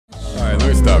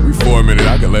Wait, stop. We 4 minutes.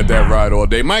 I can let that ride all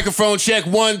day. Microphone check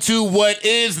 1, 2. What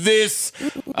is this?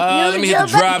 Let me hit the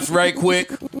drops right quick.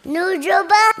 New Joe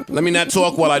Budden. Let me not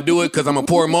talk while I do it because I'm a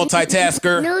poor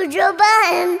multitasker. New Joe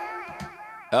Budden.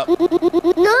 Up. No,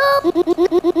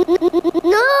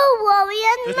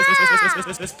 Warrior, nah.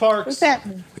 This Parks. What's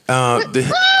happening?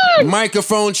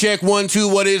 Microphone check 1, 2.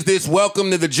 What is this?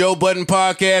 Welcome to the Joe Budden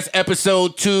Podcast,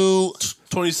 episode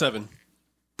 227.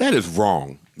 That is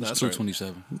wrong. No, that's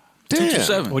 227. Damn.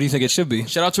 227. What do you think it should be?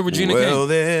 Shout out to Regina Well, King.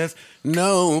 there's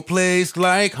no place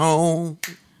like home.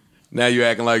 Now you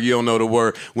acting like you don't know the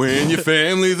word. When your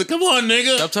family's come on,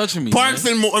 nigga. Stop touching me. Parks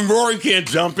and Rory can't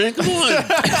jump in. Come on.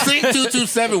 Sing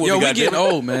 227 with Yo, me. we getting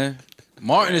old, man.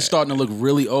 Martin is starting to look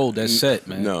really old. That set,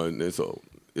 man. No, it's old.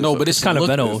 But it's kind of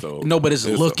been It's old. No, but it's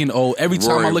looking old. Every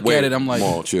time Rory, I look at it, I'm like,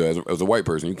 Maul, chill. As a white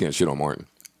person, you can't shit on Martin.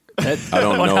 I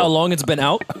don't on know. how long it's been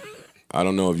out? I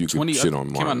don't know if you could 20. shit on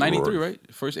Martin. Came out 93, Rory. right?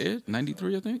 First aired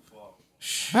 93, I think.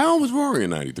 How old was Rory in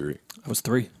 93? I was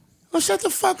 3. Oh, shut the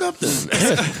fuck up then.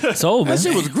 It's old, man. That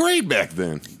shit was great back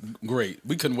then. Great.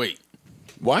 We couldn't wait.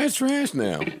 Why is trash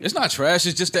now? It's not trash.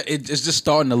 It's just that it's just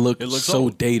starting to look so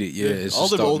old. dated. Yeah, it's All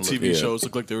just the old starting to TV look- shows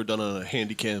look like they were done on a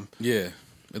handy cam. Yeah,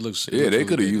 it looks. Yeah, looks they really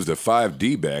could have dated. used a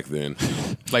 5D back then.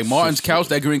 Like Martin's couch.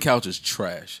 That green couch is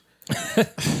trash.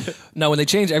 Now, when they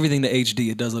change everything to HD,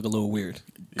 it does look a little weird.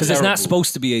 Because it's not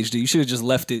supposed to be HD. You should have just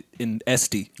left it in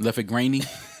SD. Left it grainy.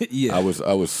 Yeah. I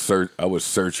was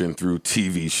searching through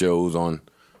TV shows on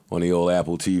the old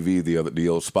Apple TV, the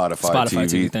old Spotify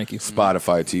TV. Thank you.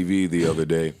 Spotify TV the other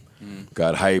day.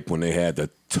 Got hype when they had the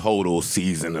total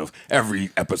season of every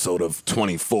episode of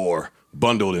 24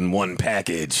 bundled in one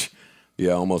package.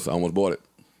 Yeah, I almost bought it.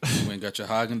 You ain't got your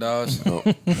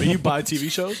Haagen-Dazs. But you buy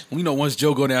TV shows? We know once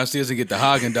Joe go downstairs and get the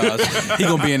Haagen-Dazs, he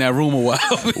gonna be in that room a while.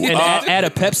 And add a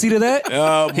Pepsi to that?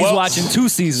 He's well- watching 2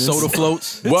 seasons. Soda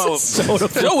floats. Well,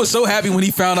 Joe was so happy when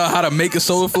he found out how to make a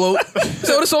soda float.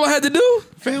 So that's all I had to do.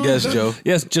 Yes, Joe.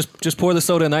 Yes, just pour the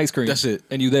soda and ice cream. That's it.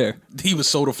 And you there. He was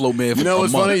soda float man. For you know a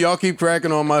what's month. funny? Y'all keep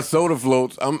cracking on my soda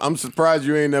floats. I'm surprised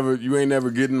you ain't never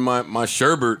getting my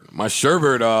sherbet. My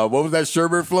sherbet. What was that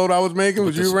sherbet float I was making?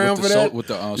 Was you around for that? With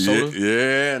the soda?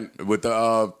 Yeah, with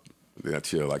the yeah,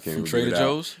 chill. I can't even Trader get it out.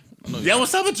 Joe's? Yeah,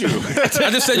 what's up with you?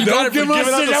 I just said you got it from give us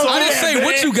shit out I didn't there, say man.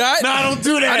 what you got. Nah, don't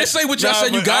do that. I didn't say what y'all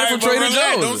said you got it from Trader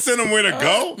Joe's. Don't send them where to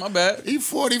go. My bad.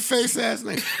 E40 face ass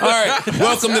nigga. All right,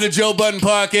 welcome to the Joe Budden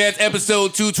Podcast,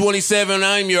 episode 227.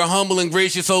 I'm your humble and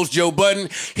gracious host, Joe Budden,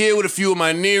 here with a few of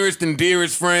my nearest and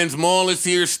dearest friends. Maul is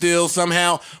here still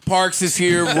somehow. Parks is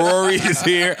here. Rory is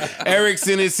here.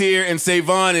 Erickson is here. And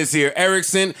Savon is here.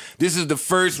 Erickson, this is the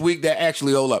first week that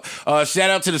actually, hold up.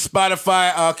 Shout out to the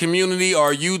Spotify community,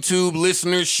 our YouTube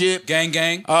listenership. Gang,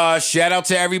 gang. Shout out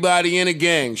to everybody in the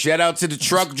gang. Shout out to the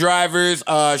truck drivers.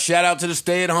 Shout out to the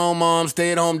stay-at-home moms,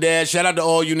 stay-at-home dads. Shout out to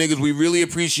all you niggas. We really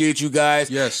appreciate you guys.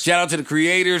 Yes. Shout out to the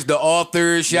creators, the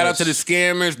authors. Shout out to the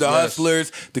scammers, the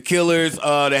hustlers, the killers,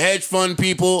 the hedge fund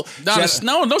people.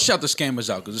 No, don't shout the scammers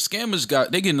out because the scammers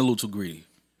they getting a little too greedy.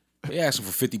 They asking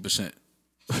for 50%.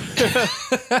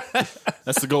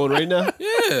 That's the going right now?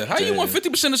 Yeah, how you want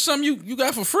 50% of something you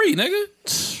got for free,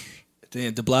 nigga?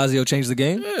 Damn, de Blasio changed the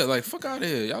game? Yeah, like fuck out of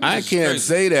here. Y'all I niggas can't crazy.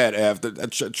 say that after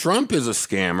Trump is a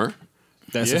scammer.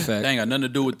 That's a fact. That ain't got nothing to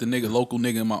do with the local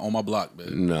nigga on my block,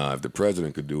 man. Nah, if the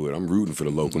president could do it, I'm rooting for the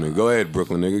local nigga. Go ahead,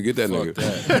 Brooklyn nigga, get that Fuck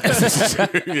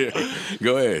nigga. that. Yeah,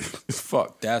 go ahead.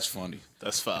 Fuck. That's funny.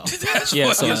 That's foul. That's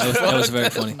Yeah, funny so as that was fuck. very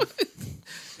funny.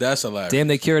 That's hilarious. Damn,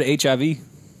 they cured HIV.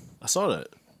 I saw that.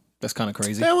 That's kind of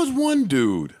crazy. That was one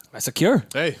dude. That's a cure.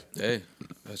 Hey. Hey,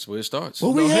 that's where it starts.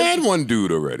 Well, we had one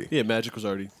dude already. Yeah, Magic was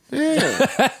already.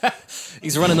 Yeah.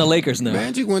 He's running the Lakers now.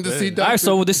 Magic went to see Dr. All right,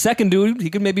 so with this second dude,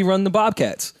 he could maybe run the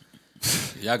Bobcats.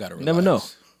 Y'all gotta relax. Never know.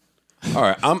 All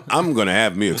right, I'm gonna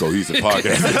have me a cohesive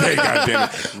podcast today.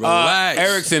 Goddammit. Relax.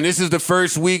 Erickson, this is the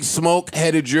first week smoke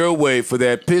headed your way for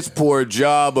that piss poor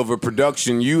job of a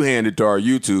production you handed to our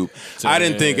YouTube. I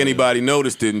didn't think anybody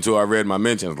noticed it until I read my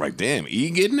mention. I was like, damn,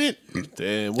 E getting it?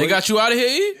 Damn. They got you out of here,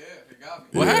 E? Yeah, they got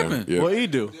me. What Yeah, happened? Yeah. What he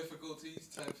do? Difficulties,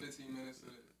 10, 15 minutes of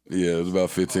it. Yeah, it was about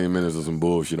 15 minutes of some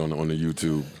bullshit on the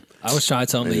YouTube. I was trying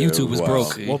to tell him Yeah, that YouTube was wow.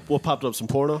 broke. What popped up? Some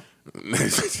porno?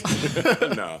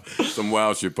 Nah, some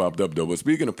wild shit popped up though. But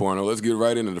speaking of porno, let's get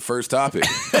right into the first topic.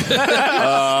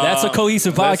 That's a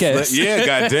cohesive podcast. Yeah,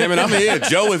 goddammit, I'm here.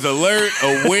 Joe is alert,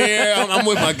 aware. I'm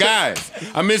with my guys.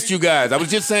 I missed you guys. I was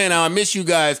just saying how I miss you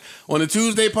guys. On the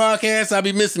Tuesday podcast, I'll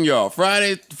be missing y'all.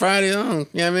 Friday, you know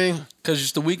what I mean? Because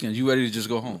it's the weekend. You ready to just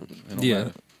go home. It don't Yeah.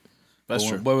 matter. That's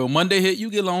But true. when Monday hit,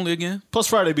 you get lonely again. Plus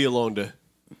Friday be a long day.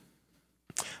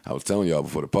 I was telling y'all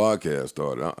before the podcast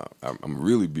started, I'm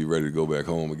really be ready to go back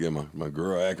home and get my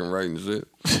girl acting right and shit.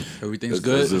 Everything's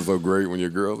good. It's just so great when your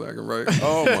girl's acting right.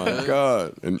 Oh my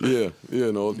God. And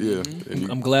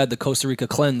And I'm glad the Costa Rica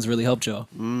cleanse really helped y'all.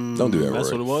 don't do that,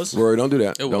 That's Rory. what it was? Rory, don't do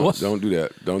that. It Don't was. do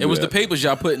that. Don't do It was that. the papers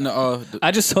y'all put in the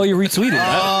I just saw you retweet it.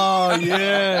 Oh,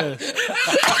 yeah.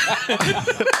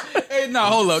 Hey, nah,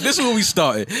 hold up. This is where we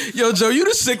started. Yo, Joe, you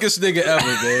the sickest nigga ever,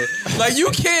 man. Like, you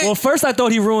can't. Well, first I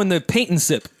thought he ruined the paint and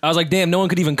sip. I was like, damn, no one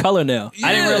could even color now.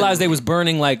 I didn't Yeah. realize they was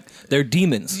burning like their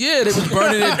demons. Yeah, they was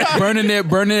burning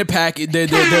their package, their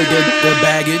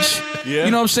baggage. Yeah.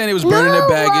 You know what I'm saying? They was burning their No,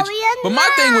 baggage. Warrior, But my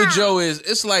thing with nah. Joe is,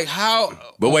 it's like how.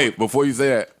 But wait, before you say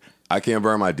that, I can't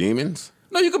burn my demons?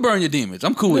 No, you can burn your demons.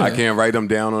 I'm cool with I that. can't write them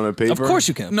down on a paper? Of course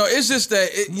you can. No, it's just that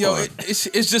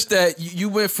it's just that you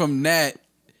went from that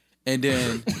and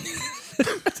then.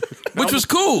 Which was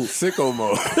cool. Sicko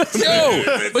mode.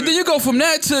 Yo, but then you go from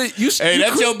that to you. Hey, you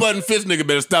that Joe Budden fist nigga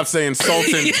better stop saying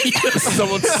Sultan.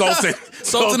 Someone Sultan.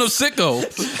 Sultan of Sicko.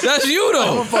 That's you though.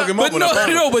 I'm gonna fuck him up But with a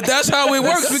bottle. no, but that's how it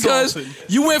works because Sultan.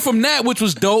 you went from that, which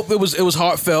was dope. It was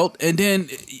heartfelt, and then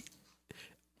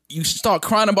you start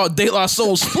crying about De La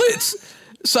Soul splits.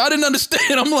 So I didn't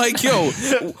understand. I'm like, yo,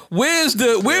 where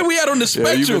are we at on the Yeah,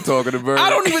 spectrum? you been talking to Bird. I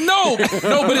don't even know.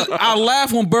 No, but I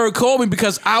laughed when Bird called me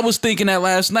because I was thinking that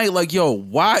last night, like, yo,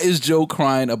 why is Joe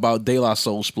crying about De La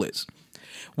Soul splits?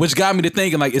 Which got me to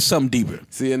thinking, like, it's something deeper.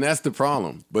 See, and that's the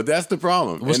problem. But that's the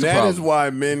problem. What's and the that problem? is why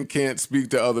men can't speak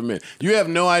to other men. You have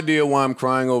no idea why I'm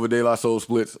crying over De La Soul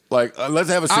splits. Like, let's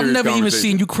have a serious I've never even conversation.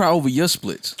 seen you cry over your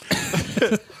splits.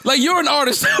 Like, you're an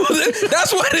artist.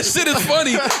 That's why this shit is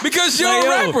funny because you're Like, a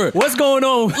yo, rapper. what's going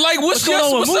on? Like, what's going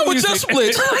on with up with movie your music?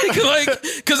 splits? like,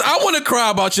 because I want to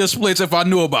cry about your splits if I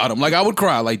knew about them. Like, I would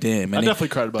cry. Like, damn, man. I definitely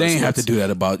cried about They the ain't have to splits. do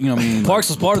that about, you know what I mean? Parks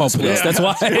was part of the splits. That's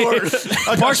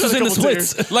why. Parks was in the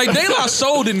splits. Like, De La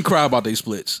Soul didn't cry about their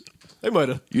splits. They might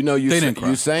have. You know, They didn't cry.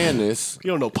 you saying this. You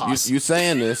don't know Pos. You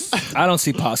saying this. I don't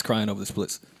see Pops crying over the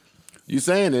splits. You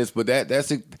saying this, but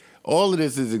that's all of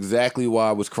this is exactly why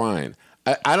I was crying.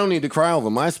 I don't need to cry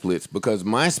over my splits because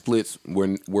my splits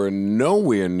were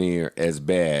nowhere near as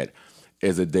bad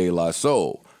as a De La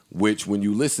Soul. Which, when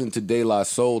you listen to De La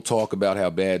Soul talk about how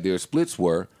bad their splits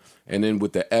were, and then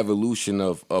with the evolution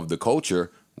of the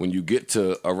culture, when you get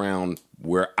to around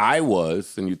where I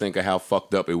was and you think of how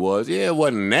fucked up it was, yeah, it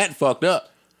wasn't that fucked up.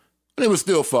 But it was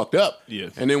still fucked up. Yeah.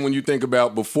 And then when you think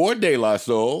about before De La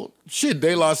Soul, shit,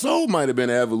 De La Soul might have been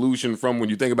an evolution from when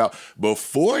you think about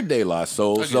before De La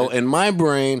Soul. So in my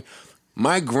brain,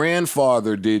 my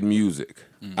grandfather did music.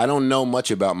 I don't know much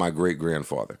about my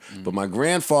great-grandfather, but my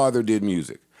grandfather did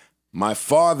music. My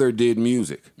father did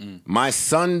music. My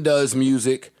son does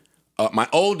music. My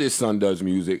oldest son does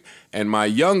music, and my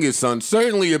youngest son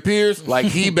certainly appears like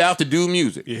he about to do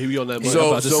music. Yeah, he be on that.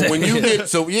 So when you get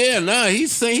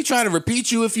he try to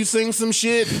repeat you if you sing some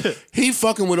shit. He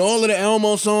fucking with all of the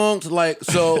Elmo songs. Like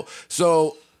so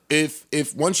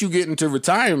if once you get into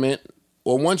retirement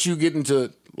or once you get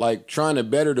into like trying to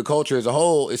better the culture as a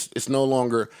whole, it's no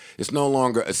longer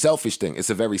a selfish thing. It's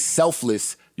a very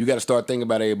selfless. You got to start thinking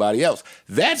about everybody else.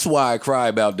 That's why I cry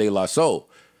about De La Soul.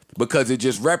 Because it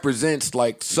just represents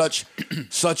like such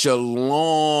a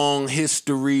long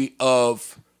history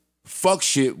of fuck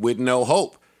shit with no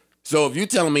hope. So if you're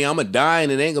telling me I'm gonna die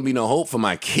and it ain't gonna be no hope for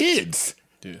my kids,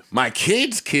 my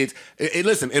kids,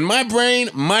 listen, in my brain,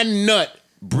 my nut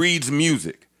breeds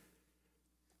music.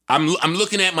 I'm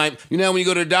looking at my, you know, when you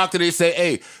go to the doctor, they say,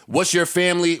 hey, what's your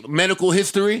family medical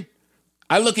history?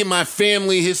 I look at my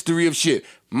family history of shit.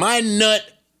 My nut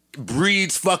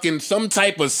breeds fucking some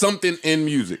type of something in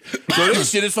music. So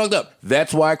this shit is fucked up.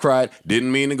 That's why I cried.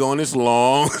 Didn't mean to go on this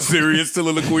long, serious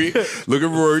soliloquy. Look at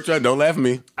Rory. Don't laugh at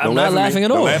me. I'm not laughing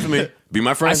at all. Don't laugh at me. Be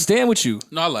my friend. I stand with you.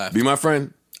 No, I laughed. Be my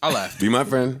friend. I laughed. Be my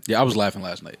friend. Yeah, I was laughing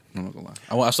last night. I'm not gonna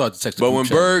lie. I started to text. But when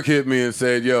Berg hit me and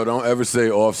said, yo, don't ever say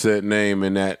Offset name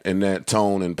in that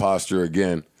tone and posture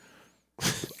again,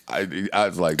 I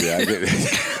was like, yeah, I get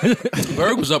it.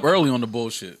 Berg was up early on the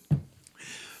bullshit.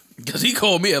 Because he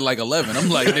called me at like 11. I'm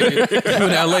like, nigga, you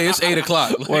in LA, it's 8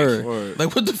 o'clock. Like, Word.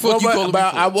 Like, what the fuck you calling me for?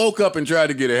 I woke up and tried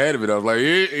to get ahead of it. I was like,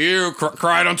 you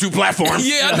cried on 2 platforms.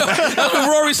 Yeah, I know. That's what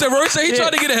Rory said. Rory said he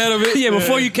tried to get ahead of it. Yeah,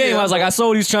 before you came, I was like, I saw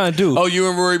what he was trying to do. Oh, you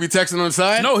and Rory be texting on the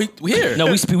side? No, here. No,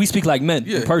 we speak like men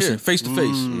in person. face to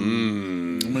face.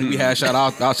 We hash out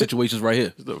our situations right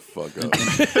here. The fuck up.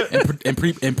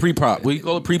 and pre-prod. What do you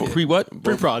call it? Pre what?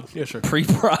 Pre-prod. Yeah, sure.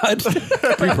 Pre-prod.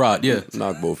 Pre-prod, yeah.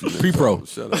 Knock both of you. Pre-pro.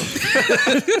 Shut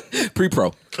up.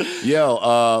 Pre-pro.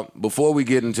 Yo, before we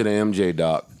get into the MJ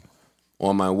doc,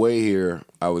 on my way here,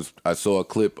 I saw a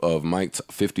clip of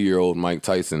 50-year-old Mike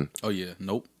Tyson Oh, yeah.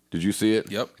 Nope. Did you see it?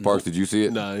 Yep. Parks, did you see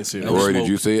it? Nah, I didn't see it. Rory, did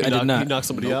you see it? I did not. He knocked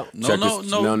somebody out. No, Check no,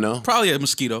 this- no, no. Probably a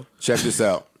mosquito. Check this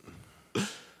out.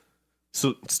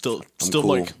 So, still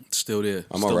cool. Mike. Still there.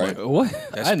 I'm all right. What?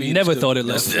 I speed never still- thought it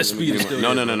left. That speed is still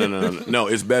No, there. no. No,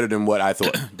 it's better than what I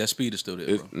thought. That speed is still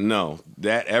there, bro. No,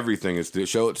 that everything is still.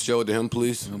 Show it to him,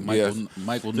 please. Yes.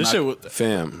 Michael, This not, shit, was,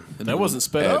 Fam. that wasn't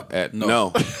sped up.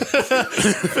 No. actually,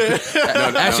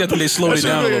 I think they slowed it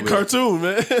down a Like a little bit. cartoon,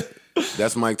 man.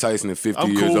 That's Mike Tyson at 50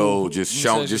 I'm years cool. old, just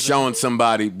showing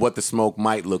somebody what the smoke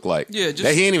might look like. Yeah, just-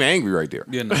 that he ain't even angry right there.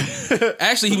 Yeah, no.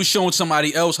 Actually, he was showing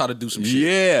somebody else how to do some shit.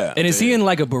 Yeah. And is he in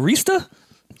like a barista?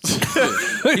 He at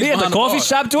the behind the coffee bar.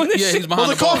 shop doing this Yeah, shit? he's behind Well,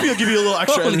 the the coffee bar. will give you a little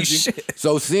extra Holy energy. shit.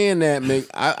 So seeing that,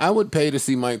 I would pay to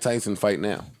see Mike Tyson fight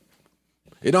now.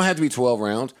 It don't have to be 12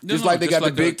 rounds. Just like they got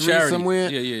the big three charity. somewhere.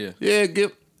 Yeah. Yeah,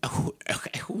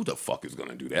 who the fuck is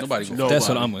gonna do that? Nobody for gonna That's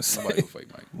Nobody. what I'm gonna say. Nobody gonna fight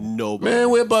Mike. Nobody. Man,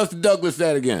 where Buster Douglas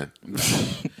at again?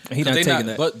 He not They taking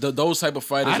that. But those type of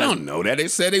fighters, I don't know that. They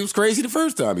said he was crazy the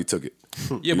first time he took it.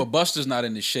 Yeah, but Buster's not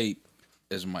in the shape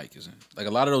as Mike is in. Like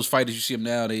a lot of those fighters, you see them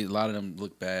now. A lot of them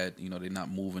look bad. You know, they're not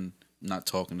moving, not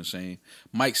talking the same.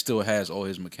 Mike still has all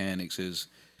his mechanics, his,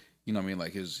 you know what I mean,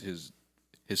 like his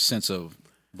sense of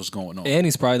what's going on. And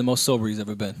he's probably the most sober he's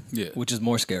ever been. Yeah. Which is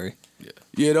more scary.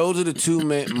 Yeah, those are the two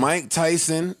men. Mike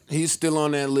Tyson, he's still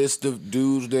on that list of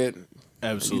dudes that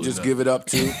Absolutely. you just not. give it up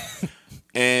to.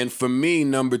 And for me,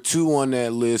 number 2 on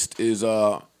that list is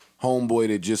homeboy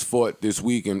that just fought this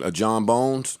weekend, John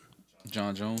Bones.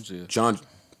 John Jones, yeah. John,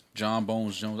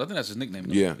 Bones Jones. I think that's his nickname.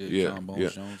 Though. Yeah. John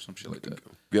Bones Jones, some shit like that.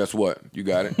 guess what? You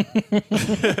got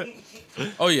it.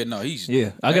 Oh yeah, no, he's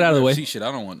I'll get out of the way. UFC shit,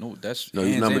 I don't want no. That's No,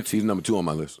 he's hands number and feet. he's number 2 on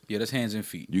my list. Yeah, that's hands and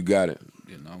feet. You got it.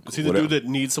 Yeah, no, I'm Is cool. he the Whatever. dude that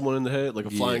needs someone in the head, like a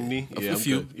flying knee? A I'm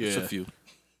few, good. Yeah, just a few.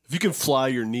 If you can fly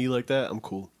your knee like that, I'm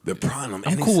cool. The problem.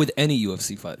 I'm cool with any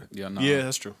UFC fighter. Yeah, no. Yeah,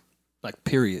 that's true. Like,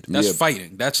 period. That's Yeah.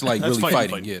 fighting. That's like That's really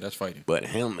fighting. fighting. Yeah, that's fighting. But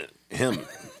him,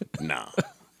 nah,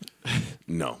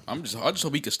 no. I just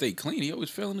hope he could stay clean. He always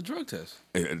fail in the drug test.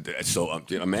 So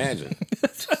imagine.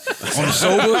 On the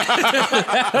sober.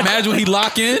 Imagine when he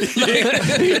lock in.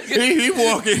 he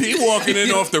walking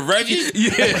in off the Reggie.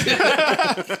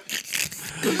 Yeah.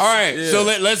 All right, so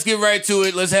let's get right to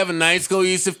it. Let's have a nice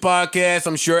cohesive podcast.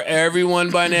 I'm sure everyone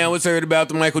by now has heard about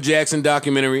the Michael Jackson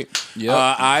documentary. Yep.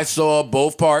 I saw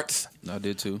both parts. I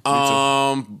did too. What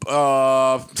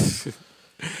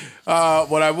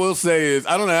I will say is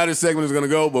I don't know how this segment is gonna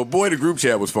go, but boy, the group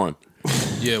chat was fun.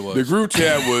 Yeah, it was. The group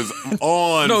chat was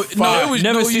on fire. it was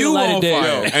Never seen you the light of on day.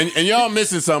 fire. And y'all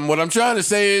missing something. What I'm trying to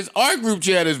say is our group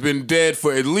chat has been dead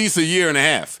for at least a year and a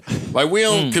half. Like, we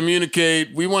don't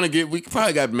communicate. We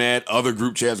probably got mad other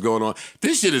group chats going on.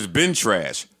 This shit has been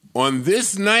trash. On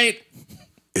this night,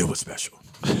 it was special.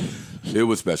 It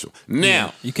was special.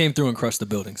 Now, You came through and crushed the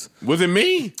buildings. was it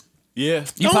me? Yeah.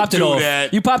 You Don't popped it do off.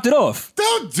 that. You popped it off.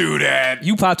 Don't do that.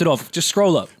 You popped it off. Just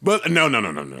scroll up. But no.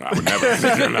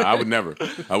 I would never. No,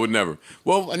 I would never.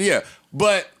 Well, yeah,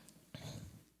 but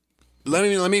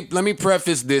let me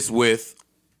preface this with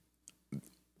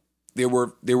there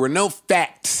were no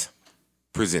facts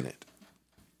presented.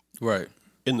 Right.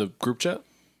 In the group chat?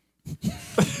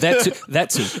 That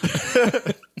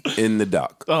too. In the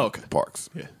doc. Oh, okay. Parks.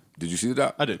 Yeah. Did you see the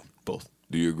doc? I did. Both.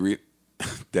 Do you agree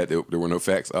that there were no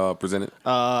facts presented?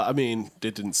 I mean,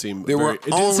 it didn't seem There were it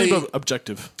didn't seem only-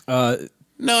 objective. No,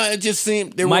 it just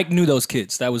seemed there Mike knew those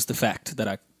kids. That was the fact that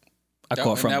I caught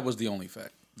And from. that was the only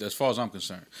fact, as far as I'm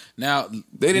concerned. Now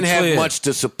they didn't be have clear. much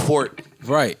to support.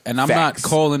 Right, and I'm Facts. not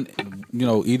calling,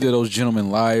 either of those gentlemen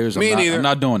liars. Me neither. I'm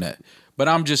not doing that. But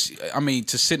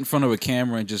to sit in front of a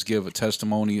camera and just give a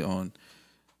testimony on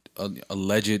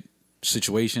alleged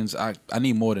situations, I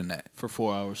need more than that. For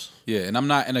 4 hours. Yeah, and I'm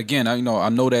not. And again, I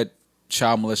know that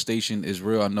child molestation is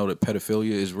real. I know that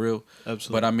pedophilia is real.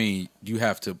 Absolutely. But I mean, you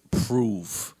have to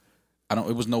prove.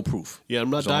 It was no proof. Yeah, I'm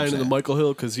not That's all I'm dying in the saying. Michael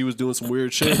Hill because he was doing some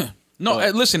weird shit. No,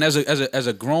 listen, as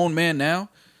a grown man now,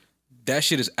 that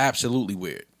shit is absolutely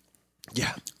weird.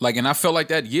 Yeah. Like, and I felt like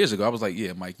that years ago. I was like,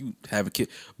 yeah, Mike, you have a kid.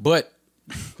 But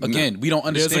again, we don't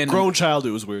Yeah, as understand. a grown child,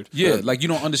 it was weird. Yeah, like you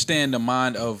don't understand the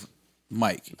mind of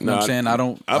Mike. You know what I'm saying? I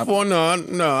don't.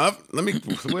 Let me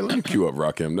cue up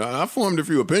Rakim. No, I formed a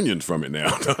few opinions from it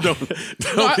now. don't get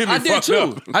me I did fucked too.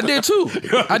 up. I did too.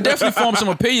 I definitely formed some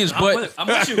opinions, but I'm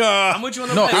with you. I'm with you on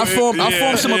the no, I formed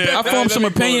some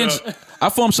opinions. I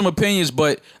formed some opinions,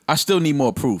 but I still need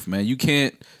more proof, man. You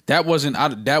can't. That wasn't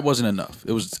enough.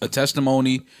 It was a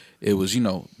testimony. It was, It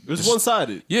was one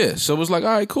sided. Yeah. So it was like, all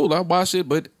right, cool. I watched it,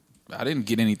 but I didn't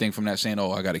get anything from that saying,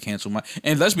 oh, I got to cancel my.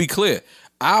 And let's be clear,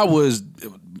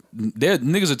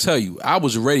 niggas will tell you, I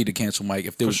was ready to cancel Mike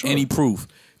if there was any proof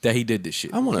that he did this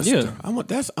shit. I want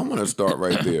to start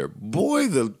right there. Boy,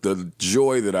 the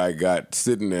joy that I got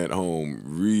sitting at home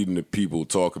reading the people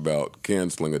talk about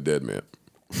canceling a dead man.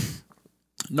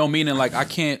 No, meaning like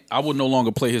I would no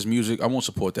longer play his music. I won't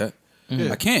support that.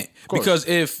 I can't. Because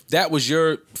if that was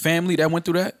your family that went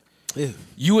through that,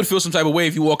 you would feel some type of way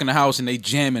if you walk in the house and they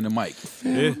jamming the mic.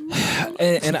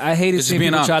 And I hated seeing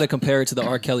people honest. try to compare it to the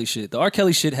R. Kelly shit. The R.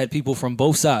 Kelly shit had people from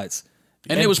both sides.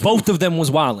 And And it was both of them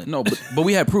was wilding. No, but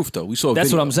we had proof though. We saw a That's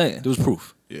video. what I'm saying. There was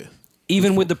proof. Yeah.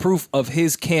 Even with the proof of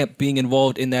his camp being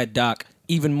involved in that doc,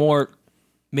 even more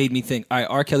made me think, all right,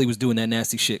 R. Kelly was doing that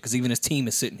nasty shit because even his team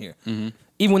is sitting here.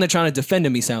 Even when they're trying to defend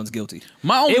him, he sounds guilty.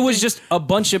 It was just a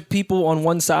bunch of people on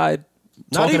one side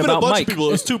Not talking even about a bunch Mike. of people.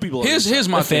 It was 2 people. Here's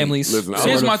my The thing. families. Listen,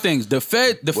 Here's my things. The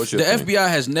What's your thing? FBI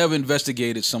has never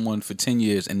investigated someone for 10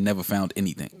 years and never found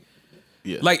anything.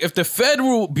 Yeah. Like if the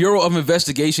Federal Bureau of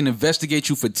Investigation investigates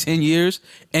you for 10 years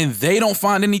and they don't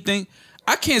find anything,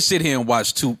 I can't sit here and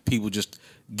watch 2 people just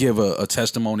give a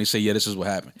testimony and say, yeah, this is what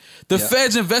happened. The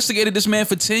feds investigated this man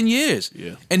for 10 years.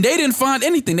 Yeah. And they didn't find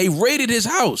anything. They raided his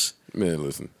house. Man,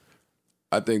 listen.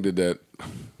 I think that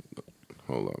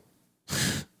hold up.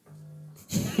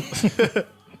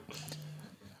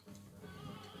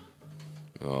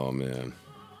 Oh man.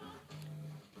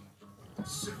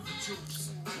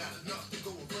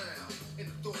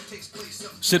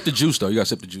 Sip the juice though. You gotta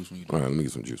sip the juice when you do. All right, let me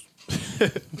get some juice.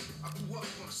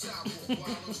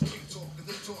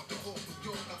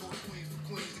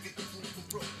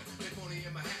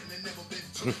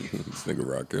 This nigga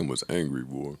Rakim was angry,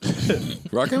 boy.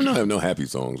 Rakim don't have no happy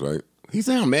songs, right? He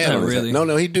sound mad Not on his really.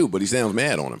 No, he do, but he sounds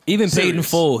mad on him. Even paid in Serious.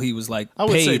 full, he was like I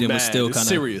would say paid and mad. was still It's kind of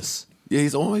serious. Yeah,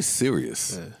 he's always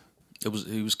serious.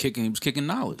 He was kicking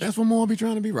knowledge. That's what more be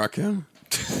trying to be, Rakim.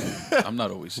 I'm not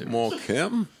always serious. More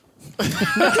Kim? All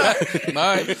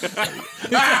right.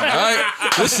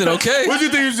 Listen, okay. What you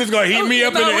think? You was just gonna heat me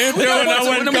up in the intro and I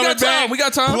wasn't we coming got time. back? We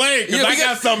got time. Play, because Yeah, I we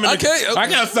got something. I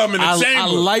got something in the chamber. I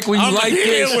like when you I'm like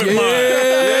here this. with Yeah.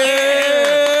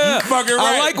 mine. You fucking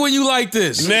right. I like when you like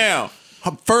this. Now,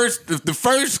 the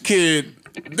first kid,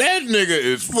 that nigga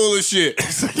is full of shit.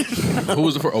 Who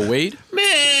was the first? Oh, Wade?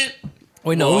 Man.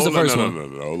 Wait, no, who's the first one? No,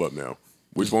 hold up now.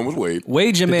 Which one was Wade?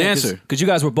 Wade, your The man, dancer. because you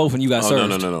guys were both when you got Oh,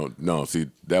 served. no. See,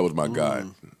 that was my guy.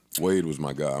 Wade was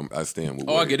my guy. I stand with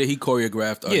Wade. Oh, I get it. He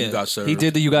choreographed Yeah, You Got Served. he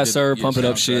did the You Got Served, yeah, Pump It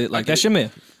Up soundtrack. shit. I Like, get that's it. your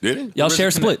man. Did he? Y'all share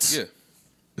RZA Connect. splits.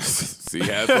 Yeah. See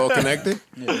how it's all connected?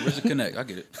 Yeah, RZA Connect. I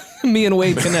get it. Me and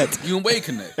Wade connect. You and Wade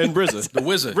Connect. And Brizza. The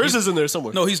Wizard. Brizza's in there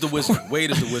somewhere. No, he's the Wizard.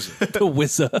 Wade is the Wizard. The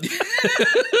wizard.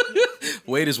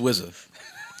 Wade is Wizard.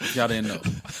 If y'all didn't know.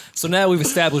 So now we've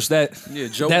established that. Yeah,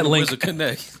 Joe That and the link. Wizard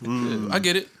Connect. Yeah, I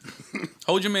get it.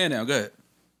 Hold your man down. Go ahead.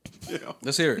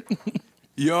 Let's hear it.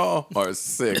 Y'all are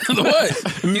sick. What?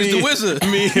 He's the Wizard.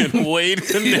 Me and Wade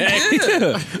connect.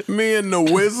 Yeah. Me and the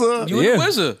Wizard. You and Yeah. the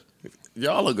Wizard.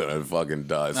 Y'all are gonna fucking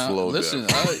die Now, slow listen,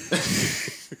 down.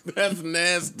 That's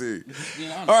nasty.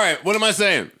 All right, what am I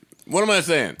saying?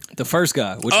 The first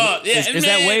guy. Which Yeah, is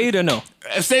that man. Wade or no?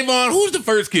 Savon, who's the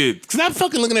first kid? Because I'm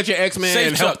fucking looking at your X-Man Safe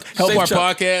and Chuck. help Safe our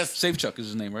Chuck. podcast. Safe Chuck is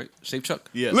his name, right? Safe Chuck.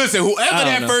 Yeah. Listen, whoever I don't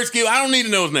that know. first kid, I don't need to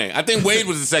know his name. I think Wade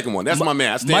was the second one. That's my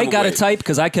man. I stand Mike with got Wade. a type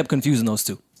because I kept confusing those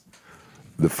two.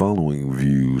 The following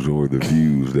views or the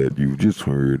views that you've just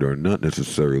heard are not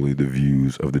necessarily the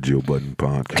views of the Joe Budden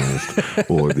podcast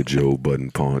or the Joe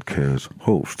Budden podcast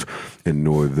host, and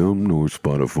nor them nor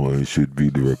Spotify should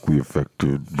be directly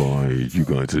affected by you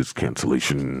guys'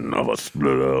 cancellation of us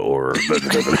or Is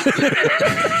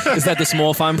that the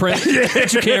small fine print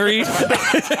that you carry? Yeah.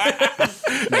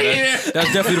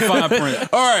 That's definitely the fine print.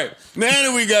 All right, now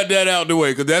that we got that out the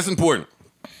way, because that's important.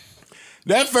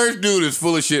 That first dude is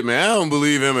full of shit, man. I don't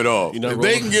believe him at all. If not they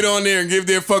rolling? can get on there and give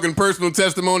their fucking personal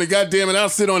testimony, God damn it, I'll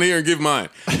sit on here and give mine.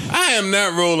 I am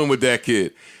not rolling with that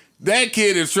kid. That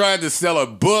kid has tried to sell a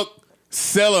book,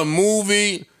 sell a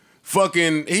movie,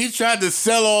 he's tried to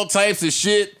sell all types of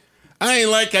shit. I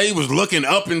ain't like how he was looking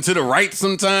up and to the right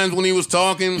sometimes when he was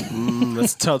talking.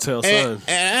 That's a telltale sign.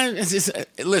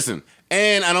 Listen,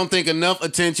 and I don't think enough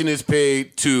attention is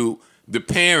paid to the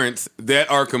parents that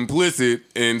are complicit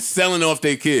in selling off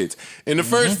their kids. In the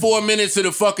first 4 minutes of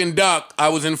the fucking doc, I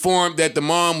was informed that the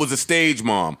mom was a stage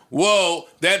mom. Whoa,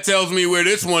 that tells me where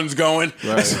this one's going.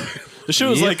 Right. The shit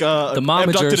was Yep. like The momagers.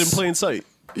 abducted in plain sight.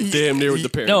 Damn near with the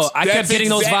parents. No, I kept getting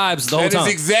those vibes the whole That time.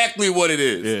 is exactly what it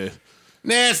is. Yeah.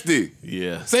 Nasty.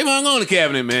 Yeah. Save on the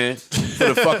cabinet, man,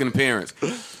 for the fucking parents.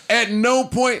 At no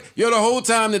point, the whole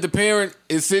time that the parent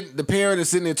is sitting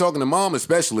there talking to mom,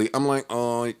 especially, I'm like,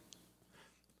 oh,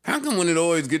 How come when it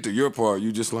always get to your part,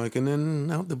 you just like, and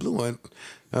then out the blue,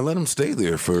 I let him stay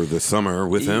there for the summer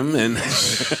with him, and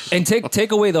and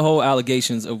take away the whole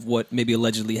allegations of what maybe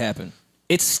allegedly happened.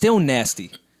 It's still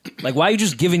nasty. Like, why are you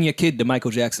just giving your kid to Michael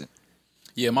Jackson?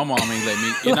 Yeah, my mom ain't let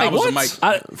me. And Like, I was what? a Mike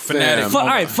fanatic. All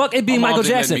right, fuck it being My mom Michael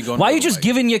didn't let Jackson. me go Why are you nowhere just like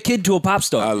giving your kid to a pop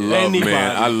star? I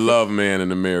love Man in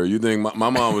the Mirror. You think my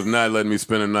mom was not letting me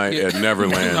spend a night at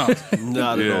Neverland?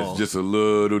 Not at all. It's just a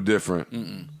little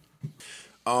different.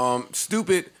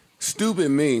 Stupid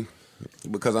me,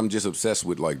 because I'm just obsessed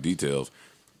with like details.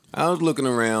 I was looking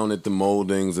around at the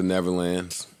moldings of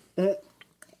Neverlands.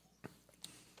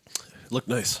 Look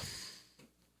nice.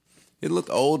 It looked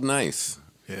old nice.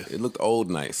 Yeah. It looked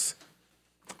old nice.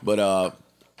 But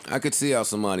I could see how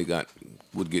somebody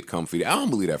would get comfy. I don't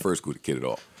believe that first kid at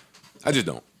all. I just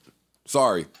don't.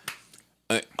 Sorry.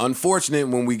 Unfortunate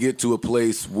when we get to a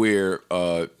place where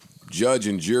judge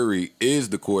and jury is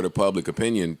the court of public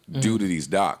opinion due to these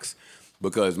docs.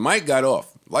 Because Mike got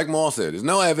off. Like Maul said, there's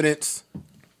no evidence.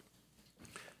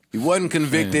 He wasn't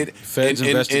convicted. Feds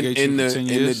investigate you for 10 in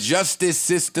years. the justice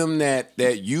system that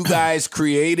you guys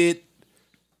created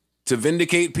to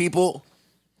vindicate people,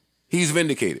 he's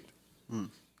vindicated.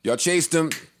 Y'all chased him,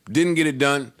 didn't get it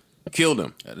done, killed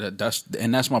him.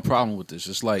 That's my problem with this.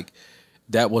 It's like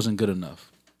that wasn't good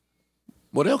enough.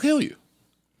 Well, they'll kill you.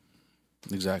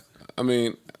 Exactly. I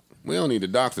mean, we don't need the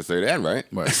docs to say that, right?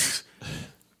 Right.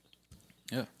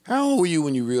 Yeah. How old were you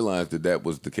when you realized that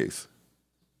was the case?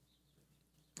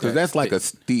 Because that's like a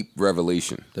steep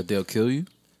revelation. That they'll kill you?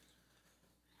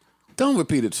 Don't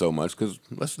repeat it so much, because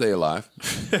let's stay alive.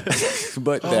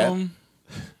 But that.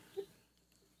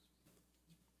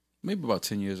 Maybe about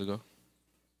 10 years ago.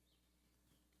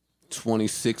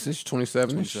 26-ish,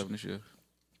 27-ish? 27-ish, yeah.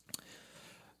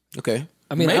 Okay.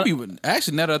 I mean, Maybe,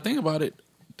 actually, now that I think about it,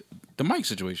 the Mike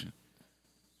situation.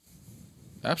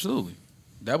 Absolutely.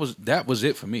 That was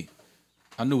it for me.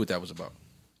 I knew what that was about.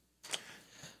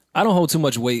 I don't hold too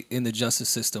much weight in the justice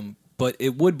system, but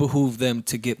it would behoove them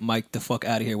to get Mike the fuck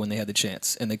out of here when they had the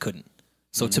chance, and they couldn't.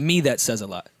 So to me, that says a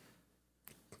lot.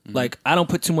 Like, I don't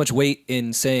put too much weight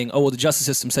in saying, oh, well, the justice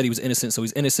system said he was innocent, so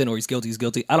he's innocent, or he's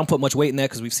guilty. I don't put much weight in that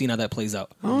because we've seen how that plays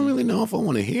out. I don't really know if I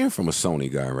want to hear from a Sony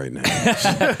guy right now.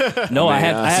 No, I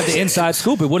have the inside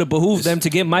scoop. It would have behooved them to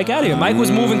get Mike out of here. Mike was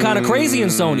moving kind of crazy in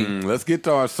Sony. Let's get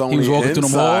to our Sony He was walking through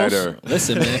the malls. insider.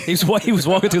 Listen, man, he was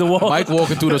walking through the wall. Mike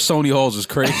walking through the Sony halls is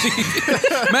crazy.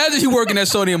 Imagine you working at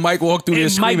Sony and Mike walked through there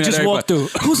And screaming Mike at just everybody. walked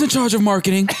through. Who's in charge of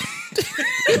marketing?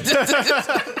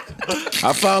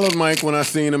 I followed Mike when I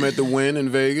seen him at the Wynn in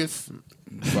Vegas.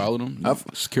 Followed him.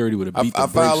 Security would have beat the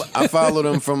brakes. I followed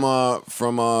him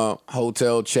from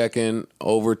hotel check-in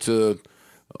over to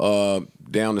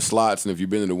down the slots, and if you've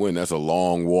been to the Wynn, that's a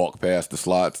long walk past the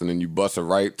slots, and then you bust a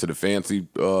right to the fancy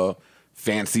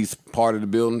part of the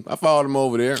building. I followed him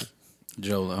over there.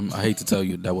 Joe, I hate to tell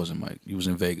you, that wasn't Mike. He was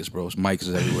in Vegas, bro. Mike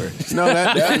is everywhere. No,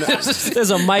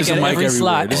 There's a mic at every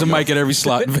slot. There's a mic at every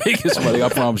slot in Vegas, buddy. I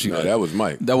promise you. No, that was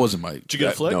Mike. That wasn't Mike. Did you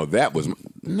get a flick? No, that was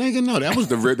nigga. No, that was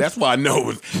the real. That's why I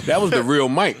know that was the real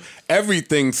Mike.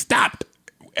 Everything stopped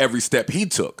every step he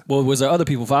took. Well, was there other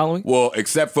people following? Well,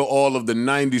 except for all of the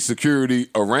 90 security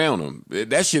around him.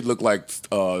 That shit looked like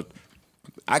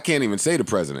I can't even say the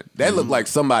president. That looked like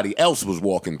somebody else was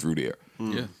walking through there.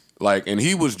 Yeah. Like, and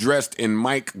he was dressed in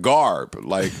Mike garb.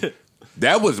 Like,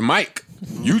 that was Mike.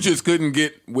 You just couldn't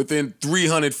get within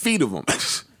 300 feet of him.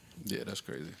 Yeah, that's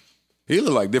crazy. He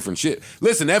looked like different shit.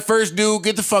 Listen, that first dude,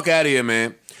 get the fuck out of here,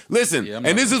 man. Listen, Yeah,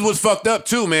 and this is what's fucked up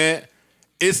too, man.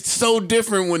 It's so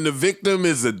different when the victim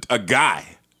is a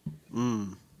guy.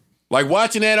 Like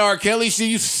watching that R. Kelly shit,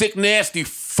 you sick, nasty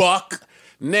fuck.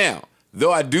 Now,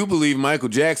 though I do believe Michael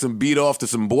Jackson beat off to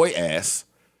some boy ass,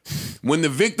 when the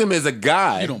victim is a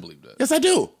guy... You don't believe that? Yes, I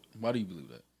do. Why do you believe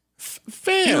that?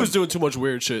 Fam. He was doing too much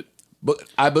weird shit. No.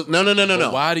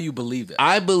 But why do you believe that?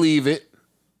 I believe it.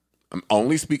 I'm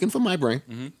only speaking from my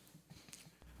brain.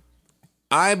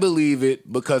 I believe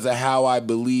it because of how I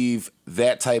believe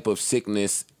that type of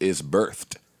sickness is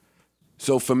birthed.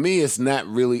 So for me, it's not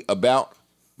really about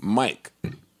Mike,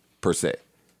 per se.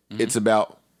 It's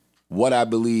about what I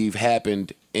believe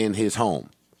happened in his home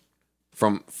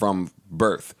from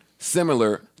birth.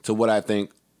 Similar to what I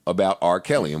think about R.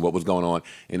 Kelly and what was going on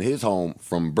in his home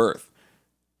from birth.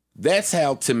 That's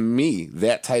how, to me,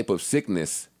 that type of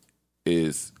sickness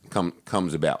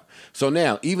comes about. So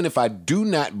now, even if I do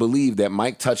not believe that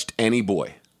Mike touched any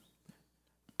boy,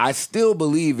 I still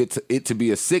believe it to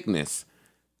be a sickness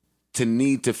to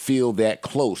need to feel that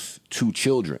close to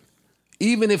children.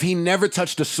 Even if he never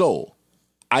touched a soul,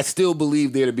 I still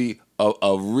believe there to be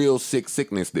a real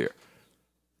sickness there.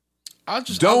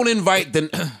 Don't invite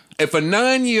the. If a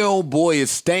 9-year-old boy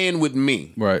is staying with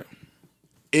me, right,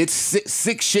 it's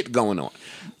sick shit going on.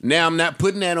 Now I'm not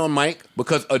putting that on Mike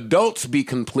because adults be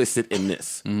complicit in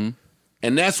this.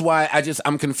 And that's why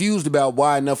I'm confused about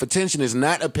why enough attention is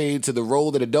not paid to the role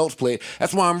that adults play.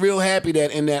 That's why I'm real happy that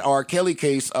in that R. Kelly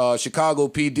case, Chicago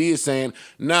PD is saying,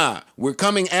 nah, we're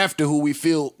coming after who we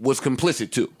feel was complicit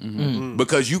too.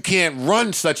 Because you can't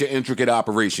run such an intricate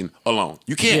operation alone.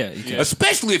 You can't. Yeah, you can't.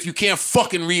 Especially if you can't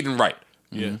fucking read and write.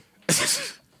 Yeah.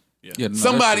 Yeah, no,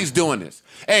 Somebody's doing this.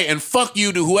 Hey, and fuck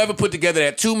you to whoever put together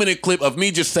that 2-minute clip of me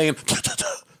just saying...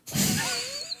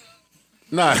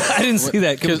 Nah, I didn't see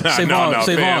that.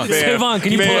 Savon,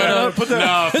 can you pull that up?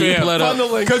 Nah,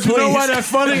 fam. Because you know why that's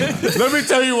funny? Let me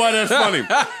tell you why that's funny.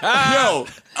 Yo,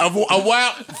 a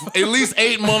while, at least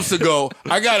 8 months ago,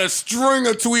 I got a string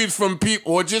of tweets from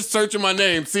people, or just searching my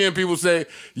name, seeing people say,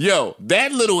 yo,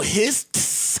 that little hiss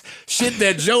shit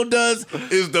that Joe does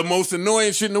is the most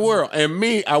annoying shit in the world. And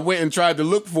me, I went and tried to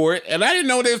look for it, and I didn't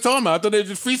know what they were talking about. I thought they were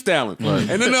just freestyling. Right.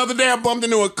 And then the other day, I bumped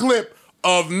into a clip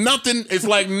of nothing. It's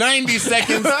like 90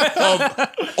 seconds of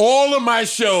all of my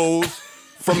shows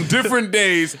from different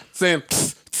days saying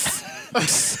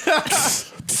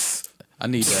I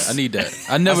need that.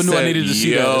 I never knew I needed to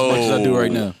see that as much as I do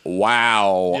right now.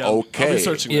 Wow. Yeah, okay. I'll be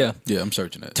searching that. Yeah, I'm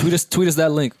searching that. Tweet us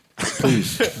that link.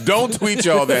 Please. Don't tweet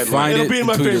y'all that. Find It'll it. be in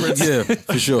my and tweet it. favorites. Yeah,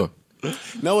 for sure.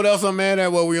 Know what else I'm mad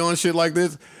at while we on shit like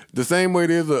this? The same way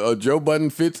there's a Joe Budden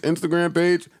Fits Instagram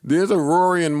page, there's a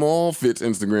Rory and Maul Fits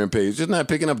Instagram page. Just not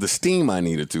picking up the steam I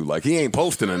needed to. Like, he ain't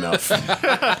posting enough.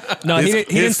 No, he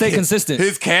didn't stay consistent.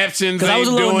 His captions Because I was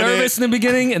a little doing nervous in the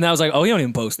beginning, and I was like, oh, he don't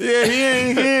even post. Yeah,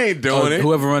 he ain't doing it.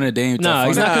 Whoever run it, they ain't Nah,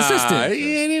 he's not consistent.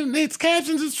 He ain't even, his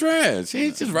captions is trash.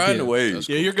 He's just riding the wave.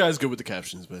 Yeah, your guy's good with the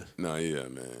captions, man. No, yeah,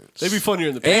 man. They be funnier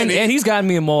in the And he's gotten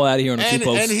me and Maul out of here on a few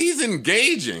posts. And he's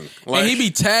engaging. Like, And he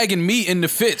be tagging me in the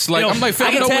fits. Like, Yo, I'm like,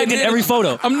 I get tagged in every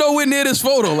photo. I'm nowhere near this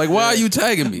photo. Like, why are you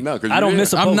tagging me? no, 'cause I don't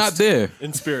miss a post. I'm not there.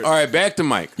 in spirit. All right, back to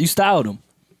Mike. You styled him.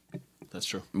 That's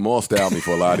true. Maul styled me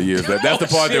for a lot of years. That's the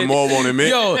part that Maul won't admit.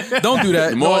 Yo, don't do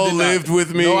that. No, I Maul did not. lived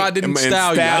with me. No, I didn't and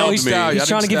style you. I styled don't me. style you. He's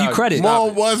trying to give you credit. Maul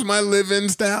was my living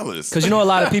stylist. Because you know a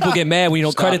lot of people get mad when you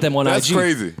don't credit them on That's IG.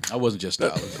 crazy. I wasn't just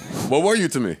stylist. What were you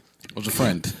to me? I was a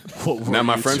friend. Not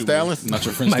my friend stylist? Not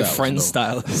your friend My stylist. friend no.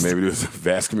 stylist. Maybe there was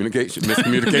vast communication,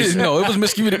 miscommunication. No, it was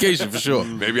miscommunication for sure.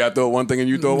 Maybe I thought one thing and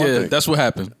you thought one Yeah, thing. that's what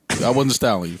happened. I wasn't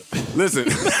styling you. Listen,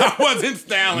 I wasn't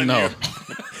styling No. you.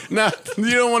 Nah,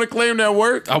 you don't want to claim that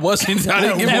work? I wasn't. I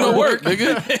didn't give you no work,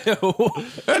 nigga.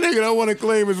 That nigga don't want to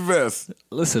claim his vest.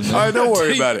 Listen, man. All right, don't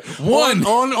worry about it. One.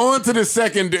 On to the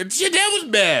second dude. Shit, that was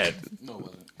bad. No, it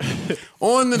wasn't.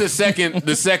 On to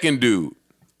the second dude.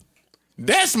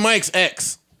 That's Mike's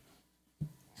ex.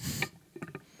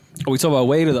 Are we talking about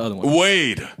Wade or the other one?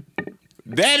 Wade.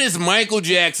 That is Michael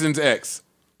Jackson's ex.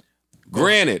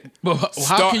 Granted. But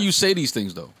how can you say these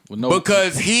things though? With no,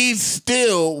 Because he's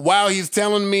still, while he's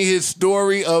telling me his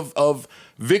story of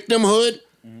victimhood,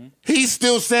 he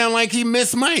still sound like he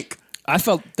missed Mike. I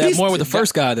felt that more with the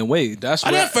first guy than Wade. that's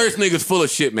That first nigga's full of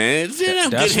shit, man.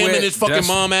 Get That's him where- and his fucking that's-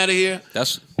 mom out of here.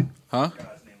 That's huh?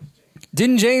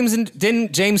 Didn't James claim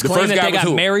first that guy they was got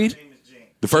who? married?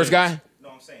 The first guy? No,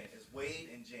 I'm saying it's Wade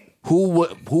and James.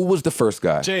 Who was the first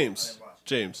guy? James.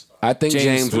 I think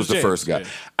James was the James, first guy.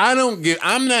 yeah.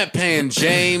 I'm not paying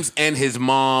James and his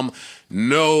mom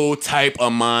no type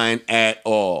of mind at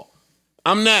all.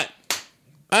 I'm not.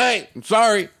 I'm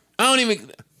sorry.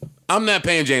 I'm not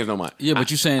paying James no mind. Yeah,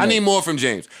 but you saying I that- need more from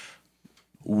James.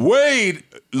 Wade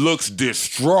looks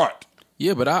distraught.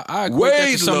 Yeah, but I equate that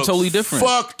Wade to something looks totally different.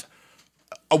 fucked.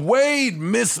 Wade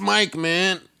missed Mike,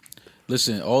 man.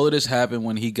 Listen, all of this happened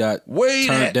when he got Wade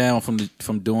turned had- down from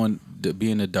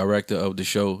being the director of the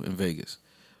show in Vegas.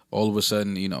 All of a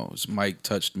sudden, it's Mike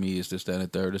touched me. It's this, that, and the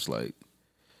third. It's like,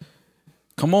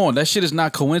 come on, that shit is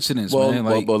not coincidence, man.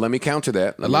 Like, Well, let me counter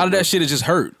that. a lot of that shit is just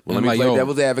hurt. Well, And let me like, play yo,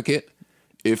 devil's advocate.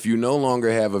 If you no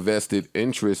longer have a vested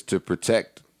interest to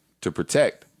protect,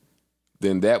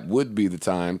 then that would be the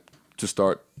time to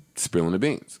start spilling the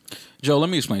beans. Joe, let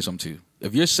me explain something to you.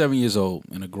 If you're 7 years old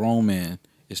and a grown man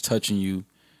is touching you,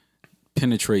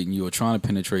 penetrating you, or trying to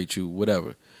penetrate you,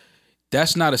 whatever,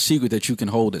 that's not a secret that you can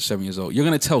hold at 7 years old. You're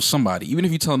going to tell somebody, even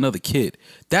if you tell another kid.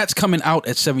 That's coming out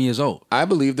at 7 years old. I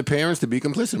believe the parents to be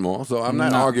complicit more, so I'm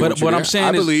not Nah, arguing but with you what there. I'm saying I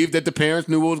is- believe that the parents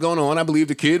knew what was going on. I believe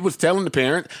the kid was telling the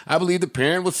parent. I believe the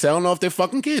parent was selling off their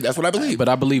fucking kid. That's what I believe. But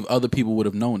I believe other people would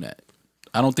have known that.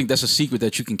 I don't think that's a secret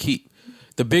that you can keep.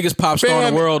 The biggest pop star in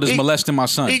Fam, the world is he- molesting my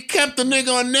son. He kept the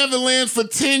nigga on Neverland for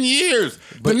 10 years.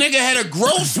 The nigga had a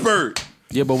growth spurt.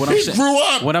 Yeah, but what I'm He saying, grew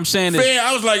up. What I'm saying is, Fam,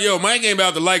 I was like, yo, Mike ain't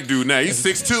about to like dude now. He's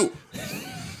 6'2".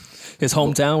 His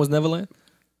hometown was Neverland.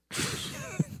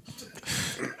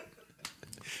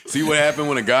 See what happened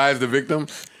when a guy is the victim?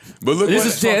 But look, This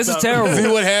is terrible. See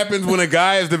what happens when a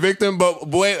guy is the victim? But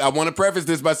boy, I want to preface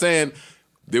this by saying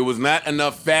there was not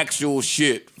enough factual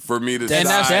shit for me to And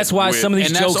side that's why with. some of these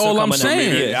And jokes that's all are I'm coming out.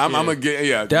 saying. I'm gonna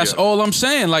get That's all I'm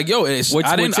saying. Like, yo, I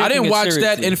didn't taking it watch that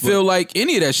seriously, and feel like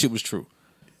any of that shit was true.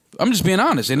 I'm just being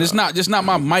honest, and it's not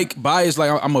my Mike bias.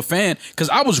 Like I'm a fan because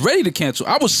I was ready to cancel.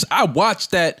 I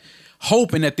watched that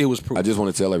hoping that there was proof. I just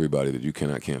want to tell everybody that you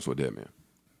cannot cancel a dead man.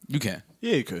 You can.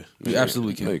 Yeah, you could. You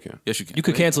absolutely can. No, you can. Yes, you can. You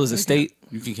could cancel his estate.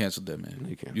 You can cancel that man.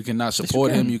 You can. You cannot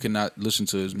support him. You cannot listen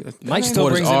to his. Mike still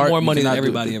support his brings in art. more You money than cannot do-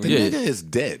 everybody every The day. nigga is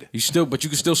dead. But you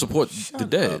can still support the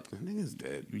dead. The nigga's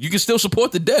dead. You can still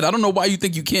support the dead. I don't know why you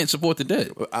think you can't support the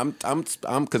dead. I'm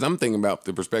because I'm thinking about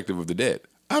the perspective of the dead.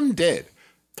 I'm dead.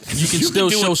 You can still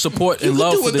do show what- support You and can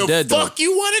love do for what the dead. Though. fuck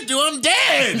you want to do? I'm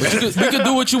dead. We could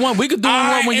do what you want. We could do what we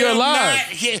want when you're I am alive. not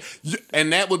here.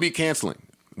 And that would be canceling.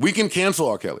 We can cancel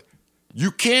R. Kelly.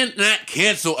 You cannot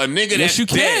cancel a nigga Yes, that's you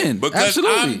dead can. because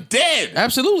Absolutely. I'm dead.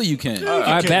 Absolutely, you can. All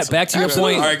right, back to your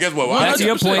point. All right, guess what? Back to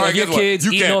your point. All right, If your guess what? kids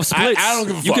You eating can't. off splits, I don't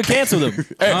give a fuck. you could cancel them.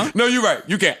 Hey, no, you're right.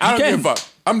 You can't. I don't can. give a fuck.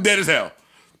 I'm dead as hell.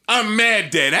 I'm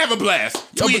mad dead. Have a blast.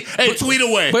 Tweet, tweet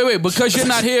away. Wait, because you're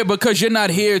not here. Because you're not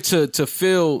here to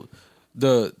feel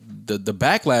the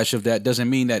backlash of that doesn't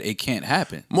mean that it can't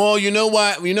happen. Maul, you know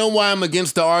why? You know why I'm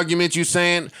against the argument you're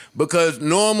saying? Because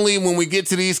normally when we get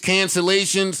to these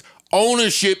cancellations,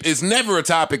 ownership is never a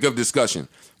topic of discussion.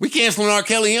 We canceling R.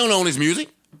 Kelly. He don't own his music.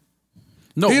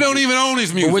 No, He don't even own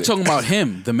his music. But we're talking about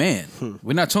him, the man.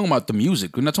 We're not talking about the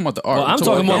music. We're not talking about the art. Well, We're I'm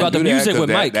talking more Don't about the do that, music 'cause with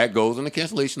that, Mike. That goes in the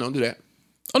cancellation. Don't do that.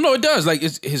 Oh no, it does. Like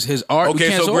it's his art. We Okay,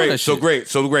 cancel so all that great. So shit. great.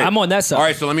 So great. I'm on that side. All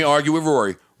right, so let me argue with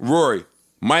Rory. Rory,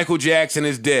 Michael Jackson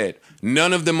is dead.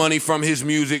 None of the money from his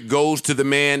music goes to the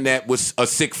man that was a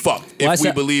sick fuck. If Well,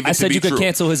 we believe it I said to be you could true.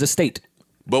 cancel his estate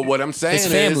But what I'm saying His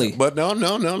family. is, but no.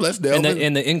 Let's delve in.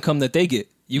 and the income that they get.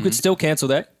 You could still cancel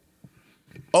that.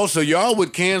 Oh, so y'all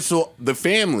would cancel the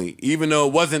family, even though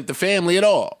it wasn't the family at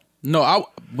all. No,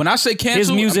 when I say cancel,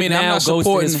 His music I mean, I'm now not goes to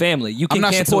supporting his family. You I'm can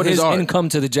not cancel supporting his art. income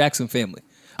to the Jackson family.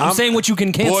 I'm saying what you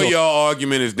can cancel. Boy, y'all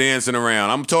argument is dancing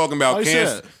around. I'm talking about you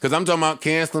cancel said? because I'm talking about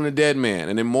canceling the dead man,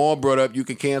 and then Maul brought up you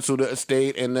can cancel the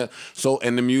estate and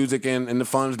the music and the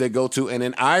funds they go to, and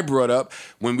then I brought up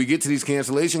when we get to these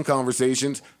cancellation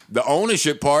conversations, the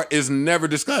ownership part is never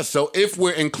discussed. So if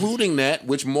we're including that,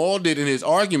 which Maul did in his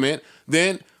argument,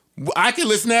 then I can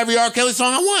listen to every R. Kelly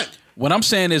song I want. What I'm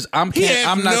saying is I'm He has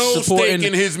not no supporting stake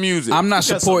in his music. I'm not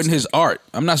supporting his art.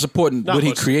 I'm not supporting Not what he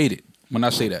much. created. When I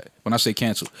say that, when I say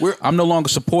cancel, We're- I'm no longer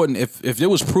supporting. If there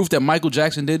was proof that Michael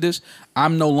Jackson did this,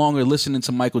 I'm no longer listening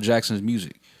to Michael Jackson's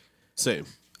music. Same.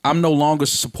 I'm no longer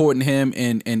supporting him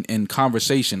in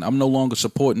conversation. I'm no longer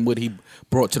supporting what he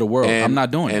brought to the world. I'm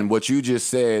not doing And it. what you just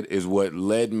said is what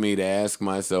led me to ask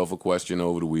myself a question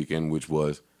over the weekend, which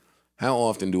was, how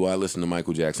often do I listen to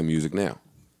Michael Jackson music now?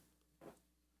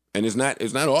 And it's not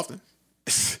often.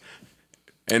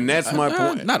 And that's my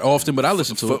point. Not often, but I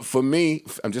listen to it. For me,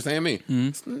 I'm just saying me.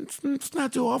 It's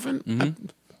not too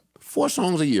often. 4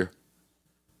 songs a year.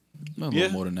 A little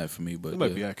more than that for me, but That might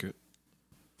yeah. be accurate.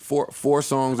 Four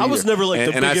songs a I year. was never like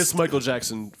the And biggest Michael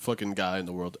Jackson fucking guy in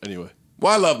the world. Anyway,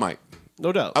 Well, I love Mike.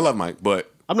 no doubt. I love Mike,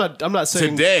 but I'm not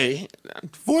saying today,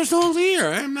 4 songs a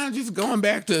year. I'm not just going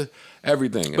back to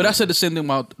everything. But I said the same thing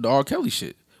about the R. Kelly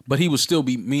shit. But he would still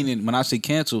be meaning when I say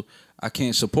cancel, I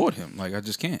can't support him. Like I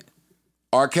just can't.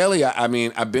 R. Kelly, I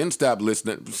mean, I've been stopped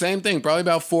listening. Same thing, probably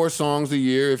about 4 songs a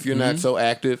year if you're not so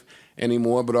active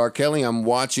anymore. But R. Kelly, I'm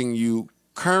watching you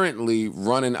currently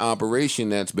run an operation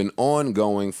that's been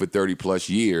ongoing for 30 plus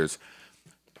years.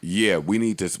 Yeah, we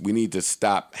need to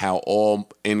stop how all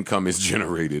income is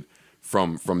generated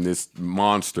from this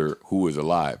monster who is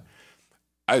alive.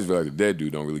 I just feel like the dead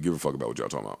dude don't really give a fuck about what y'all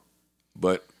talking about.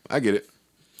 But I get it.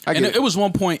 And it was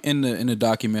one point in the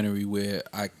documentary where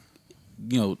I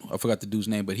forgot the dude's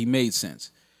name, but he made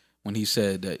sense when he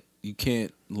said that you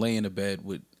can't lay in a bed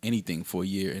with anything for a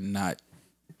year and not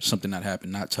something not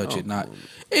happen, not touch it, not.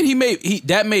 And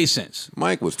that made sense.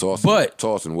 Mike was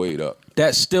tossing Wade up.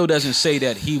 That still doesn't say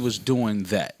that he was doing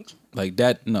that. Like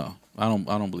that, no. I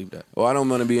don't believe that. Well, I don't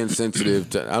want to be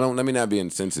insensitive. Let me not be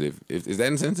insensitive. Is that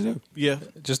insensitive? yeah,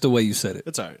 Just the way you said it.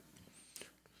 it's all right.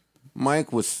 Mike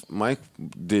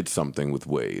did something with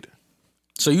Wade.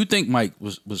 So you think Mike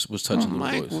was touching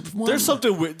little boys? There's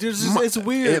something weird. It's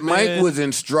weird. Mike man. was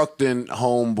instructing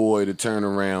Homeboy to turn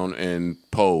around and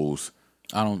pose.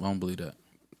 I don't believe that.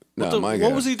 Nah, Mike what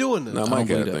had- was he doing then? Nah, I Mike don't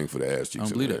had a believe thing that. for the ass I cheeks don't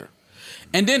in believe there. that.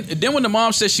 And then when the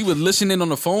mom said she would listen in on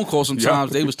the phone call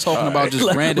sometimes, they was talking about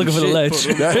just random Looking for the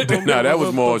shit. ledge. That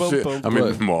was more shit. I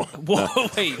mean, more. Whoa,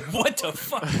 wait, what the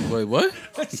fuck? Wait, what?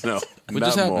 No, What not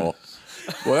just happened? more.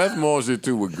 Well, that's more shit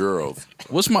too with girls.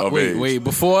 What's my Of age. wait?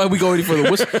 Before we go any further,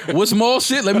 what's more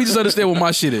shit? Let me just understand what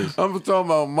my shit is. I'm talking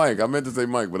about Mike. I meant to say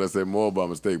Mike, but I said more by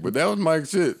mistake. But that was Mike's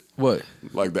shit. What?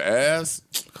 Like the ass.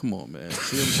 Come on, man.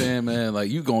 See what I'm saying, man? Like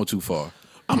you going too far.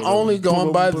 I'm only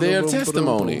going by their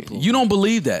testimony. You don't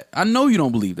believe that. I know you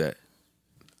don't believe that.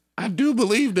 I do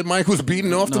believe that Mike was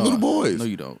beating off the little boys. No,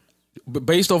 you don't. But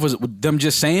based off of them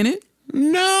just saying it?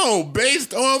 No,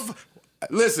 based off.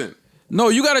 Listen. No,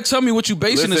 you got to tell me what you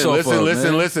basing this off of.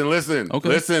 Listen. Okay.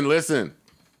 Listen.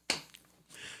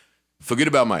 Forget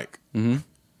about Mike. Mm-hmm.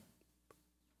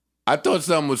 I thought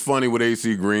something was funny with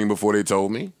AC Green before they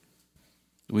told me.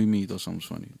 What do you mean, though? Something's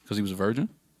funny? Because he was a virgin?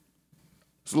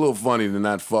 It's a little funny to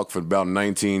not fuck for about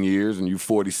 19 years and you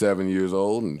 47 years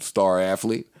old and star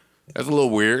athlete. That's a little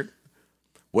weird.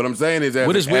 What I'm saying is,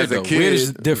 What is weird, as a though? kid, Weird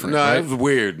is different, Nah, right? it was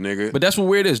weird, nigga. But that's what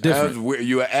weird is, different.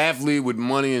 You're an athlete with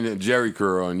money and a Jerry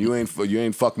curl, and you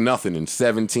ain't fucked nothing in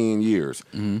 17 years.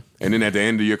 Mm-hmm. And then at the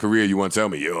end of your career, you want to tell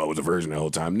me, yo, I was a virgin the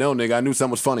whole time. No, nigga, I knew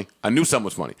something was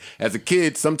funny. As a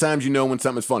kid, sometimes you know when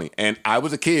something's funny. And I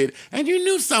was a kid, and you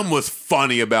knew something was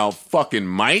funny about fucking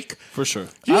Mike. For sure.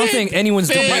 I don't think anyone's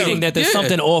debating that there's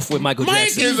something off with Michael Mike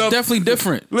Jackson. is Definitely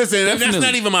different. Listen, Definitely. that's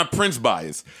not even my Prince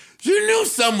bias. You knew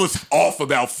something was off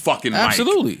about fucking Mike.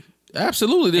 Absolutely. There's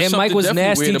And Mike something was definitely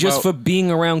nasty weird just about- for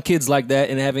being around kids like that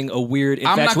and having a weird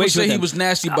I'm infatuation not going to say with he them. was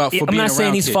nasty about for I'm being not saying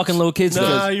around he's kids. fucking little kids.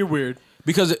 Nah, you're weird.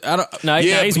 Because I don't... Nah,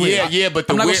 he's weird. Yeah, but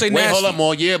the I'm not gonna weird, say wait, hold nasty. up,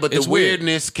 more. Yeah, but It's the weird.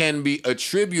 weirdness can be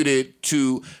attributed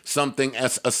to something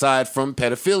aside from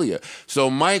pedophilia. So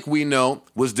Mike, we know,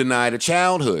 was denied a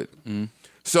childhood. Mm.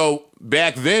 So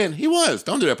back then, he was.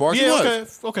 Don't do that, Parks. He Yeah,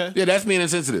 was. okay. Yeah, that's being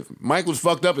insensitive. Mike was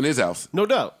fucked up in his house. No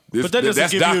doubt. This- But that doesn't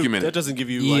that's give documented. you that doesn't give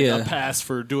you like Yeah. a pass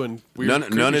for doing weird None of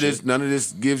creepy this. None of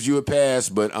this gives you a pass.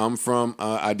 But I'm from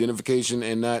identification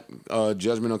and not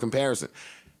judgment or comparison.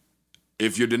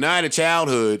 If you're denied a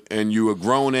childhood and you're a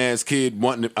grown ass kid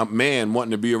a man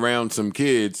wanting to be around some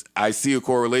kids, I see a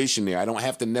correlation there. I don't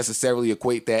have to necessarily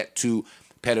equate that to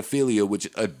pedophilia, which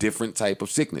is a different type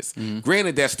of sickness.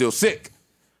 Granted, that's still sick.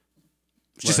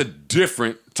 It's just a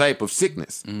different type of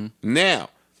sickness. Now,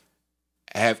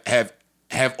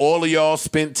 have all of y'all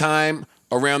spent time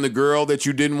around the girl that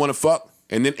you didn't want to fuck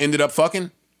and then ended up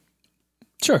fucking?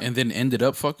 Sure. And then ended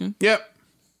up fucking? Yep.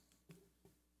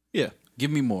 Yeah.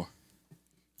 Give me more.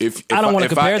 If I don't want to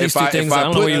compare these two things. I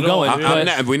don't know where you're going.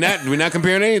 but- We're not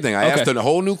comparing anything. I Okay. asked her a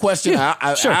whole new question.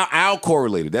 Yeah, sure. I'll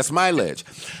correlate it. That's my ledge.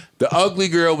 The ugly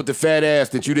girl with the fat ass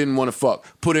that you didn't want to fuck,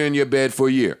 put her in your bed for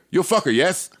a year. You'll fuck her,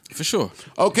 yes? For sure.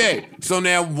 Okay. So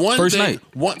now First thing, night.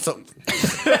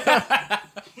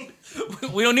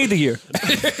 We don't need the year.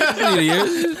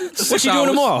 What you doing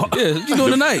tomorrow? Yeah, what you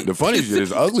doing tonight? The funny shit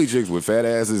is ugly chicks with fat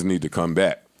asses need to come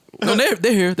back. No,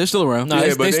 they're here. They're still around. Nah,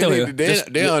 they still here.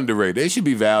 They're underrated. They should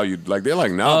be valued. Like they're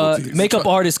like novelties. Makeup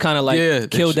artists kind of like Yeah,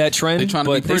 killed that trend, they trying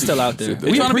to but be they're pretty. still out there.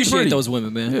 They We trying to be appreciate pretty. those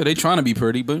women, man. Yeah, they trying to be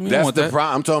pretty, but we don't That's want the that.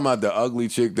 problem. I'm talking about the ugly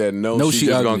chick that knows No, she's she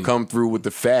just ugly. gonna come through with the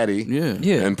fatty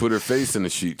Yeah. and put her face in the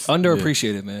sheets.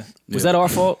 Underappreciated, man. Was that our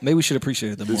fault? Maybe we should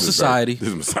appreciate it the more. Society. This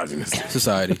is misogynistic.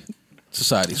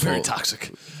 Society's Very fault.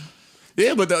 toxic.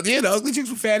 Yeah, but the ugly chicks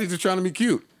with fatties are trying to be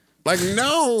cute. Like,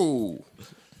 no.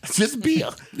 Just be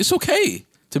a... It's okay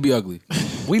to be ugly.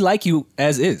 We like you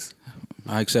as is.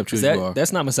 I accept you as you are.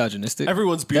 That's not misogynistic.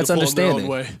 Everyone's That's beautiful in their own understanding.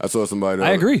 way. I saw somebody...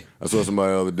 I agree. I saw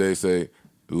somebody the other day say,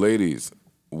 ladies,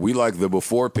 we like the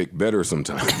before pic better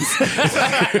sometimes.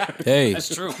 Hey,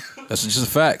 That's true. that's just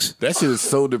facts. That shit is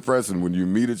so depressing when you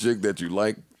meet a chick that you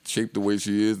like, shaped the way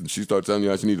she is, and she starts telling you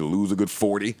how she need to lose a good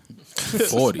 40.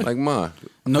 40. Like, ma.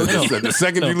 No, no. The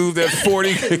second you lose that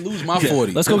 40... Lose my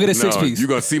 40. Let's go get a six piece. You're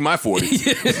going to see my 40.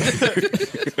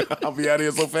 I'll be out of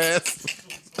here so fast.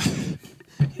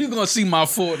 You're gonna see my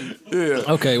 40. Yeah.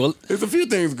 Okay, well, There's a few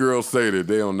things girls say that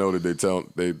they don't know that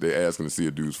they asking to see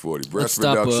a dude's 40. Breast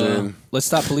reduction. let's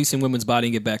stop policing women's body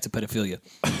and get back to pedophilia.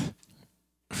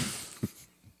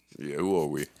 Yeah, who are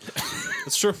we?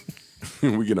 That's true.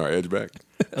 We getting our edge back.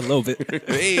 A little bit.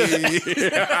 Hey.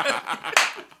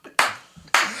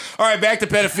 All right, back to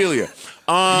pedophilia.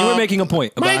 You were making a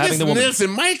point about having the woman. Listen,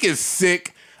 Mike is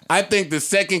sick. I think the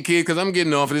second kid, because I'm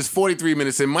getting off of this 43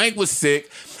 minutes, and Mike was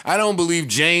sick. I don't believe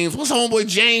James. What's homeboy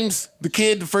James?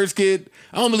 The first kid?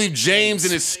 I don't believe James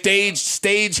and his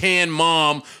stagehand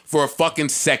mom for a fucking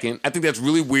second. I think that's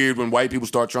really weird when white people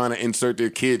start trying to insert their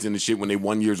kids in the shit when they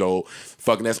 1 year old.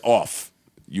 Fucking, that's off.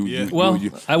 Well,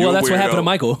 that's what happened to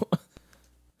Michael.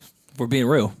 If we're being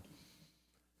real.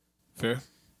 Fair.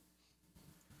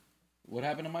 What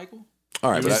happened to Michael?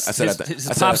 All right, but I said his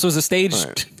pops was a stage. All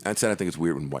right. I said I think it's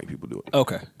weird when white people do it.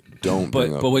 Okay. Don't.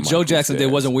 Bring up But what Joe Michael Jackson did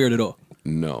Stats. wasn't weird at all.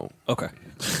 No. Okay.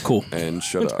 Cool. And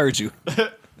shut up. Heard you.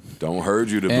 Don't hurt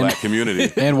you, the black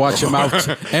community. And watch your mouth.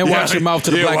 And watch your mouth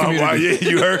to the black community.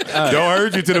 You heard. Don't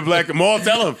hurt you to the black. Maul,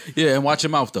 tell him. Yeah, and watch your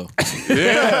mouth though.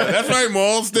 Yeah, that's right,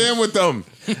 Maul. Stand with them.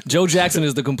 Joe Jackson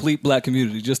is the complete black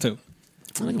community. Just him.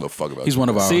 I don't give a fuck about He's one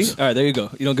of ours. See? All right, there you go.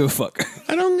 You don't give a fuck.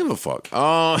 I don't give a fuck.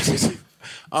 Yeah,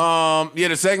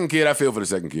 the second kid, I feel for the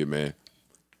second kid, man.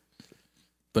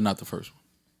 But not the first one.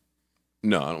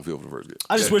 No, I don't feel for the first kid.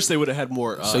 I just wish they would have had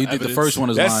more. So you think the evidence. first one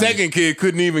is That lying? second kid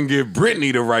couldn't even give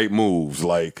Brittany the right moves.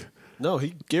 Like, No,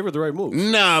 he gave her the right move.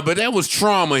 nah, but that was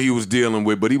trauma he was dealing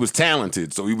with, but he was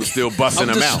talented, so he was still busting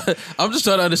them out. I'm just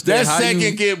trying to understand That how second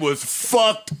you. kid was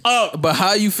fucked up. But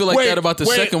how you feel like Wait, that about the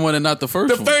wait. second one and not the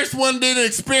first The one? first one didn't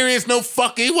experience no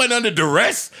fucking. He wasn't under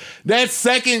duress. That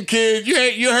second kid,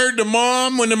 you heard the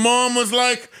mom when the mom was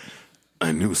like,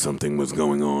 "I knew something was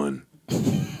going on."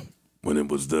 When it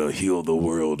was the Heal the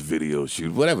World video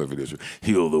shoot, whatever video shoot,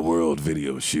 Heal the World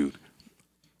video shoot.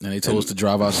 And they told us to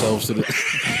drive ourselves to the.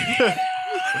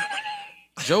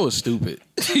 Joe is stupid.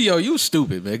 Yo, you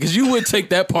stupid, man. Because you would take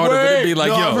that part of it and be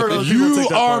like, I've heard yo. other people You take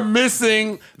that are part.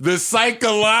 missing the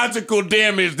psychological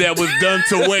damage that was done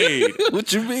to Wade.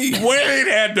 What you mean? Wade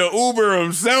had the Uber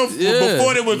himself Yeah,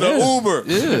 before there was an Uber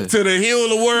to the Heal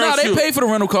the World Nah, they shoot. paid for the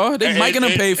rental car. They Mike and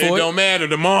them paid for It it. don't matter.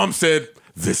 The mom said,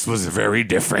 this was very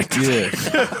different. Yeah.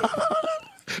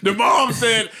 The mom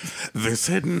said, this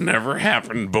had never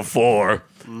happened before.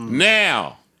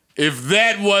 Now, if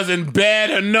that wasn't bad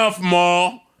enough,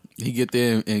 Ma, He get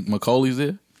there and Macaulay's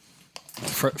there.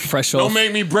 Fresh off. don't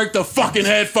make me break the fucking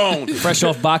headphones. Fresh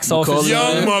off box office.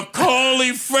 Young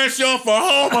Macaulay fresh off of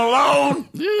Home Alone.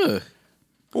 Yeah.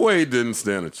 Wade didn't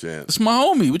stand a chance. It's my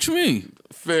homie. What you mean?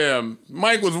 Fam,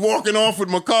 Mike was walking off with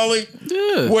Macaulay.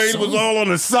 Yeah. Wade was all on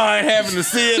the side having to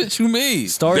see it. What you mean?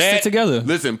 Stars fit together.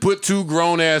 Listen, put two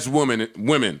grown-ass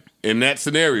women in that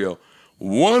scenario.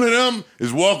 One of them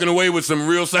is walking away with some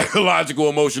real psychological,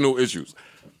 emotional issues.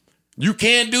 You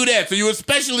can't do that. So you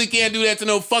especially can't do that to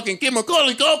no fucking kid.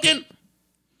 Macaulay Culkin.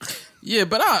 Yeah,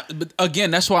 but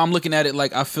again, that's why I'm looking at it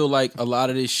like I feel like a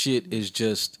lot of this shit is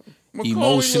just Macaulay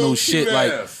emotional little shit. cute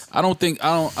Like ass. I don't,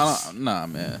 nah,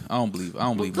 man. I don't believe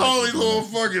Macaulay Mike. little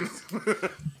fucking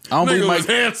I don't believe nigga Mike. was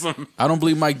handsome. I don't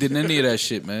believe Mike did any of that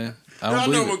shit, man. I I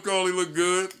don't know believe it. Macaulay look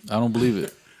good. I don't believe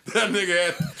it. That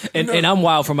nigga had... And I'm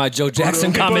wild for my Joe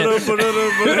Jackson comment. Now, you know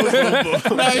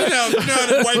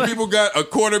that white people got a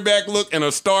quarterback look and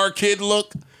a star kid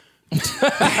look?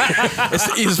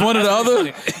 It's one or the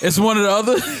other. It's one or the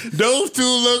other. Those two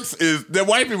looks is... The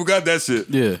white people got that shit.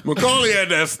 Yeah. Macaulay had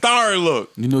that star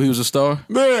look. You knew he was a star.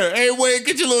 Man, hey, Wade,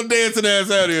 get your little dancing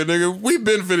ass out of here, nigga. We've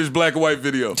been finished black and white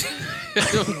video.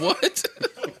 What?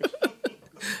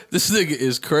 This nigga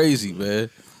is crazy, man.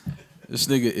 This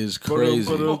nigga is crazy.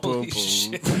 Holy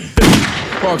shit.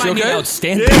 Parks, you Might need okay?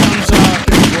 outstanding.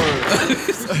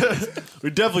 We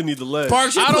definitely need the leg.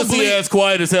 Parks, your I don't pussy believe- ass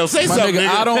quiet as hell. Say My something, nigga,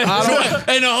 nigga. I don't.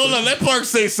 Hey, no, hold on. Let Parks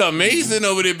say something, man. He's sitting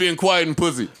over there being quiet and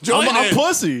pussy. Join I'm in.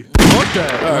 pussy. Fuck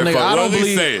that. All right, Nigga, fuck, I what don't is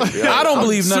he believe. saying? I don't I'm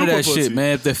believe none of super that pussy. shit,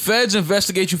 man. If the feds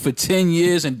investigate you for 10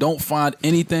 years and don't find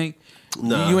anything,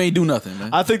 you ain't do nothing, man.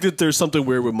 I think that there's something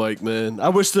weird with Mike, man. I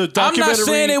wish the I'm documentary. not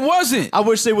saying it wasn't. I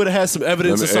wish they would have had some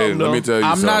evidence or something. Let me tell you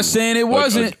I'm something. not saying it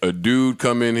wasn't. A dude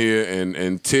come in here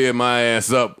and tear my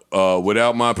ass up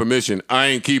without my permission. I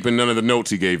ain't keeping none of the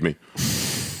notes he gave me.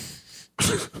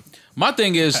 My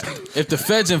thing is, if the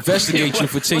feds investigate you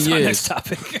for 10 What's my years, next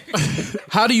topic?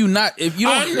 how do you not? If you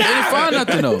don't, they didn't find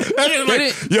nothing though. That ain't They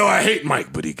like, didn't- yo, I hate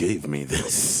Mike, but he gave me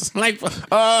this. Like,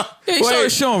 Yeah, he wait. started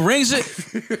showing rings.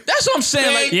 That's what I'm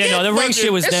saying. Like, Yeah, no, the ring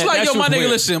shit was it's that. like, that yo, shit my was nigga, weird.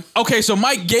 listen. Okay, so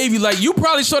Mike gave you, like, you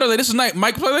probably saw that, like, this is night.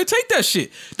 Mike probably like, take that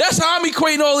shit. That's how I'm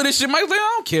equating all of this shit. Mike's like,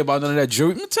 I don't care about none of that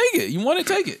jewelry. Take it. You want it,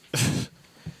 take it.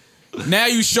 Now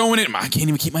you showing it. I can't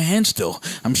even keep my hand still.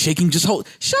 I'm shaking. Just hold.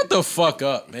 Shut the fuck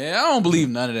up, man. I don't believe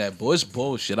none of that, boy. It's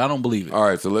bullshit. I don't believe it. All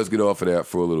right, so let's get off of that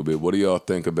for a little bit. What do y'all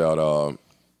think about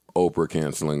Oprah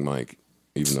canceling Mike,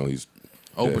 even though he's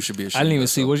Oprah should be ashamed. I didn't even of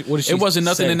see. herself. What did she It wasn't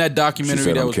nothing say? in that she documentary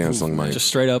said that I'm was canceling proof, Mike. Just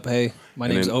straight up, hey, my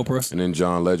name's then, Oprah. And then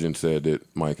John Legend said that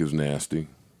Mike is nasty.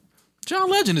 John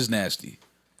Legend is nasty.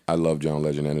 I love John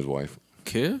Legend and his wife.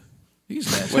 Care? He's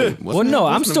nasty. Well, no,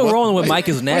 I'm still rolling with Mike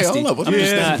is nasty. Hold up. I'm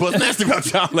just not- What's nasty about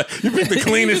John Legend? You picked the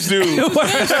cleanest dude.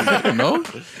 No?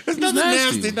 There's nothing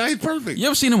nasty. No, he's perfect. You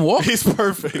ever seen him walk? He's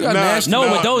perfect.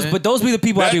 But those be the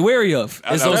people I'd be wary of.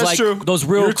 Is those that's like true. those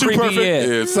real You're too creepy, perfect.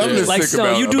 Yeah, something is like sick so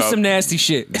about you do about some nasty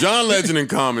shit. John Legend in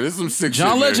Common. There's some sick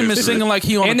John shit. Legend been singing like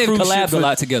he on And a they've cruise ship. collabed a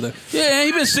lot together. Yeah,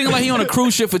 he been singing like he on a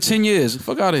cruise ship for 10 years.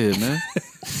 Fuck out of here, man.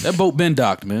 That boat been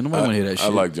docked, man. Nobody want to hear that shit.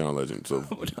 I like John Legend. So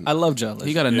I love John Legend.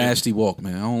 He got a nasty walk,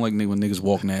 man. I don't like when niggas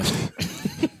walk nasty.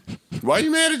 why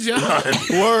you mad at John?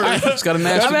 Word. He's got a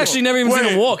nasty I've actually never even seen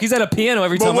him walk. He's at a piano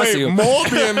every time I see him. More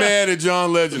being mad at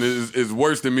John Legend is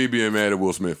worse than me being mad at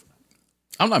Will Smith.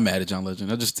 I'm not mad at John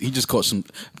Legend. He just caught some.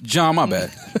 John, my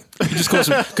bad. He just caught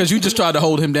some because you just tried to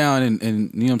hold him down, and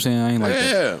you know what I'm saying. I ain't like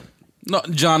that. No,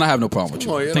 John, I have no problem with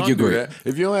you. I think you're great.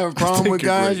 If you don't have a problem with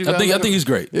guys, I think he's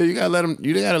great. Yeah, you gotta let him.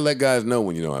 You gotta let guys know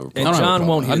when you don't have a problem. And John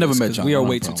won't hear I never this met 'cause John. We I are don't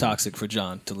way have a too problem. toxic for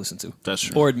John to listen to. That's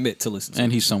true. Or admit to listen to.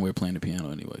 And he's somewhere playing the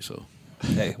piano anyway, so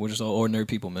Hey, we're just all ordinary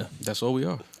people, man. that's all we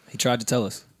are. He tried to tell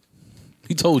us.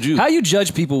 He told you. How you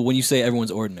judge people when you say everyone's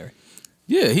ordinary?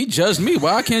 Yeah, he judged me.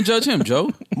 Why I can't judge him,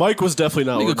 Joe? Mike was definitely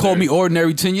not. Nigga called me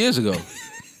ordinary 10 years ago.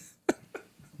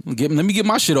 Let me get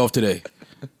my shit off today.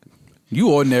 You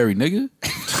ordinary, nigga.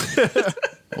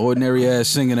 Ordinary ass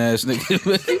singing ass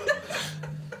nigga.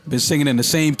 Been singing in the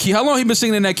same key. How long he been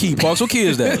singing in that key, Parks? What key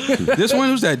is that? This one?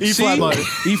 Who's that? E flat minor.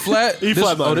 E flat? E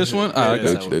flat minor. Oh, this one? All right,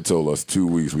 Yeah, got you. They told us 2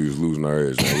 weeks we was losing our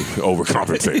edge. Man. We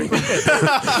overcompensating.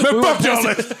 Man,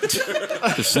 fuck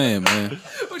y'all. Just saying, man.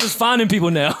 We're just finding people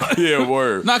now. Yeah,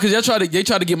 word. Nah, because they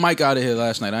tried to get Mike out of here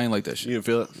last night. I ain't like that shit. You didn't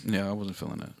feel it? Yeah, I wasn't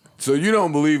feeling that. So you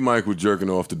don't believe Mike was jerking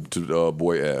off to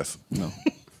boy ass? No.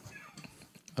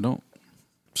 I don't.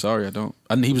 Sorry, I don't.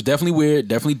 He was definitely weird,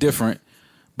 definitely different,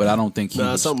 but I don't think he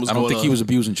was. something was I don't going think he on. was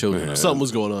abusing children. Yeah. Something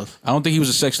was going on. I don't think he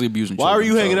was sexually abusing Why children.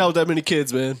 are you hanging out with that many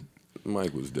kids, man?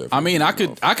 Mike was definitely. I mean, I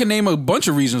could name a bunch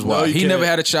of reasons why. No, you He can't. never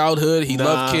had a childhood. He Nah,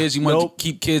 loved kids. He wanted nope. to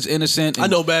keep kids innocent. I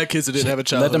and know bad kids that didn't have a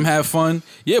child. Let them have fun.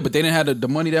 Yeah, but they didn't have the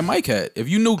money that Mike had. If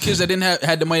you knew kids that didn't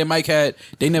had the money Mike had,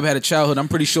 they never had a childhood. I'm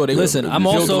pretty sure they Listen, would I'm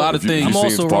built also- a lot of You things. I'm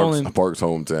also rolling. Parks'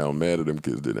 hometown. Mad at them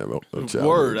kids didn't have a child.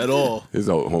 Word at all. His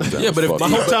hometown. Yeah, but if- was My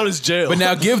fucked up. hometown is jail. But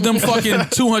now give them fucking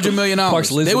 $200 million. Parks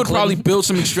lives They in would probably Clinton. build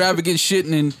some extravagant shit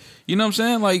and you know what I'm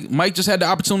saying? Like Mike just had the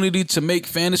opportunity to make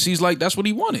fantasies like that's what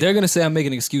he wanted. They're gonna say I'm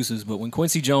making excuses, but when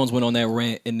Quincy Jones went on that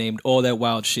rant and named all that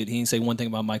wild shit, he didn't say one thing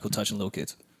about Michael touching little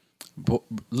kids. But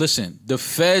listen, the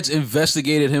feds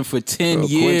investigated him for 10 Well,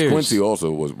 years. Quincy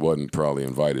also wasn't probably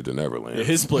invited to Neverland. Yeah,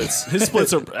 his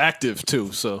splits are active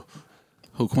too. So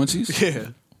Who, Quincy's? yeah,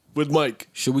 with Mike,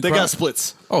 Should we They cry? got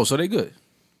splits. Oh, so they good.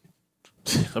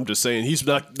 I'm just saying he's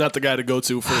not the guy to go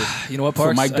to for. You know what,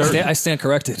 Parks? Mike Dirt? I stand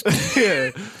corrected.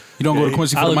 Yeah, You don't go to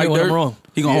Quincy for I'll the Mike admit when I'm Dirt? wrong.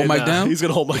 He gonna hold Mike nah, down? He's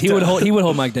gonna hold Mike. He down. would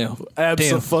hold Mike down.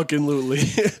 Damn. Absolutely.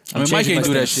 I mean, Mike changing ain't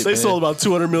my do that stance. shit, They man. sold about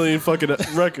 200 million fucking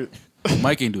record.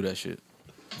 Mike ain't do that shit.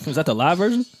 Was that the live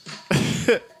version?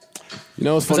 You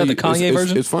know, it's Was funny. that the Kanye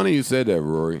version? It's funny you said that,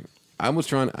 Rory.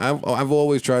 I've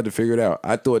always tried to figure it out.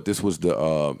 I thought this was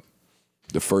the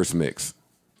first mix.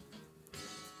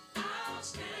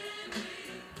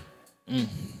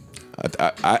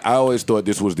 I always thought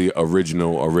this was the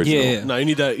original. Yeah. No, you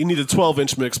need that. You need a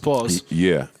 12-inch mix. Pause.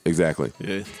 Yeah, exactly.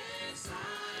 Yeah.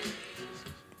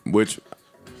 Which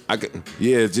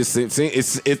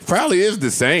it probably is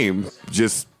the same.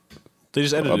 Just They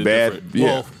just edited a it bad. different. Yeah,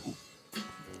 Well,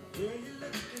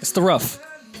 It's the rough.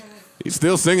 he's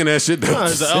still singing that shit though. no,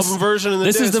 there's the album version and the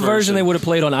This is dance the version they would have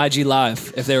played on IG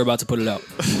Live if they were about to put it out.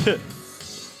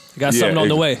 Got something on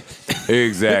the way.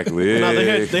 Exactly. No, they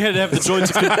had to have the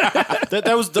joints.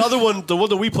 That was the other one. The one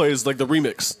that we play is like the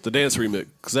remix, the dance remix,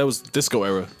 because that was disco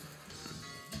era.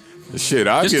 Shit,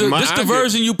 I This get my. the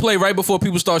version you play right before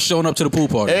people start showing up to the pool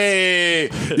party. Hey,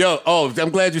 yo! Oh,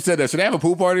 I'm glad you said that. Should they have a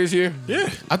pool party this year? Yeah.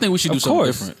 I think we should do Of something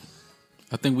course. different.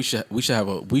 I think we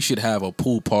should have a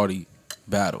pool party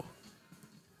battle.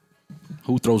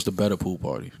 Who throws the better pool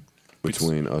party?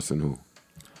 Between us and who?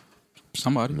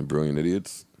 Somebody. The Brilliant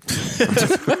Idiots.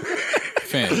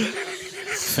 Fam.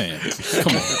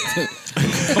 Come on.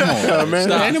 Come on. Man,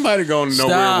 Stop. ain't nobody going Stop,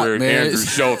 nowhere where man. Andrew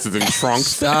Schultz is in trunks.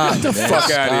 Stop, Get the man.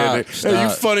 fuck out of here, nigga. Stop. Hey, you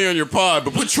funny on your pod,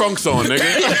 but put trunks on, nigga.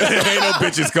 Ain't no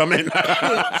bitches coming.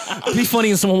 Be funny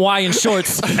in some Hawaiian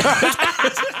shorts.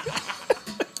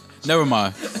 Never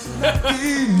mind.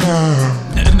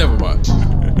 Never mind.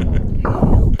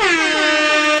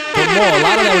 But more, a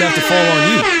lot of that would have to fall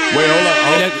on you. Wait, hold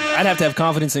up. I'd have to have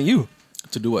confidence in you.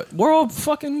 To do what? We're all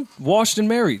fucking washed and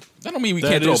married. That don't mean we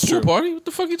That can't throw a is pool true. party. What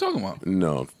the fuck are you talking about?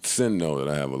 No, Sin know that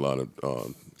I have a lot of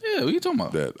Yeah, what are you talking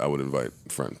about? that I would invite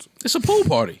friends It's a pool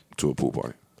party. to a pool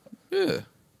party. Yeah.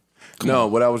 No,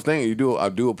 what I was thinking, I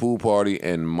do a pool party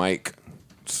and mic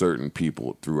certain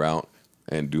people throughout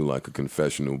and do like a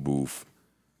confessional booth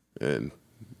and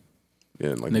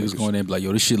like Niggas going in and be like,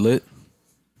 yo, this shit lit.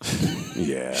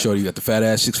 Yeah. Shorty, you got the fat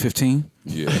ass 615.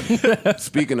 Yeah.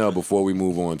 Speaking of, before we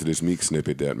move on to this Meek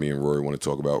snippet that me and Rory want to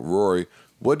talk about, Rory,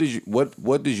 what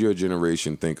does your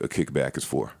generation think a kickback is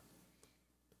for?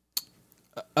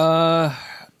 To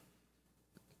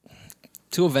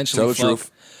eventually Tell the fuck.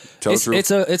 truth. Tell the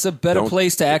truth. It's a better Don't-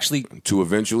 place to actually To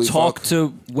eventually talk fuck?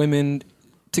 to women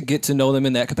to get to know them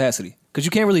in that capacity. Because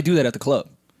you can't really do that at the club.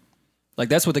 Like,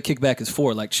 that's what the kickback is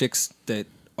for. Like, chicks that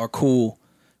are cool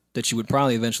that you would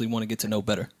probably eventually want to get to know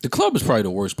better. The club is probably the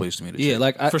worst place to meet a Yeah, chick.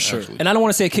 like, For sure. Actually. And I don't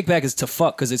want to say a kickback is to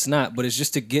fuck, because it's not, but it's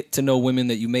just to get to know women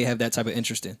that you may have that type of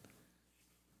interest in.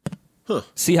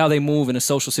 See how they move in a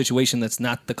social situation that's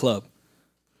not the club.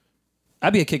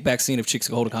 I'd be a kickback scene if chicks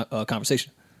could hold a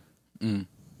conversation.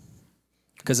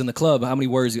 Because in the club, how many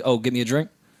words? Get me a drink?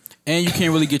 And you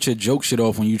can't really get your joke shit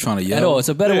off when you trying to yell. At all. It's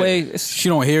a better way. She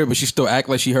don't hear it, but she still act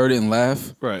like she heard it and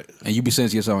laugh. Right. And you be saying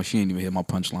to yourself, she ain't even hit my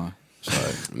punchline.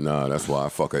 Sorry. Nah, that's why I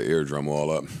fuck her eardrum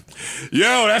all up.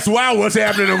 Yo, that's wild what's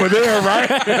happening over there, right?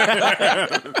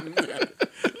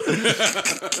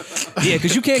 Yeah,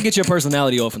 because you can't get your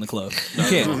personality off in the club. You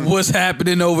can't. What's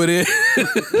happening over there?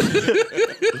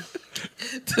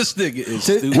 This nigga is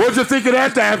stupid. What'd you think of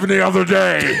that happened the other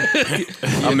day?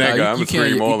 I'm that guy. I'm going to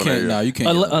scream all of that. Nah, you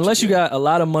can't. Unless you got a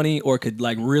lot of money or could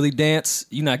like really dance,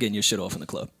 you're not getting your shit off in the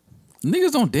club.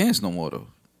 Niggas don't dance no more though.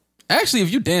 Actually,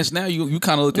 if you dance now, you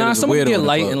kind of look at it as a someone weirdo. can get in the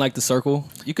light club. in like the circle.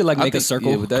 You could like make a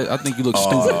circle. Yeah, but I think you look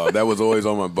stupid. That was always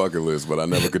on my bucket list, but I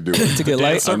never could do it. To get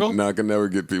light? I can never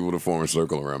get people to form a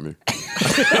circle around me.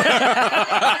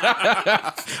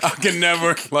 I can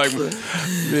never, like...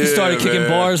 You started kicking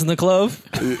bars in the club.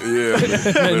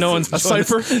 Yeah. No one's A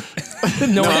cipher?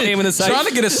 no one came in the cipher. Trying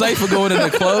to get a cipher going in the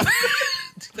club.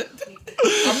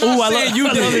 I'm not saying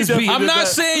you did. I'm not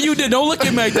saying you did. Don't look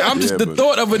at me like that. I'm just the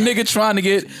thought of a nigga trying to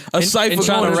get a cipher and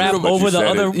trying going to rap in the over the said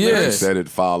other. it, Yeah. you said it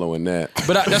following that.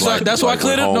 But that's why I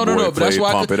cleared up. No. But that's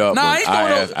why Pump It Up. Nah, I ain't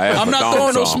throwing I'm not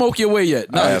throwing no smoke your way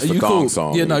yet. Nah, I asked for you thong cool.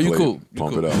 song. Yeah, no, when he you played cool.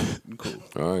 Pump It Up. Cool.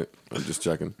 All right. I'm just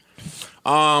checking.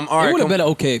 All It right. would have been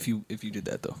okay if you did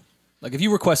that though. Like if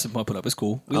you requested "Pump It Up," it's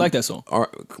cool. We like that song. All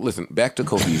right. Listen, back to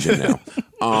cohesion now.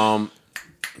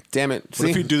 Damn it. What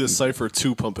if you do the cipher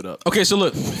to Pump It Up? Okay, so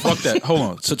look, fuck that. Hold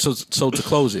on. So to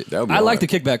close it. That would be I all like right.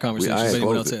 the kickback conversation. I ain't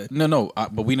Anyone closed else it. had. No,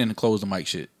 but we didn't close the mic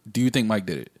shit. Do you think Mike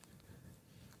did it?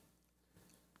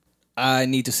 I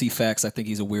need to see facts. I think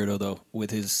he's a weirdo though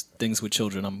with his things with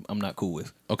children. I'm not cool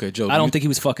with. Okay, Joe. I don't think he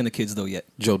was fucking the kids though yet.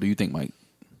 Joe, do you think Mike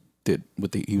did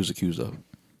what he was accused of?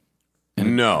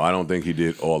 No, I don't think he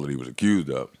did all that he was accused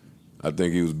of. I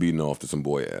think he was beating off to some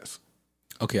boy ass.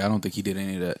 Okay, I don't think he did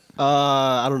any of that.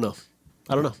 I don't know.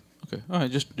 Okay, all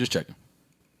right, just checking.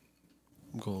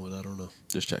 I'm going with I don't know.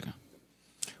 Just checking.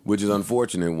 Which is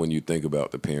unfortunate when you think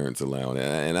about the parents allowing it.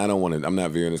 And I don't want to, I'm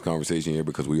not veering this conversation here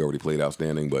because we already played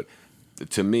Outstanding, but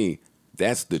to me,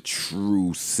 that's the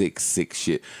true sick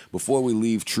shit. Before we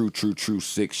leave true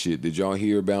sick shit, did y'all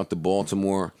hear about the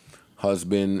Baltimore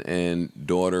husband and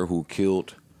daughter who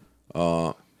killed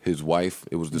his wife?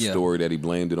 It was the story that he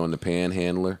blamed it on the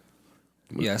panhandler.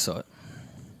 Yeah, I saw it.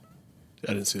 I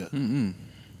didn't see that.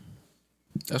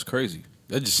 That's crazy.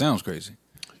 That just sounds crazy.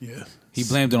 Yeah. He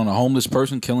blamed it on a homeless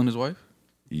person killing his wife?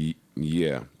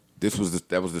 Yeah. That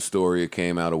was the story. It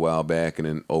came out a while back, and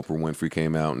then Oprah Winfrey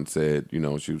came out and said, you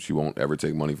know, she won't ever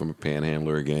take money from a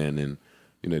panhandler again, and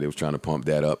you know they was trying to pump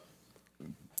that up.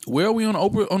 Where are we on the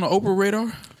Oprah radar?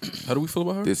 How do we feel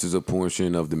about her? This is a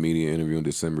portion of the media interview in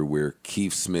December where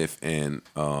Keith Smith and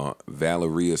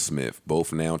Valeria Smith,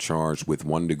 both now charged with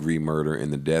 1-degree murder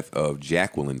in the death of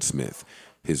Jacqueline Smith,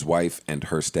 his wife and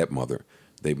her stepmother.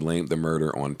 They blamed the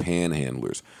murder on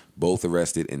panhandlers, both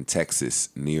arrested in Texas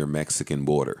near Mexican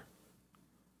border.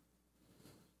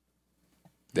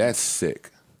 That's sick.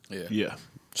 Yeah.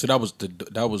 So that was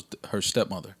her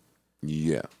stepmother,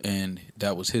 Yeah. and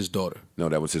that was his daughter. No,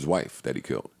 that was his wife that he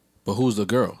killed. But who's the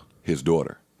girl? His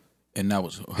daughter. And that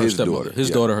was her His stepmother. daughter, His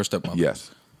yeah. daughter, her stepmother. Yes.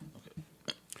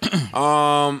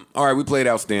 All right, we played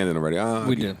Outstanding already.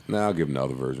 We did. Now I'll give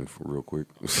another version for real quick.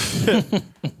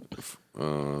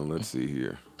 Let's see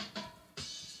here.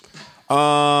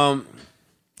 So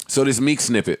this Meek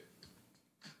snippet.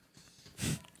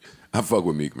 I fuck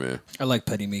with Meek, man. I like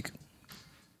Petty Meek.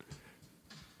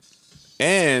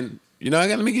 And, you know,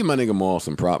 let me give my nigga Maul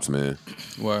some props, man.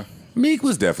 Why? Meek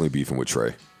was definitely beefing with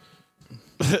Trey.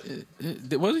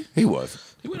 Was he? He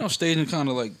was. He went on stage and kind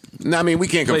of like No, I mean, we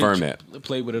can't confirm that.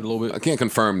 Played with it a little bit. I can't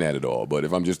confirm that at all. But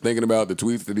if I'm just thinking about the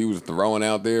tweets that he was throwing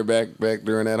out there back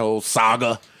during that whole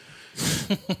saga,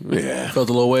 yeah. Felt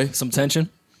a little way. Some tension.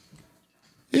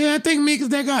 Yeah, I think Meek is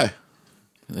that guy.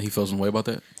 He feels some way about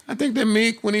that? I think that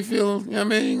Meek, when he feels, you know what I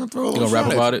mean, he gonna throw a little gonna rap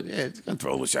shot about at you. it? Yeah, he's gonna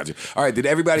throw a little shot at you. All right, did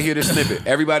everybody hear the snippet?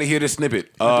 Everybody hear the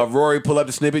snippet? Rory, pull up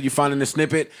the snippet. You finding the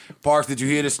snippet? Parks, did you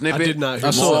hear the snippet? I did not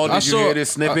hear Maul, did you hear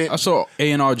this snippet? I saw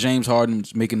A&R James Harden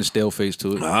making the stale face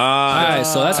to it. All right,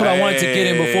 so that's what I wanted to get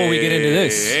in before we get into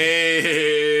this.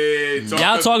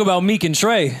 Y'all talk about Meek and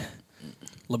Trey.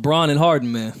 LeBron and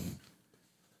Harden, man.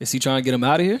 Is he trying to get him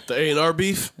out of here? The A&R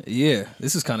beef? Yeah,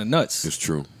 this is kind of nuts. It's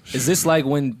true. Is this like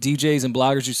when DJs and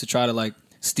bloggers used to try to like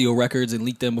steal records and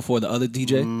leak them before the other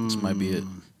DJ? This might be it.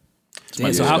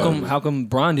 Damn, so how come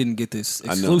Bron didn't get this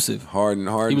exclusive? Harden.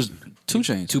 He was 2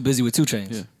 Chainz. Too busy with 2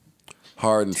 Chainz. Yeah.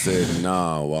 Harden said,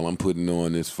 nah, while I'm putting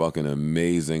on this fucking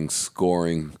amazing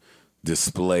scoring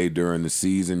display during the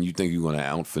season, you think you're going to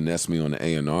out-finesse me on the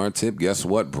A&R tip? Guess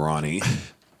what, Bronny?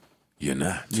 You're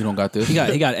not. You don't got this? He got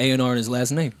A&R in his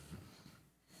last name.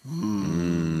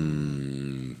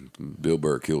 Bill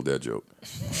Burr killed that joke.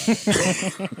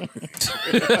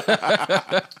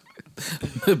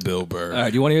 Bill Burr. All right,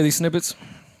 do you want to hear these snippets?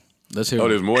 Let's hear Oh, it.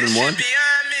 there's more than one?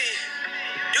 Beyond me.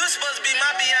 You was supposed to be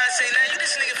my Beyonce. Now you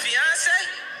this nigga fiance?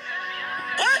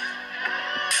 What?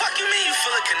 Fuck you mean you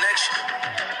full of connection?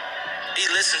 He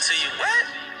listen to you. What?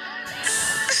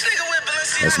 This nigga with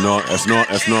Balenciaga.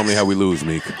 That's normally how we lose,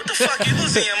 Meek. What the fuck? You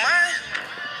losing your mind?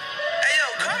 Hey, yo,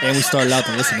 come And we started out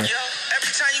the fucking listener. back, yo.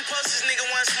 Every time you post this nigga,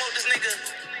 wanna smoke this nigga.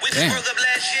 We just Damn. broke up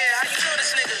last year. How you know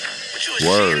this nigga? What you was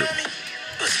Word. cheating on me?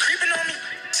 You was creeping on me?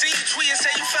 See you tweet and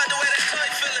say you felt the way that toy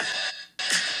feeling.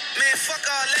 Man, fuck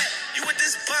all that. You with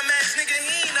this bum ass nigga,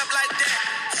 he ain't up like that.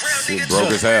 Real Shit nigga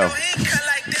broke as hell. he ain't cut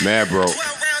like that. Mad broke. 12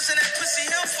 rounds in that pussy, he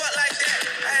don't fuck like that.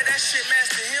 I had that shit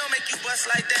mastered, he don't make you bust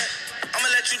like that. I'ma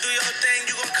let you do your thing,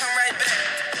 you gon' come right back.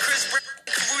 Chris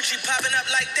Carucci popping up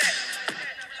like that.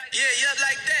 Yeah, you up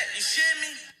like that, you shit me?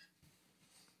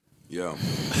 Yo,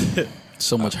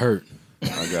 So much hurt.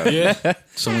 I got it.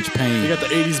 So much pain. You got the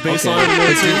 80s bass Okay. line in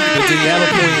there, too. But did he have a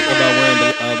point about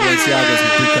wearing Balenciagas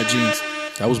with bootcut jeans?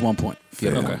 That was 1 point.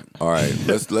 Yeah. Okay. All right,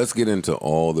 let's get into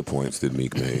all the points that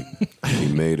Meek made. He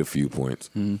made a few points.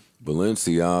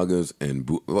 Balenciagas and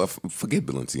forget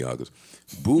Balenciagas.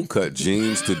 Bootcut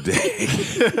jeans today.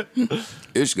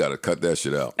 Ish got to cut that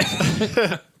shit out.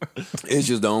 Ish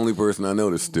is the only person I know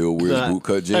that still wears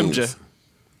bootcut jeans. MJ.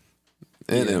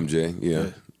 And MJ, yeah.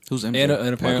 Who's MJ? And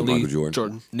apparently Michael Jordan.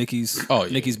 Jordan. Nikki's Oh,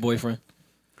 yeah. Nikki's boyfriend.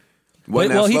 Well,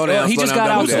 Well, he- slow down. he slow just down. got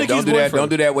Don't out do that. with Don't do Nicki's that. Don't boyfriend.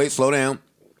 do that. Wait, slow down.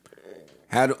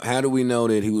 How do we know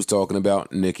that he was talking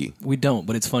about Nicki? We don't,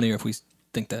 but it's funnier if we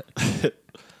think that.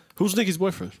 Who's Nicki's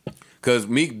boyfriend? Because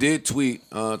Meek did tweet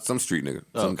some street nigga,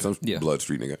 some Yeah. blood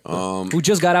street nigga. Who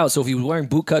just got out, so if he was wearing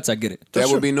boot cuts, I get it. That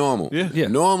would be normal. Yeah. Yeah.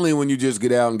 Normally, when you just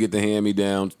get out and get the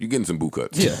hand-me-downs, you're getting some boot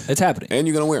cuts. Yeah, it's happening. And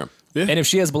you're going to wear them. And if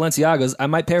she has Balenciagas, I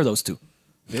might pair those two.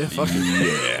 Yeah, fuck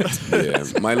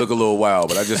it. Yeah. Might look a little wild,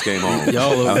 but I just came home.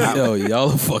 Y'all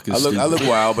are fucking I look stupid.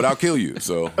 wild, but I'll kill you.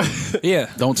 So Yeah.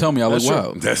 Don't tell me I look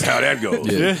wild. that's how that goes.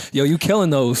 Yeah. Yo, you killing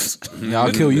those. Yeah,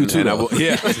 I'll kill you too. And I Though. will,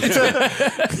 yeah.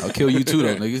 I'll kill you too,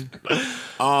 though, nigga.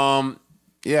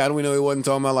 Yeah, how do we know he wasn't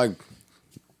talking about, like,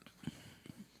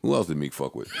 who else did Meek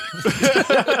fuck with?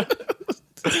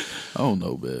 I don't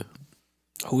know, man.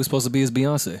 Who was supposed to be his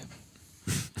Beyonce?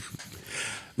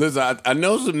 Listen, I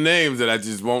know some names that I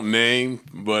just won't name,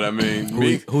 but I mean,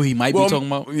 Meek, Who he might be talking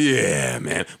about? Yeah,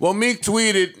 man. Well, Meek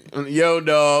tweeted, "Yo,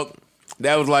 dog,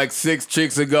 that was like 6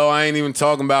 chicks ago. I ain't even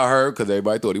talking about her because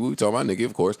everybody thought he would be talking about Nicki,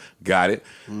 of course. Got it.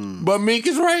 But Meek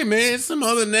is right, man. Some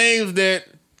other names that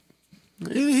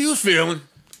he was feeling.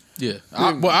 Yeah.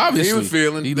 Well, obviously. He was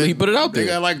feeling. He put it out They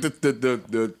there. got like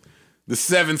the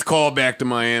 7th call back to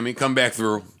Miami. Come back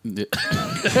through. Yeah.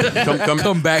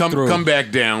 Come back through. Come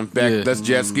back down. Back. Yeah. Let's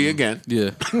jet ski again.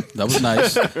 Yeah. That was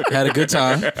nice. Had a good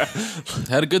time.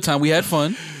 Had a good time. We had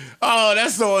fun. Oh,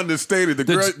 that's so understated. The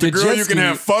girl the jet you can ski-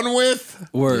 have fun with.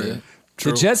 Word.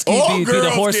 The jet ski All be the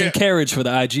girls horse get- and carriage for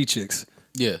the IG chicks.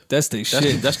 Yeah. That's they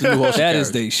shit. That's the new horse and That carriage.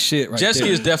 is they shit right Jet ski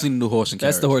there. is definitely the new horse and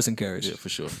carriage. That's the horse and carriage. Yeah, for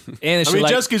sure. And it's I mean,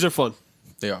 like, jet skis are fun.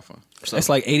 They are fun. that's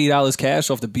like $80 cash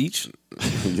off the beach.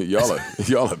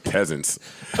 y'all are peasants.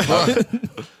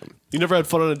 You never had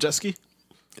fun on a jet ski?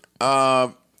 It's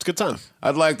a good time.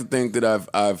 I'd like to think that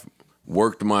I've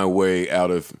worked my way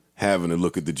out of having to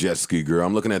look at the jet ski girl.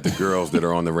 I'm looking at the girls that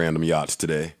are on the random yachts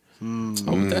today. No,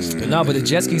 but the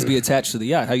jet skis be attached to the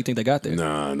yacht. How you think they got there?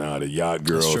 Nah, the yacht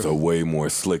girls are way more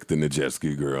slick than the jet ski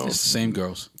It's girls. the same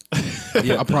girls.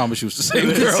 I promise you it's the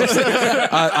same girls.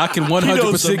 I can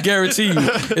 100% guarantee you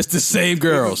it's the same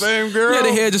girls. same girl? Yeah,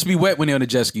 their hair just be wet when they're on the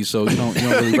jet ski, so you don't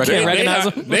really recognize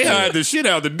recognize They hired the shit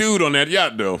out of the dude on that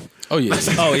yacht, though. Oh yeah.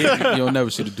 Oh yeah. You'll never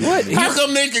see the dude. What? How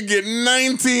come they could get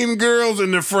 19 girls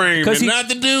in the frame and not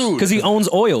the dude? Because he owns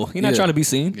oil. He's not trying to be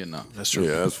seen. Yeah, no. That's true.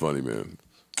 Yeah, that's funny, man.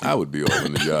 I would be all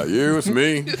in the yacht. Yeah, it's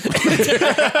me.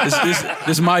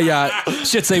 This my yacht.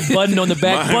 Should say Budden on the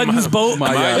back. Budden's boat.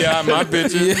 My yacht, my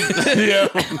bitches. Yeah.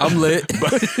 I'm lit.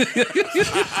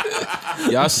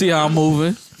 Y'all see how I'm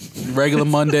moving? Regular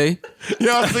Monday.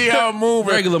 Y'all see how I'm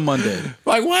moving? Regular Monday.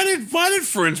 Like, why did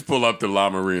French pull up to La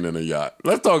Marina in a yacht?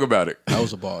 Let's talk about it. That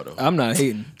was a bar, though. I'm not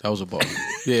hating. That was a bar.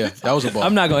 Yeah, that was a bar.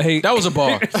 I'm not gonna hate. That was a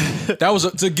bar. That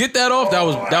was to get that off. That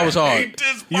was hard.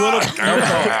 You want to?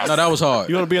 No, that was hard.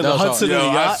 You want to be on the Hudson in Yo, the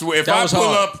I yacht? swear, That was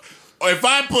hard. if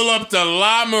I pull up to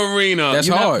La Marina That's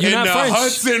hard. in You're the not French.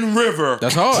 Hudson River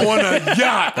That's hard. on a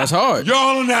yacht, That's hard.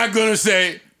 y'all are not gonna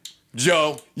say,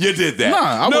 Joe, you did that.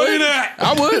 Nah, I no, would. you're not.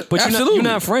 I would. But Absolutely. you're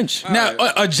not French. Now,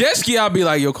 a jet ski, I'll be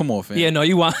like, yo, come on, fam. Yeah, no,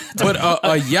 you want But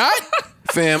a yacht?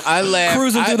 Fam, I laughed.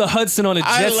 cruising through the Hudson on a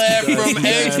I jet laughed ski. from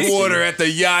Edgewater at the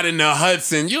yacht in the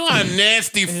Hudson. You are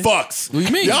nasty fucks. What do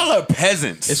you mean? Y'all are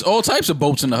peasants. It's all types of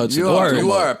boats in the Hudson. you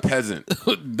are a peasant.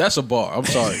 That's a bar. I'm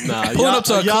sorry. Nah, Pulling up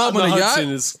to a club in on the a yacht? Hudson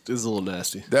is a little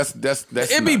nasty. That's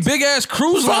It'd be nuts. big ass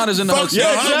cruise liners in the fuck Hudson.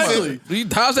 yeah, exactly.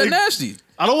 How's that nasty?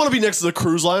 I don't want to be next to the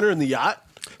cruise liner in the yacht.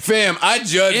 Fam, I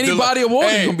judge Anybody of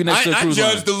water gonna be next to a cruise I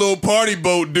judge line. the little party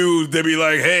boat dudes that be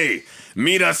like, hey,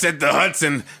 meet us at the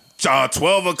Hudson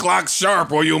 12 o'clock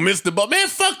sharp or you'll miss the boat. Man,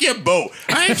 fuck your boat.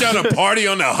 I ain't trying to party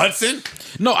on the Hudson.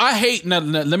 No, I hate. Now,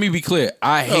 let me be clear.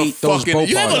 I hate those boat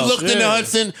You ever parties. looked in the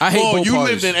Hudson? I hate boat you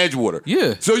parties. lived in Edgewater.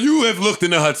 Yeah. So you have looked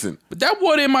in the Hudson. But that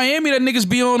water in Miami that niggas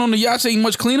be on the yachts ain't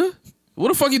much cleaner. What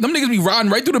the fuck? Them niggas be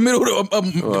riding right through the middle of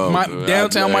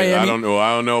downtown Miami. I don't know.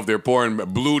 I don't know if they're pouring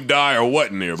blue dye or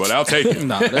what in there, but I'll take it.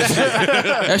 Nah,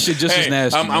 that shit just as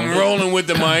nasty. I'm man. rolling with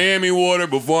the Miami water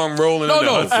before I'm rolling in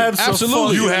the Hudson.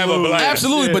 Absolutely. You have a blast.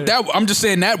 Absolutely, but I'm just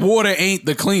saying that water ain't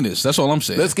the cleanest. That's all I'm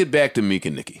saying. Let's get back to Meek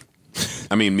and Nicki.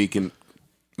 I mean, Meek and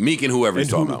whoever he's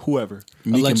talking about. Whoever.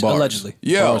 Meek and Bars. Allegedly.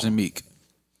 Yo. Bars and Meek.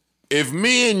 If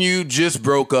me and you just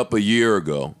broke up a year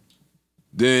ago,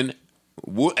 then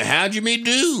how'd you meet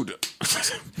dude?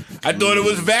 I thought it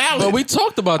was valid. But we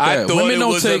talked about that. I thought Women it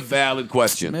don't was take a valid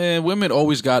question. Man, women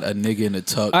always got a nigga in the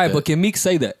tuck. All right, that- but can Meek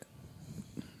say that?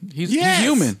 he's Yes.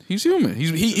 human. He's human.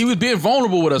 He was being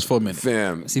vulnerable with us for a minute.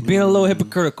 Fam. Is he being a little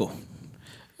hypocritical?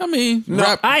 I mean,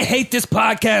 rap, I hate this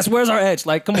podcast. Where's our edge?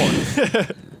 Like, come on.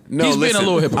 No, He's being a listen,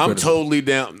 little I'm hypocritical. totally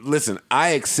down. Listen, I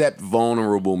accept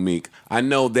vulnerable Meek. I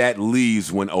know that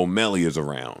leaves when O'Malley is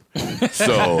around.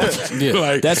 So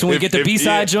like, That's when we get the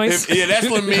B-side joints? Yeah, that's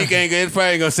when Meek ain't. It's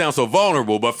probably gonna sound so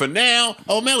vulnerable. But for now,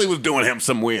 O'Malley was doing him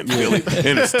somewhere in Philly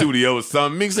in the studio or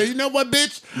something. Meek said, "You know what,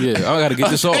 bitch? yeah, I gotta get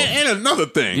this off. And another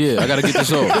thing, Yeah, I gotta get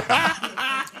this off.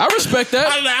 I respect that.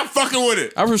 I'm fucking with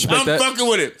it. I respect that. I'm fucking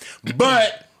with it.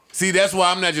 But see, that's why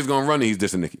I'm not just gonna run these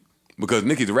dissing Nicki because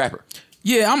Nicki's a rapper.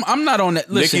 Yeah, I'm not on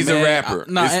that. Listen, Nicki's man, a rapper.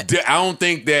 I don't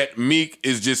think that Meek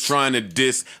is just trying to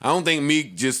diss. I don't think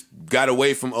Meek just got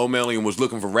away from O'Malley and was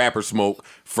looking for rapper smoke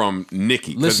from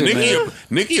Nicki. Because Listen,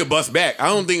 Nicki a bust back. I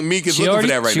don't think Meek is looking for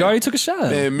that right She now. already took a shot.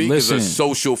 Man, Meek Listen. is a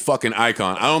social fucking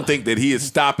icon. I don't think that he is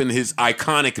stopping his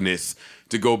iconicness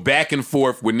to go back and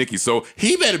forth with Nicki. So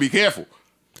he better be careful.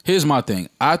 Here's my thing.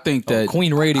 I think that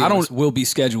Queen Radio I don't. will be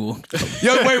scheduled.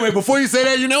 Yo, wait. Before you say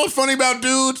that, you know what's funny about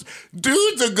dudes?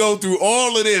 Dudes that go through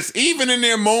all of this, even in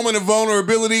their moment of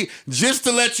vulnerability, just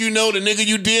to let you know the nigga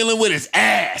you dealing with is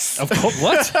ass. Of course,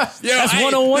 what? Yo, That's hey,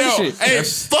 one-on-one yo, shit. Hey,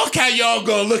 fuck how y'all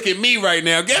gonna look at me right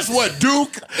now. Guess what,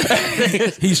 Duke?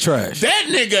 He's trash. That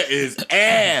nigga is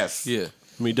ass. Yeah.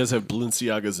 I mean, he does have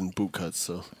Balenciagas and boot cuts,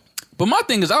 so. But my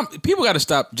thing is, people got to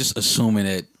stop just assuming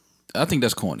that. I think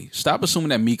that's corny. Stop assuming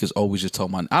that Meek is always just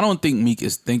talking about. I don't think Meek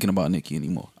is thinking about Nicki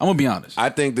anymore. I'm gonna be honest. I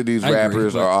think that these I agree,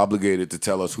 rappers but- are obligated to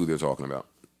tell us who they're talking about.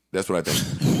 That's what I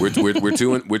think.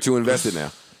 we're too invested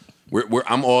now.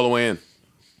 I'm all the way in.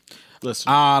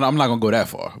 Listen. I'm not gonna go that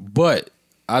far, but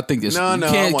I think this. No, I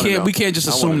wanna know. We can't just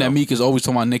I wanna assume that know. Meek is always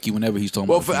talking about Nicki whenever he's talking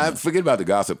Well, about. forget about the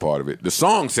gossip part of it. The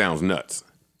song sounds nuts,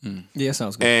 Yeah,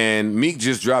 sounds good. and Meek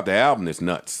just dropped the album that's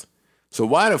nuts. So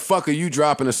why the fuck are you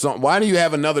dropping a song? Why do you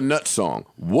have another nuts song?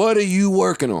 What are you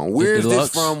working on? Where's this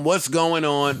deluxe. from? What's going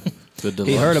on? The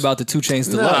He heard about the 2 Chainz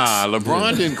Deluxe. Nah,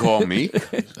 LeBron didn't call Meek.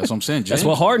 That's what I'm saying. That's James.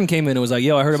 what Harden came in and was like,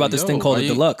 yo, I heard about this thing called why the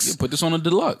you- Deluxe. yeah, put this on a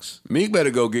deluxe. Meek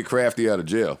better go get Crafty out of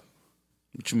jail.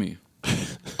 What you mean?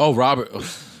 Oh, Robert.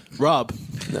 Rob.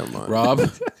 Never mind.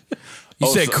 Rob. You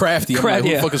said crafty. I'm like, who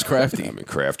yeah. the fuck is crafty? I mean,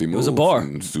 Crafty move. was a bar.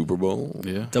 from Super Bowl.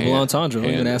 Yeah. Double entendre.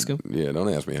 Don't even ask him. Yeah, don't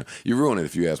ask me how. You ruin it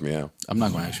if you ask me how. I'm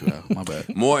not gonna ask you that. My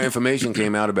bad. More information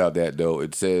came out about that, though.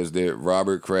 It says that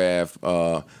Robert Kraft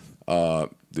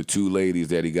the two ladies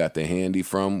that he got the handy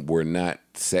from were not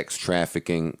sex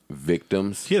trafficking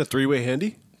victims. He had a 3-way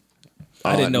handy?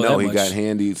 I didn't know no, that he much. got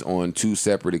handies on 2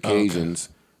 separate occasions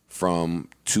from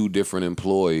 2 different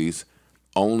employees,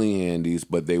 only handies,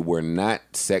 but they were not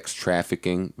sex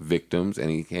trafficking victims, and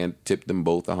he tipped them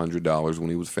both $100 when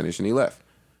he was finished, and he left.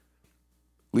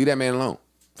 Leave that man alone.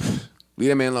 Leave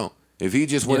that man alone. If he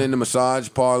just went in the massage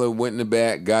parlor, went in the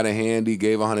back, got a handy,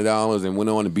 gave $100, and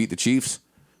went on to beat the Chiefs,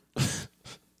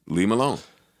 leave him alone.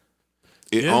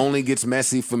 It only gets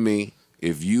messy for me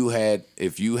if you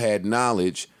had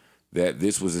knowledge that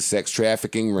this was a sex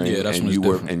trafficking ring,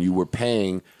 and you were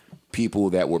paying people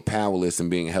that were powerless and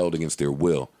being held against their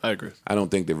will. I agree. I don't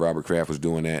think that Robert Kraft was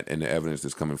doing that, and the evidence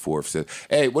that's coming forth says,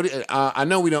 "Hey, what? I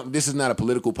know we don't. This is not a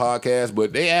political podcast,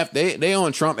 but they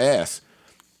on Trump ass."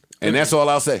 And that's all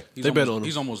I'll say. They bet on him.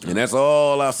 He's almost done. And that's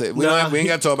all I'll say. We ain't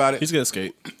got to talk about it. He's going to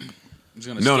skate. He's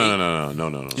gonna No. He's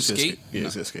gonna skate? Yeah,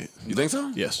 he's going to skate. You think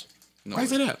so? Yes. Why you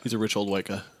say that? He's a rich old white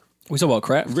guy. We talk about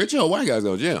crap. Rich old white guys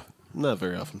go to jail Not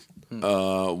very often.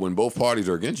 when both parties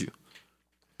are against you.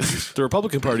 The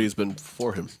Republican Party has been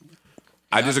for him.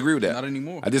 I disagree with that. Not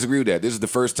anymore. I disagree with that. This is the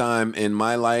first time in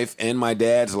my life and my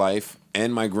dad's life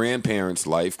and my grandparents'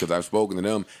 life, because I've spoken to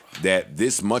them, that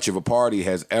this much of a party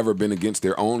has ever been against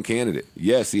their own candidate.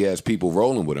 Yes, he has people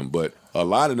rolling with him, but a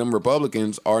lot of them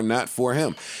Republicans are not for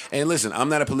him. And listen, I'm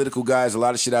not a political guy. There's a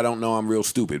lot of shit I don't know. I'm real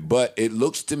stupid. But it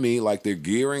looks to me like they're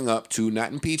gearing up to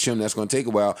not impeach him. That's going to take a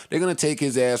while. They're going to take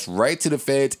his ass right to the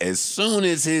feds as soon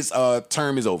as his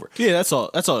term is over. Yeah, that's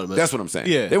all. That's all I meant. That's what I'm saying.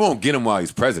 Yeah. They won't get him while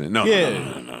he's president. No.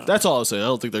 That's all I'm saying. I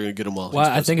don't think they're going to get him while Well,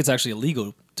 he's I think it's actually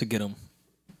illegal to get him.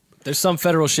 There's some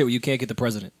federal shit where you can't get the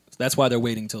president. That's why they're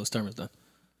waiting until his term is done.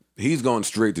 He's going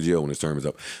straight to jail when his term is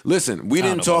up. Listen, we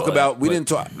didn't talk about. We didn't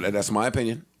talk. That's my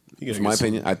opinion. That's my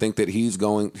opinion. I think that he's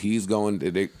going.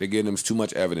 They're getting him too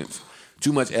much evidence.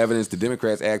 Too much evidence. The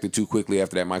Democrats acted too quickly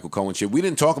after that Michael Cohen shit. We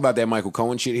didn't talk about that Michael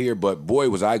Cohen shit here, but boy,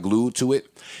 was I glued to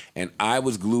it. And I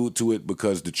was glued to it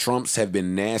because the Trumps have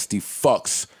been nasty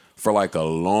fucks for like a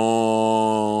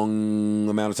long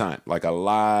amount of time, like a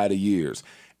lot of years.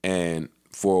 And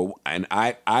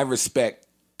I respect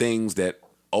things that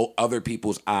other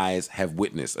people's eyes have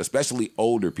witnessed, especially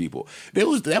older people. That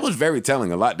was very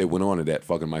telling. A lot that went on in that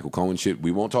fucking Michael Cohen shit.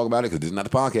 We won't talk about it because this is not the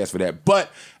podcast for that.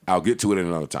 But I'll get to it at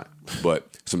another time.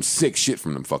 But some sick shit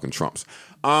from them fucking Trumps.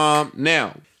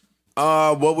 Now,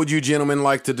 what would you gentlemen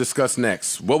like to discuss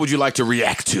next? What would you like to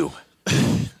react to?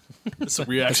 It's a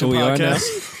reaction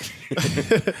podcast.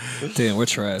 Damn, we're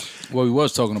trash. Well, we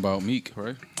was talking about Meek,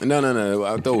 right? No.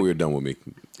 I thought we were done with Meek.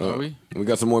 Are we? We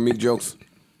got some more Meek jokes.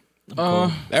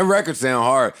 That record sound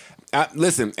hard.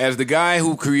 Listen, as the guy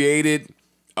who created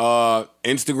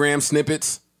Instagram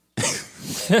snippets,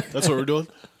 That's what we're doing.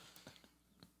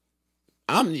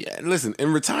 Listen,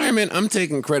 in retirement, I'm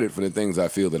taking credit for the things I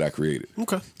feel that I created.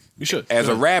 Okay. You should. As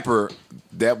a rapper,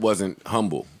 that wasn't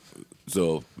humble,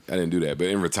 so I didn't do that. But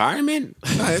in retirement,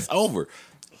 it's over.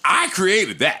 I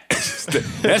created that.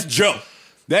 That's Joe.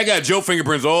 That got Joe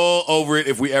fingerprints all over it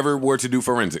if we ever were to do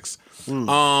forensics.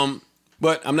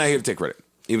 But I'm not here to take credit,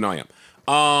 even though I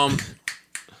am.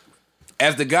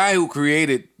 As the guy who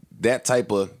created that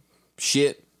type of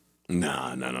shit, no,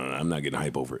 I'm not getting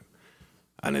hype over it.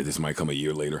 I know this might come a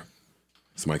year later.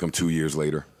 This might come 2 years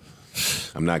later.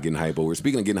 I'm not getting hype over it.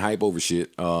 Speaking of getting hype over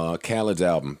shit, Khaled's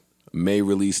album, May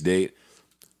release date.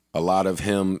 A lot of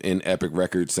him in Epic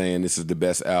Records saying this is the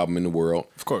best album in the world.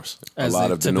 Of course. As a lot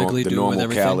they of the typically do normal with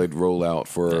everything. Khaled rollout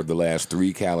for the last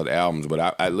 3 Khaled albums.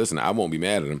 But I listen, I won't be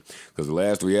mad at him because the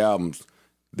last 3 albums,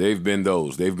 they've been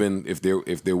those. They've been if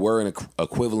there were an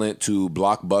equivalent to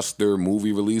blockbuster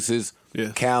movie releases,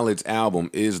 Khaled's album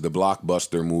is the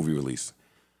blockbuster movie release.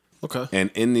 Okay. And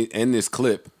in this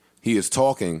clip, he is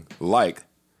talking like,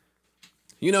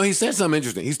 he said something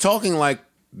interesting. He's talking like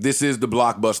this is the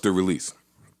blockbuster release.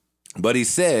 But he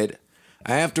said,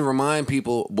 I have to remind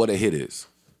people what a hit is.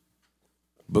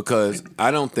 Because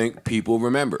I don't think people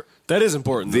remember. That is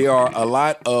important. There are a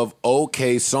lot of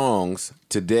okay songs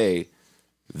today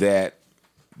that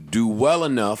do well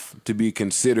enough to be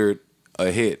considered a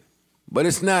hit. But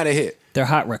it's not a hit. They're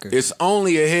hot records. It's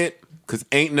only a hit because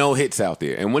ain't no hits out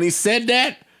there. And when he said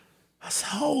that, I said,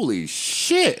 holy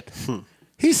shit.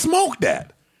 He smoked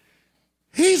that.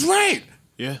 He's right.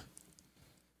 Yeah.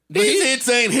 These hits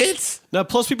ain't hits. Now,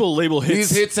 plus people label hits.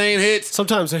 These hits ain't hits.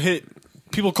 Sometimes a hit,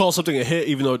 people call something a hit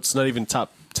even though it's not even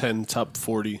top 10, top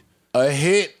 40. A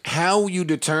hit, how you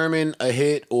determine a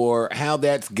hit or how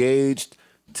that's gauged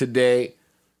today,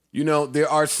 You know, there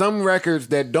are some records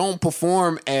that don't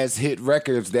perform as hit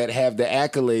records that have the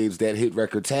accolades that hit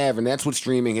records have, and that's what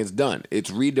streaming has done.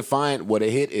 It's redefined what a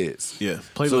hit is. Yeah, so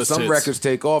playlist some hits. records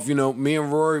take off. You know, me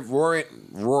and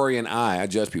Rory and I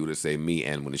judge people to say me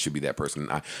and when it should be that person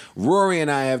and I. Rory and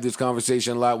I have this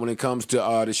conversation a lot when it comes to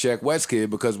the Sheck West kid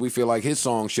because we feel like his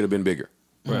song should have been bigger.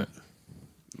 Right.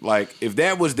 Like, if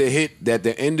that was the hit that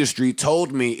the industry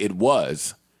told me it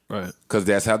was, right? Because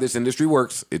that's how this industry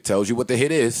works. It tells you what the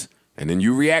hit is, and then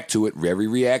you react to it. Very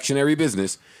reactionary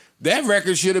business. That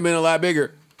record should have been a lot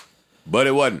bigger, but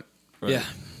it wasn't. Right. Yeah.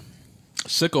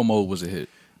 Sicko Mode was a hit.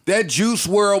 That Juice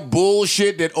WRLD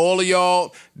bullshit that all of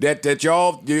y'all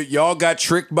y'all got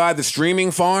tricked by the streaming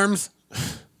farms.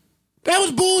 That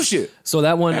was bullshit. So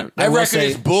that one, that record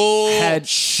is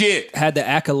bullshit. Had the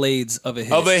accolades of a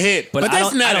hit. But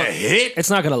that's not a hit. It's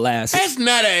not gonna last. That's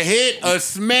not a hit.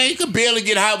 Man, you could barely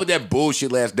get high with that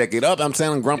bullshit last decade. I'm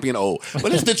sounding grumpy and old,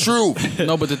 but it's the truth.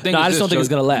 No, but the thing. I just don't think it's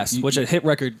gonna last. Which a hit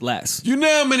record lasts. You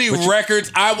know how many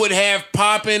records I would have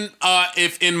popping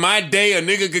if in my day a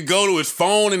nigga could go to his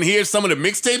phone and hear some of the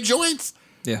mixtape joints?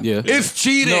 Yeah. It's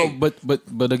cheating. No,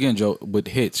 but again, Joe, with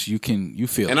hits, you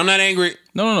feel. And I'm not angry.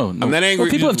 No. I'm not angry.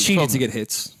 Well, people have cheated to get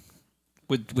hits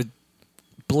with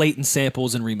blatant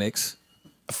samples and remakes.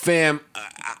 Fam,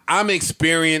 I'm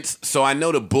experienced, so I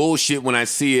know the bullshit when I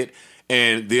see it.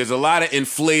 And there's a lot of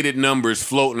inflated numbers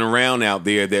floating around out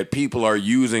there that people are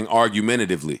using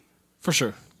argumentatively. For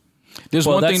sure. There's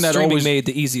one thing that streaming always made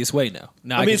the easiest way now.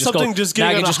 Now I mean, something just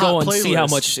getting on a hot go and playlist. see how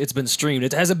much it's been streamed.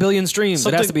 It has 1 billion streams.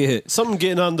 It has to be a hit. Something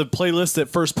getting on the playlist that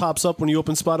first pops up when you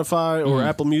open Spotify or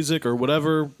Apple Music or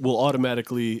whatever will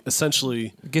automatically,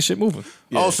 essentially get shit moving.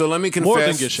 Yeah. Oh, so let me More than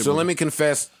confess. get shit So moving. let me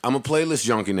confess. I'm a playlist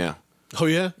junkie now. Oh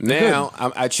yeah. Now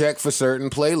I check for certain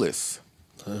playlists.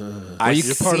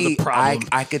 You're part of the problem.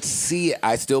 I could see it.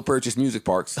 I still purchase music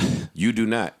parks. You do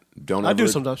not. I do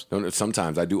sometimes.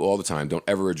 Sometimes I do all the time. Don't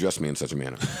ever address me in such a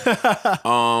manner.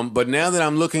 But now that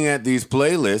I'm looking at these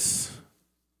playlists,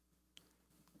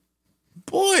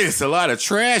 boy, it's a lot of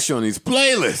trash on these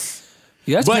playlists.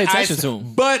 You have to pay attention to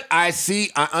them. But I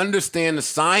understand the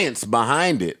science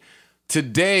behind it.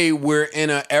 Today we're in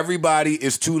a everybody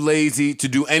is too lazy to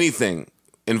do anything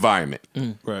environment.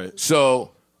 Right.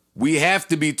 So we have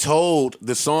to be told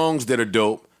the songs that are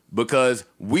dope because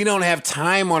we don't have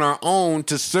time on our own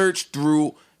to search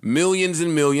through millions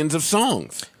and millions of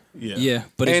songs. Yeah.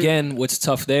 But again, what's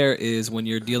tough there is when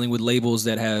you're dealing with labels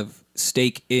that have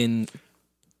stake in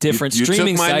different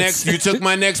streaming sites. You took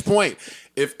my next point.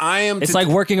 If I am, it's like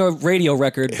working a radio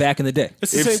record back in the day.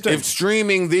 It's the same thing. If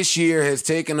streaming this year has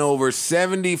taken over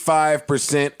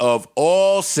 75% of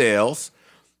all sales,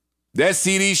 that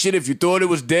CD shit, if you thought it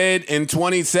was dead in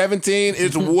 2017,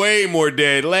 it's way more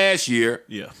dead last year.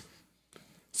 Yeah.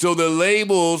 So the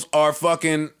labels are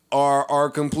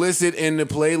are complicit in the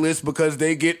playlist because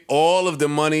they get all of the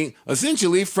money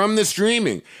essentially from the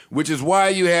streaming, which is why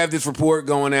you have this report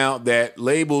going out that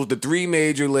labels, the 3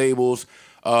 major labels,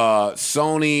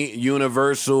 Sony,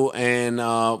 Universal, and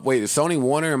is Sony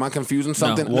Warner? Am I confusing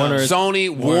something? No, Warner.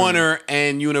 Sony, Warner,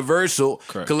 and Universal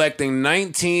collecting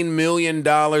 $19 million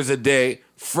a day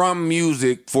from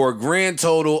music for a grand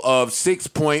total of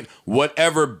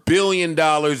whatever billion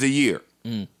dollars a year.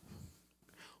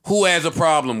 Who has a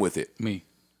problem with it? Me.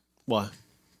 Why?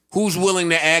 Who's willing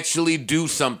to actually do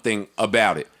something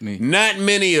about it? Me. Not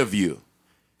many of you.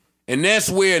 And that's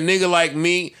where a nigga like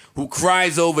me, who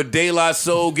cries over De La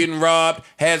Soul getting robbed,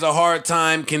 has a hard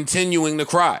time continuing to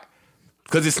cry.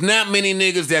 Because it's not many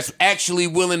niggas that's actually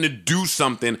willing to do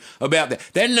something about that.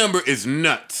 That number is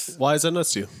nuts. Why is that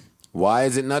nuts to you? Why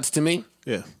is it nuts to me?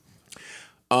 Yeah.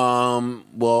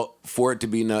 Well, for it to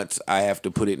be nuts, I have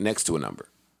to put it next to a number.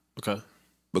 Okay.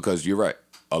 Because you're right.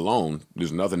 Alone,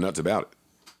 there's nothing nuts about it.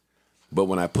 But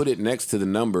when I put it next to the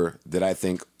number that I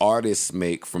think artists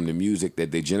make from the music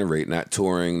that they generate, not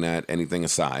touring, not anything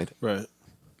aside, right,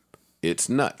 it's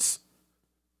nuts.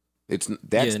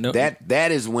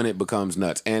 That is when it becomes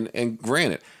nuts. And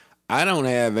granted, I don't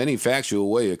have any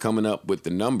factual way of coming up with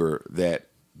the number that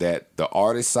the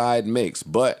artist side makes,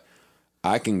 but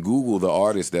I can Google the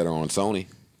artists that are on Sony.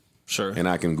 Sure. And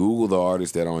I can Google the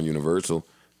artists that are on Universal,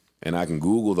 and I can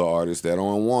Google the artists that are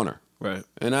on Warner. Right.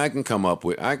 And I can come up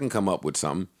with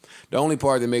something. The only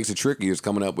part that makes it tricky is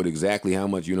coming up with exactly how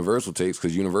much Universal takes,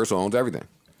 because Universal owns everything.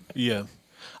 Yeah.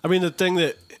 I mean, the thing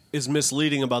that is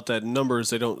misleading about that number is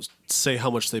they don't say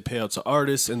how much they pay out to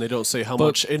artists, and they don't say how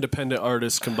much independent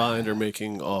artists combined are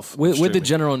making off with the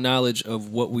general knowledge of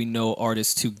what we know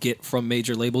artists to get from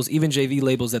major labels, even JV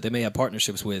labels that they may have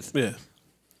partnerships with. Yeah.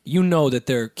 You know that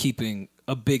they're keeping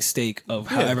a big stake of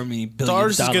however many billion The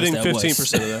artist is dollars getting that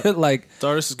 15% of was. Like The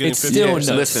artist is getting it's 15%. still Yeah, nuts.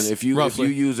 Listen, if you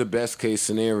Roughly. use a best case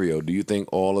scenario, do you think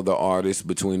all of the artists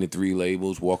between the 3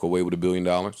 labels walk away with $1 billion?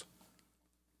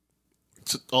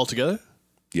 Altogether?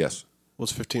 Yes.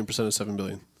 What's 15% of $7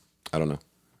 billion? I don't know.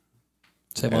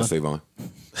 Savon. Ask Savon.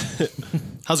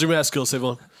 How's your math skill,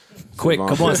 Savon? Quick,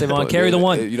 come on, Savon, carry the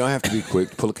one. You don't have to be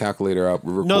quick. Pull a calculator out.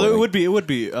 We're No, recording. it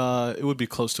would be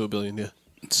close to $1 billion. Yeah,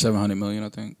 700 million, I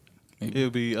think. it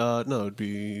would be no, it'd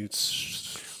be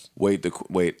Wait,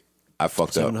 I fucked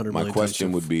up. 700 My million question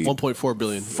times would be 1.4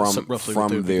 billion roughly what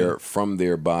they would be getting. from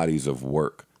their bodies of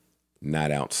work,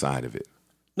 not outside of it.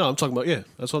 No, I'm talking about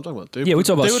that's what I'm talking about. Yeah, we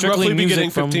talk about they would strictly roughly be music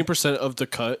getting from- 15% of the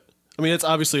cut. I mean, it's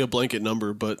obviously a blanket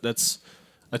number, but that's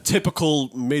a typical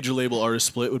major label artist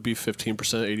split would be 15%,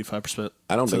 85%.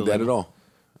 I don't think that at all.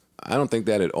 I don't think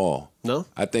that at all. No?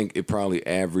 I think it probably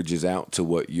averages out to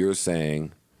what you're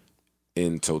saying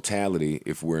in totality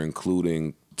if we're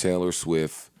including Taylor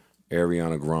Swift,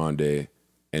 Ariana Grande,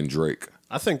 and Drake.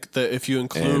 I think that if you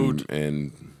include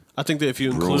and I think that if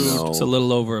you Bruno. include It's a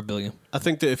little over $1 billion. I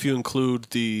think that if you include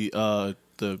the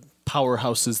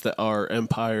powerhouses that are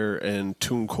Empire and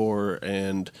TuneCore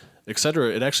and etc.,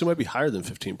 it actually might be higher than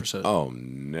 15%. Oh,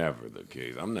 never the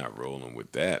case. I'm not rolling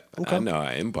with that. Okay. I know how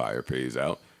Empire pays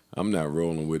out. I'm not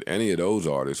rolling with any of those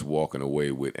artists walking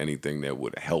away with anything that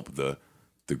would help the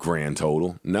grand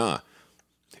total. Nah.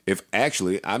 If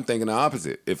actually, I'm thinking the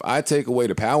opposite. If I take away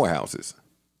the powerhouses,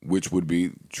 which would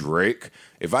be Drake,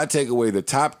 if I take away the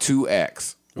top 2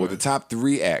 acts or the top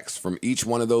 3 acts from each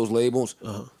one of those labels,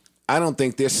 I don't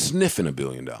think they're sniffing $1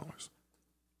 billion.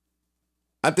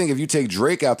 I think if you take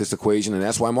Drake out this equation, and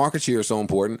that's why market share is so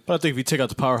important. But I think if you take out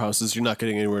the powerhouses, you're not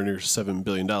getting anywhere near $7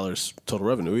 billion total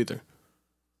revenue either.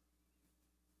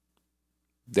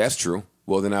 That's true.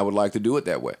 Well, then I would like to do it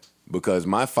that way because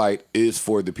my fight is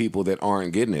for the people that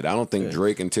aren't getting it. I don't think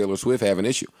Drake and Taylor Swift have an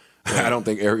issue. Right. I don't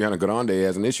think Ariana Grande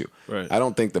has an issue. Right. I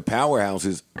don't think the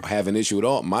powerhouses have an issue at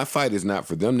all. My fight is not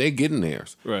for them. They're getting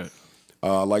theirs. Right.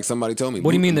 Like somebody told me.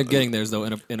 What do you mean they're getting theirs though?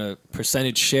 In a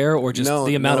percentage share, or just No,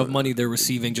 the amount no. of money they're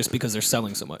receiving just because they're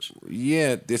selling so much?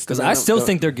 Yeah, Because I still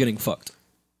think they're getting fucked.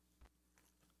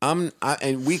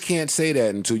 and we can't say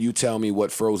that until you tell me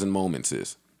what Frozen Moments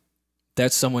is.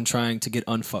 That's someone trying to get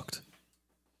unfucked.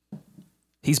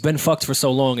 He's been fucked for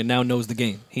so long and now knows the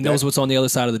game. He knows what's on the other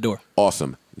side of the door.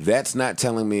 Awesome. That's not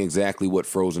telling me exactly what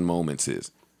Frozen Moments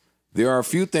is. There are a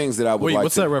few things that I would Wait, like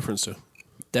what's to... that reference to?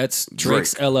 That's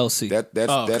Drake's LLC.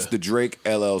 That's the Drake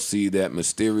LLC that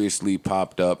mysteriously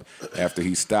popped up after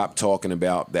he stopped talking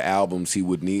about the albums he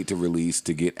would need to release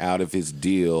to get out of his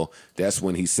deal. That's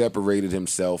when he separated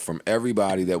himself from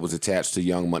everybody that was attached to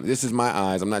Young Money. This is my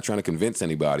eyes. I'm not trying to convince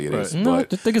anybody of this. Right. No, I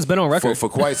think it's been on record. For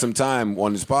quite some time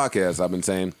on this podcast, I've been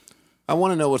saying, I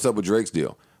want to know what's up with Drake's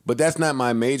deal. But that's not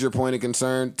my major point of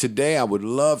concern. Today, I would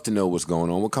love to know what's going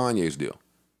on with Kanye's deal.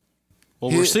 Well,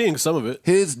 we're seeing some of it.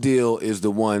 His deal is the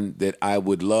one that I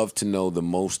would love to know the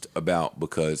most about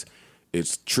because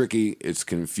it's tricky, it's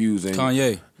confusing.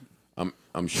 Kanye.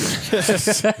 I'm sure.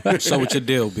 So what's your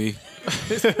deal, B?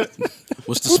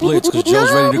 What's the splits? Because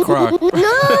Joe's ready to cry. No,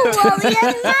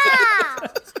 Warrior, no!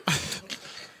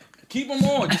 Keep them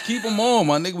on. Just keep them on,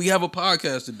 my nigga. We have a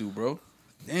podcast to do, bro.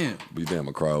 Damn. Be damn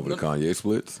a cry over the Kanye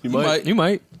splits. You might. You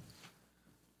might.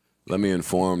 Let me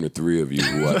inform the 3 of you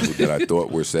that I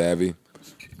thought were savvy.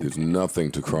 There's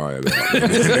nothing to cry about in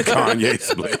the Kanye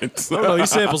splits. I don't know. He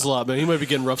samples a lot, man. He might be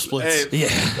getting rough splits. Yeah.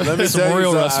 Let me Some tell you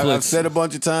real rough something. I've splits. said a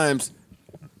bunch of times,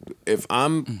 if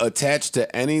I'm attached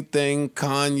to anything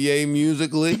Kanye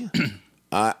musically,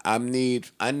 I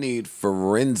need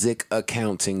forensic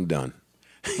accounting done.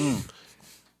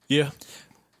 Yeah.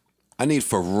 I need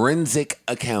forensic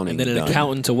accounting And then an done.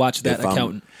 accountant to watch that If I'm-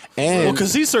 accountant. And Well,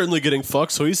 because he's certainly getting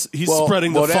fucked, so he's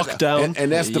spreading the fuck down.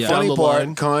 And that's the Yeah. funny Down the part.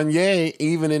 line. Kanye,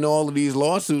 even in all of these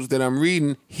lawsuits that I'm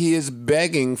reading, he is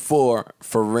begging for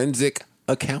forensic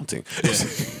accounting.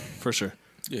 For sure.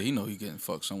 Yeah, he know he getting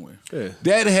fucked somewhere. Yeah.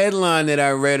 That headline that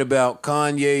I read about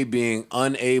Kanye being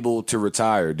unable to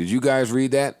retire, did you guys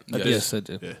read that? Yes, I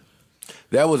did. Yeah.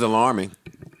 That was alarming.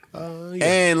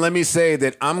 And let me say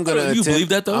that I'm gonna You attempt. believe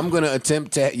that, though? I'm gonna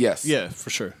attempt to. Yes. Yeah, for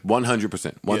sure.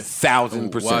 100%.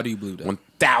 1,000%. Why do you believe that?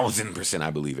 1,000%.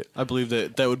 I believe it. I believe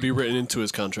that would be written into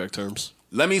his contract terms.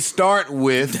 Let me start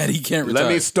with. That he can't Let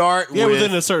me retire. start Yeah, with.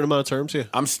 within a certain amount of terms, yeah.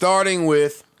 I'm starting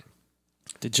with.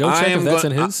 Did Joe check if that's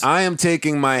in his? I am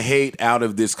taking my hate out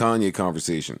of this Kanye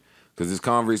conversation because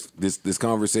this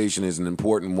conversation is an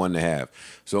important one to have.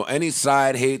 So any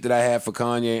side hate that I have for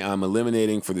Kanye, I'm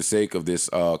eliminating for the sake of this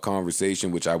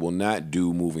conversation, which I will not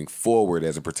do moving forward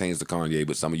as it pertains to Kanye.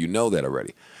 But some of you know that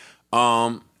already.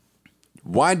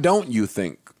 Why don't you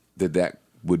think that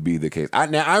would be the case?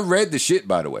 I read the shit,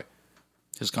 by the way.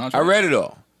 His contract. I read it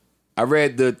all. I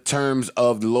read the terms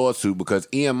of the lawsuit because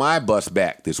EMI bust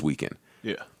back this weekend.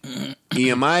 Yeah.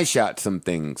 EMI shot some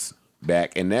things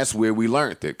back, and that's where we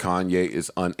learned that Kanye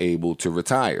is unable to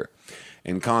retire.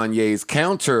 And Kanye's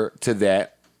counter to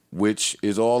that, which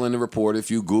is all in the report if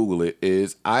you Google it,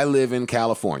 is I live in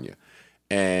California.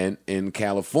 And in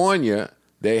California,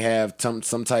 they have some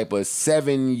type of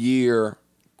 7-year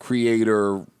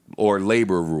creator or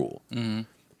labor rule,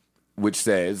 which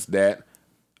says that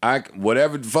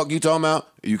whatever the fuck you talking about,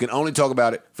 you can only talk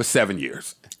about it for 7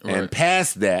 years. Right. And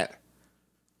past that,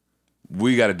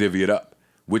 we got to divvy it up,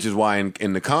 which is why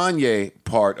in the Kanye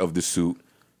part of the suit,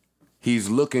 he's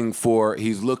looking for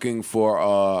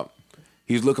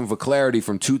clarity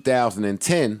from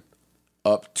 2010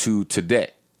 up to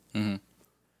today.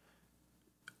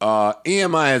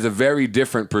 EMI has a very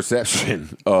different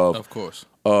perception of course,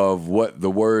 of what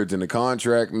the words in the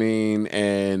contract mean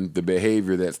and the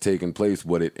behavior that's taking place,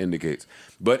 what it indicates.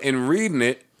 But in reading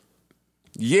it,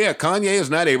 yeah, Kanye is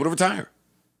not able to retire.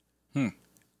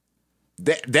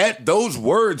 Those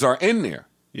words are in there.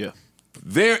 Yeah.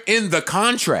 They're in the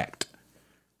contract.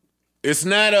 It's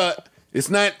not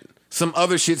some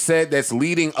other shit said that's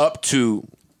leading up to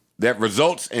that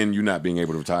results in you not being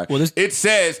able to retire. Well, it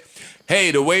says,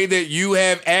 hey, the way that you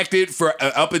have acted for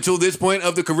up until this point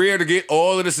of the career to get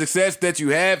all of the success that you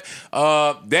have,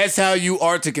 that's how you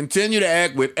are to continue to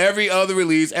act with every other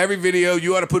release, every video.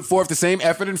 You ought to put forth the same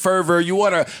effort and fervor. You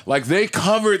ought to, like, they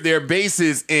covered their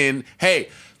bases in, hey,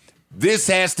 this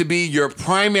has to be your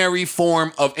primary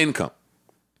form of income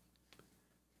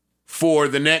for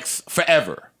the next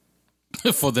forever.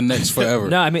 For the next forever.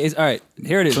 No, I mean, all right.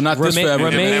 Here it is. So not this forever.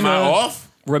 Am I off?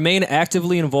 Remain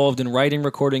actively involved in writing,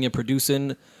 recording, and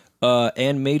producing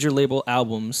and major label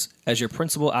albums as your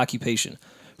principal occupation.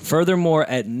 Furthermore,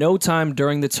 at no time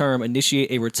during the term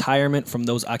initiate a retirement from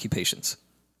those occupations.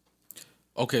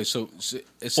 Okay, so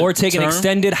it's or take an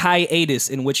extended hiatus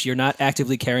in which you're not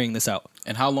actively carrying this out.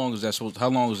 And how long is that supposed? How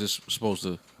long is this supposed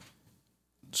to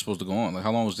go on? Like,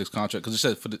 how long is this contract? Because it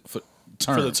said for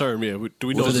term. For the term, yeah. Do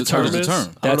we know what the term is?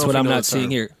 That's what I'm not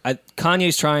seeing here.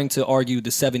 Kanye's trying to argue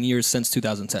the 7 years since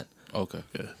 2010. Okay.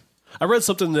 Yeah. I read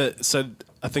something that said,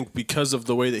 I think because of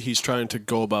the way that he's trying to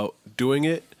go about doing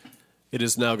it, it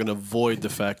is now going to void the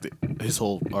fact that his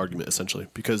whole argument, essentially,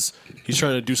 because he's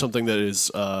trying to do something that is,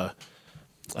 I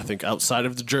think, outside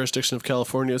of the jurisdiction of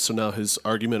California. So now his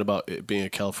argument about it being a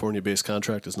California-based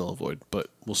contract is null and void, but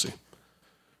we'll see.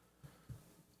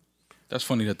 That's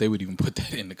funny that they would even put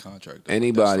that in the contract. Though.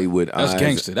 Anybody that's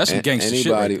gangster. That's some gangster shit.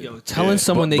 Right? Yo, telling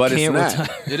someone they can't retire.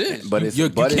 It is. But you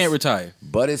can't retire.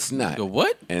 But it's not. The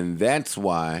what? And that's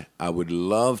why I would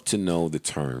love to know the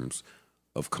terms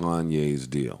of Kanye's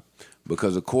deal.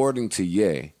 Because according to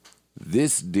Ye,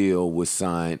 this deal was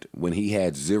signed when he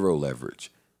had zero leverage,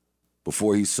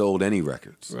 before he sold any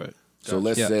records. Right. So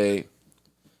let's say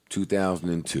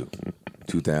 2002,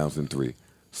 2003,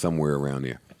 somewhere around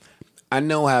there. I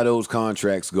know how those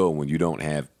contracts go when you don't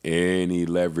have any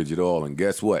leverage at all. And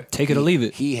guess what? Take it or leave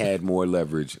it. He had more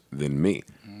leverage than me.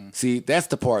 See, that's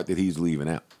the part that he's leaving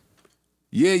out.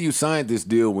 Yeah, you signed this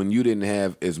deal when you didn't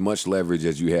have as much leverage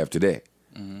as you have today.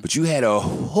 But you had a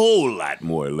whole lot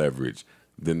more leverage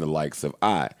than the likes of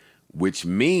I, which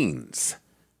means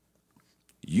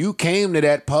you came to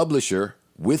that publisher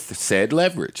with said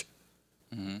leverage.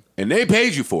 And they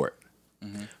paid you for it.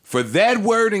 For that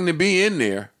wording to be in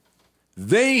there,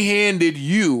 they handed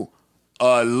you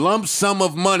a lump sum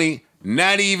of money,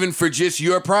 not even for just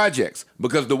your projects,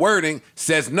 because the wording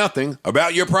says nothing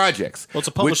about your projects. Well, it's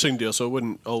a publishing deal, so it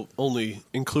wouldn't only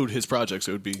include his projects.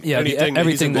 It would be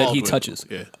anything that he with. touches.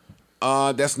 Yeah.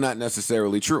 That's not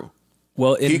necessarily true.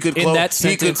 Well, that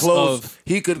sentence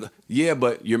yeah,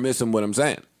 but you're missing what I'm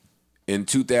saying. In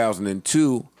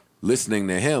 2002, listening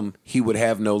to him, he would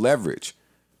have no leverage.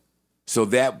 So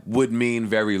that would mean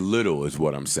very little is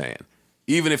what I'm saying.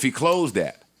 Even if he closed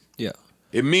that. Yeah.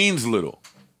 It means little.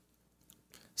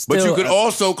 Still, but you could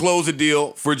also close a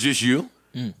deal for just you.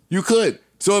 You could.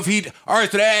 So if all right,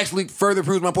 so that actually further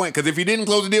proves my point. Because if he didn't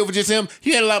close a deal for just him,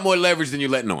 he had a lot more leverage than you're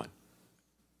letting on.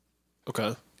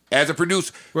 Okay. As a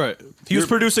producer. Right. He was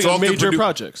producing on major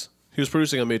projects. He was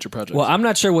producing on major projects. Well, I'm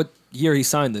not sure what year he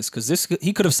signed this, because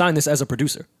he could have signed this as a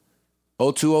producer.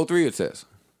 02, 03 it says.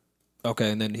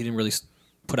 Okay, and then he didn't really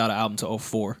put out an album to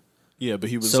 04. Yeah,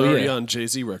 but he was already on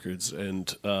Jay-Z records and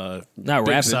not big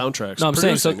rapping soundtracks. No, I'm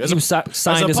saying so he was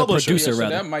signed as a producer,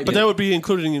 rather. But that would be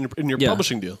included in your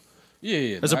publishing deal.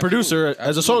 Yeah. As a producer,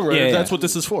 as a songwriter, that's what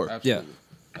this is for. Absolutely.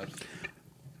 Yeah.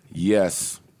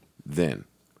 Yes, then.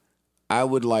 I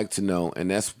would like to know,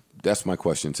 and that's my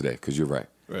question today, because you're right.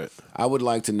 Right. I would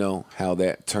like to know how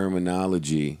that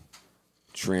terminology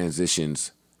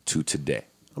transitions to today.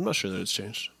 I'm not sure that it's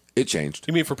changed. It changed.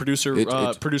 You mean for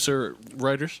producer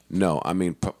writers? No, I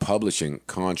mean publishing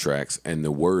contracts and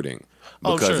the wording.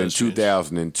 Oh, Because sure in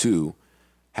 2002,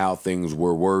 how things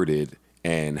were worded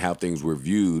and how things were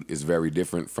viewed is very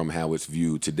different from how it's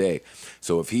viewed today.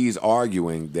 So if he's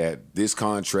arguing that this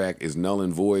contract is null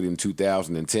and void in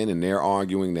 2010 and they're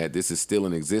arguing that this is still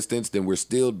in existence, then we're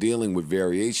still dealing with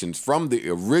variations from the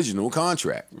original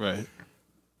contract. Right.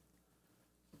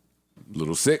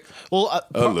 Little sick. Well,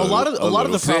 a lot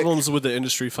of the sick. problems with the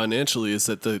industry financially is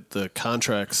that the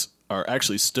contracts are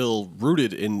actually still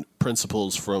rooted in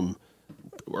principles from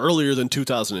earlier than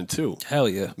 2002. Hell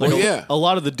yeah. Like a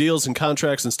lot of the deals and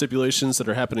contracts and stipulations that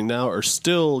are happening now are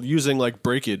still using like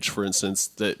breakage, for instance,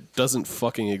 that doesn't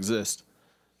fucking exist.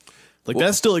 Like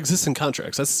that still exists in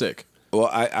contracts. That's sick. Well,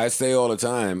 I say all the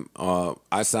time,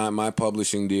 I signed my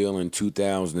publishing deal in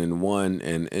 2001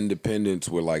 and independents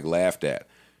were like laughed at.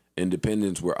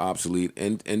 Independents were obsolete.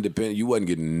 Independent, you wasn't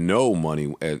getting no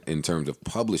money in terms of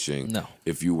publishing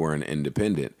if you were an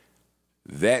independent.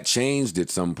 That changed at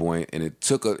some point, and it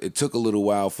took a little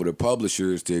while for the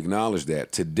publishers to acknowledge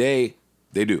that. Today,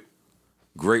 they do,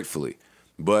 gratefully.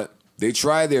 But they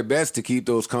try their best to keep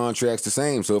those contracts the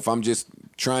same. So if I'm just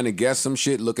trying to guess some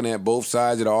shit, looking at both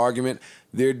sides of the argument,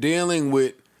 they're dealing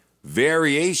with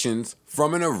variations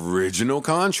from an original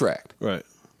contract. Right.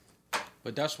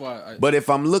 But that's why. But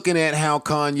if I'm looking at how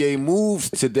Kanye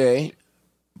moves today,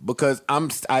 because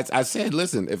I said,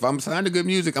 listen, if I'm signed to good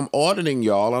music, I'm auditing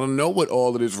y'all. I don't know what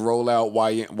all of this rollout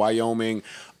Wyoming,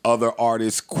 other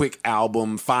artists, quick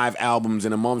album, 5 albums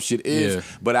in a month shit is. Yeah.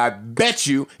 But I bet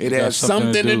you it has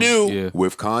something to do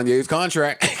with Kanye's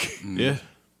contract. Yeah.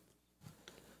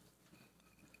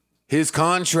 His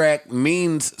contract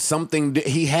means something.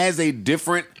 He has a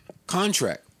different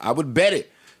contract. I would bet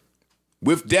it.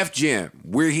 With Def Jam,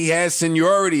 where he has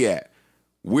seniority at,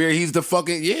 where he's the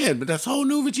fucking, but this whole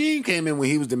new regime came in when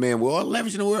he was the man. We're all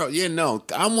leveraging the world. Yeah, no,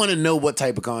 I want to know what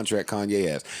type of contract Kanye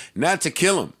has. Not to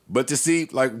kill him, but to see,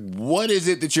 like, what is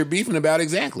it that you're beefing about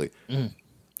exactly? That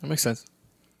makes sense.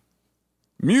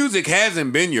 Music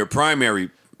hasn't been your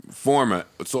primary format.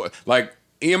 So, like,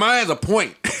 EMI has a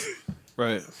point.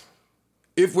 Right.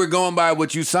 If we're going by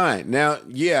what you signed. Now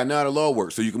the law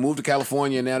works. So you can move to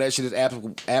California, and now that shit is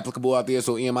applicable out there,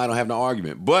 so EMI don't have no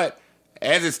argument. But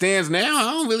as it stands now,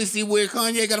 I don't really see where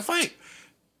Kanye got to fight.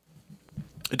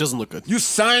 It doesn't look good. You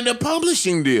signed a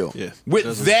publishing deal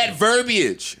with that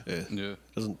verbiage. Yeah.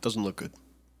 Doesn't look good.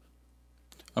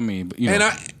 I mean, you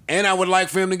know. And I would like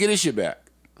for him to get his shit back.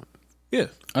 Yeah.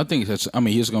 I think it's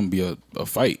going to be a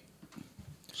fight.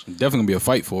 It's definitely going to be a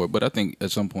fight for it, but I think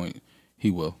at some point he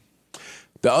will.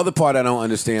 The other part I don't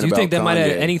understand about Do you think that Kanye, might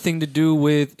have anything to do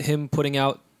with him putting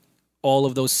out all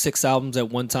of those 6 albums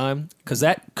at one time? Because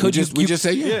that could we just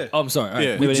said yeah. Oh, I'm sorry. All right.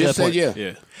 Yeah. We just said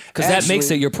yeah. Because that makes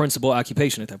it your principal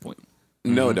occupation at that point.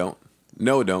 No, it don't.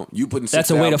 No, it don't. You putting 6 That's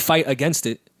a way to fight against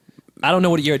it. I don't know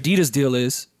what your Adidas deal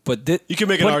is, but you can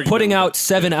make an argument. Putting out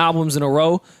 7 albums in a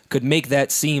row could make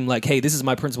that seem like, hey, this is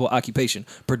my principal occupation,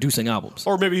 producing albums.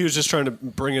 Or maybe he was just trying to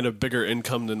bring in a bigger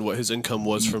income than what his income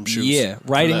was from shoes. Yeah,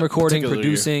 writing, recording,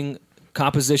 producing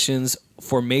compositions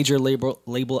for major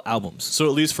label albums. So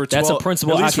at least for 12, that's a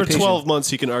principal occupation. For 12 months,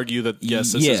 he can argue that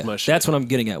this is my shit. That's what I'm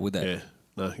getting at with that. Yeah,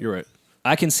 no, you're right.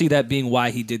 I can see that being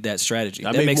why he did that strategy.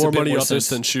 I that make makes more money off this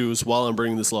than shoes while I'm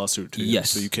bringing this lawsuit to you.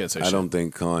 Yes. So you can't say shit. I don't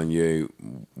think Kanye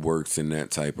works in that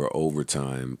type of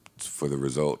overtime for the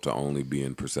result to only be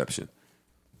in perception.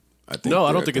 I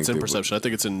don't think it's in perception. I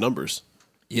think it's in numbers.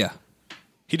 Yeah.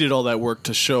 He did all that work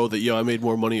to show that, I made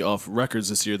more money off records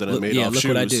this year than I made off shoes.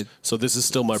 What I did. So this is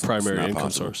still my primary income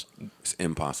source. It's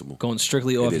impossible. Going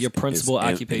strictly off your principal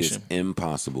occupation. It is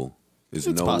impossible. There's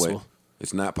no possible. way.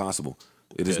 It's not possible.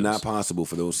 It is not possible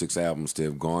for those 6 albums to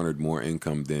have garnered more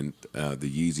income than the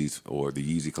Yeezys or the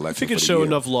Yeezy collection. If you could show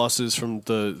enough losses from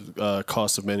the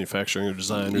cost of manufacturing or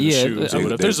design or the shoes,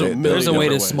 there's a way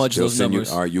to smudge those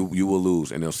numbers. All right, you will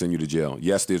lose, and they'll send you to jail.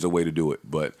 Yes, there's a way to do it,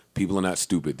 but people are not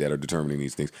stupid that are determining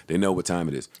these things. They know what time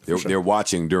it is. They're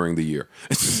watching during the year.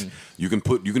 You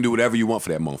can do whatever you want for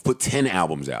that month. Put 10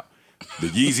 albums out. The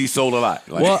Yeezy sold a lot.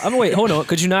 Well, wait, hold on.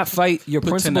 Could you not fight your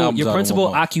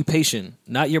principal occupation,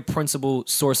 not your principal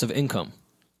source of income?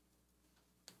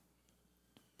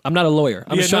 I'm not a lawyer.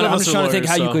 I'm just trying to think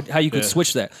how you could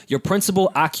switch that. Your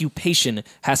principal occupation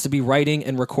has to be writing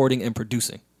and recording and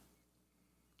producing.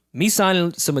 Me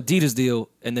signing some Adidas deal,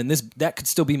 and then that could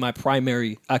still be my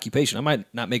primary occupation. I might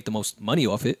not make the most money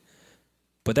off it,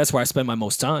 but that's where I spend my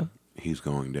most time. He's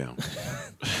going down.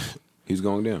 He's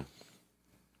going down.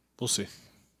 We'll see.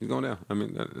 He's going down. I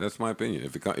mean, that's my opinion.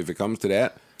 If it comes to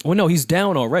that, Well, no, he's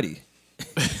down already.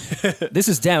 This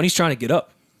is down. He's trying to get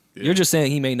up. Yeah. You're just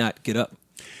saying he may not get up.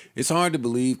 it's hard to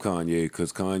believe Kanye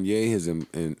because Kanye has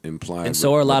implied. And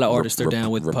so are a lot of artists. They're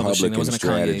down with publishing. That Republican wasn't a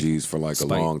strategies Kanye for like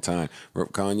spite. a long time.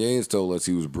 Kanye has told us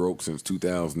he was broke since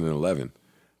 2011.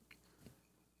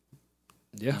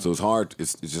 Yeah. So it's hard.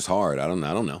 It's just hard. I don't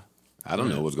know. I don't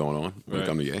know what's going on when it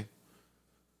comes to Ye.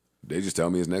 They just tell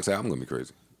me his next album gonna be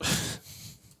crazy,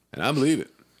 and I believe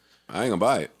it. I ain't gonna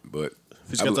buy it, but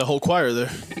he's got the whole choir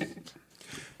there.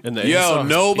 And yo,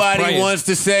 nobody wants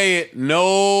to say it.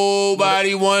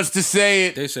 Nobody wants to say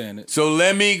it. They saying it. So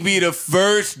let me be the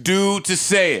first dude to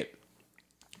say it.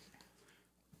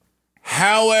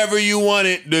 However you want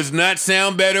it does not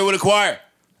sound better with a choir.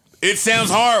 It sounds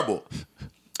horrible.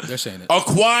 They're saying it. A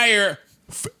choir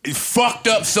fucked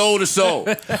up soul to soul.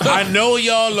 I know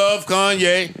y'all love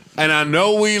Kanye, and I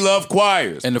know we love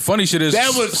choirs. And the funny shit is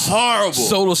that was horrible.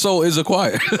 Soul to Soul is a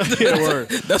choir.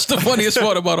 That's the funniest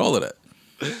part about all of that.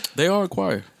 They are a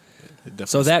choir.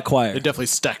 So that choir. They definitely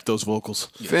stacked those vocals.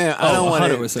 Fam, I don't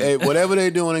want to. Hey, whatever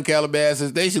they're doing in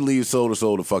Calabasas, they should leave Soul to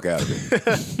Soul the fuck out of it.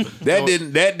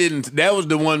 That was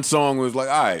the one song where it was like,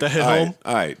 all right,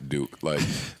 all right, Duke. Like,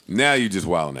 now you just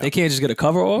wilding out. They can't just get a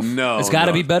cover off? No. It's got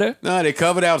to be better? No, they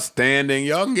covered outstanding.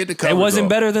 Y'all can get the cover. It wasn't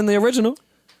better than the original?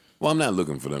 Well, I'm not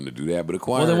looking for them to do that, but a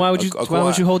choir. Well, then why would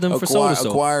you hold them for Soul to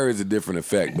Soul? A choir is a different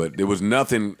effect, but there was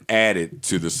nothing added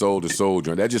to the Soul to Soul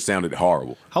joint. That just sounded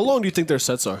horrible. How long do you think their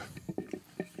sets are?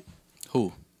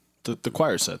 Who? The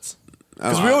choir sets.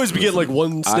 Because we always get like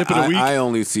one snippet a week. I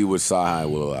only see what Sahai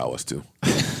will allow us to.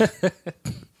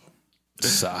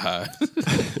 Sahai.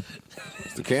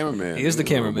 It's the cameraman. He is the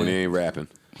cameraman. When he ain't rapping.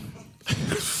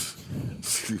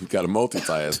 You got to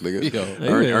multitask, nigga. Yo,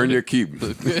 earn your keep.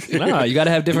 Nah, you got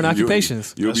to have different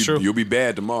occupations. You'll be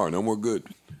bad tomorrow. No more good.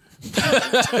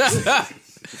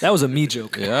 That was a me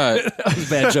joke. Yeah, all right. That was a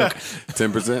bad joke.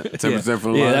 10%? 10%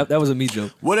 from the line? Yeah, that was a me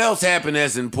joke. What else happened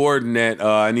that's important that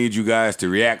I need you guys to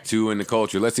react to in the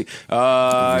culture? Let's see.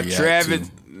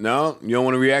 Travis. No, you don't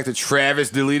want to react to Travis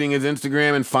deleting his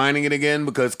Instagram and finding it again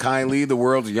because Kylie, the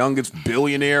world's youngest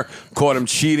billionaire, caught him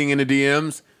cheating in the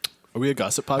DMs? Are we a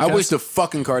gossip podcast? I wish the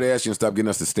fucking Kardashians stopped getting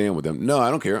us to stand with them. No, I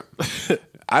don't care.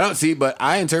 I don't see, but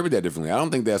I interpret that differently. I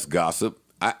don't think that's gossip.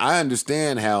 I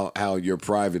understand how your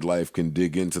private life can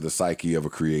dig into the psyche of a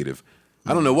creative.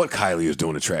 I don't know what Kylie is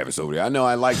doing to Travis over there. I know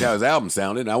I liked how his album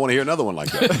sounded, and I want to hear another one like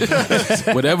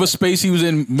that. Whatever space he was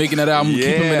in making that album, keep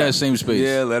him in that same space.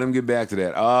 Yeah, let him get back to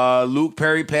that. Luke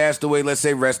Perry passed away. Let's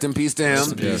say rest in peace to him.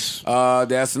 Rest in peace.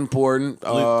 That's important.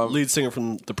 Lead singer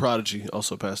from The Prodigy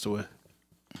also passed away.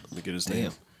 Let me get his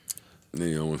name.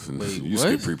 You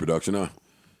skipped pre-production, huh?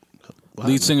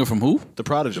 Lead singer from who? The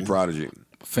Prodigy. The Prodigy.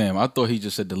 Fam, I thought he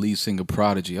just said the lead singer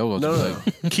Prodigy. I was no.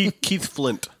 Keith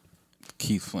Flint.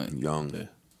 Keith Flint. Young. Yeah.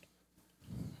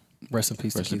 Rest in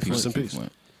peace to Keith Flint. Rest in peace. I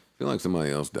feel like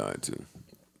somebody else died too.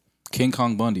 King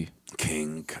Kong Bundy.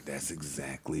 That's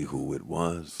exactly who it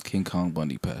was. King Kong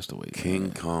Bundy passed away.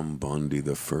 King Kong Bundy,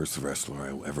 the first wrestler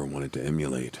I ever wanted to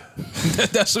emulate.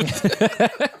 That's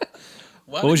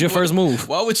what was your first move?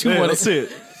 Why would you want to see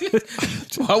it?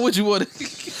 Why would you want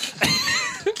to?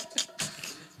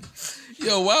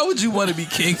 Yo, why would you want to be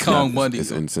King Kong Bundy? It's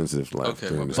insensitive to laugh.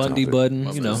 Okay, Bundy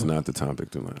Budden, you know. It's not the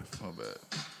topic to laugh. My bad.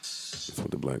 That's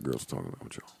what the black girls are talking about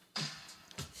with y'all.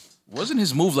 Wasn't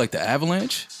his move like the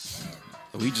avalanche?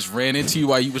 We just ran into you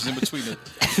while you was in between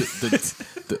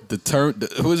the turn.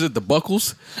 Who is it? The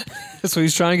buckles. That's what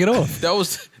he's trying to get off.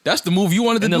 That's the move you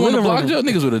wanted to do on the block. Joe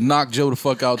niggas would have knocked Joe the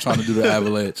fuck out trying to do the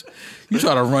avalanche. You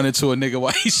try to run into a nigga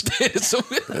while he's standing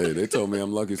somewhere. Hey, they told me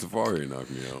I'm lucky Safari knocked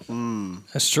me out.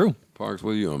 That's true. Parks,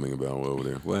 what are you humming about over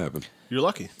there? What happened? You're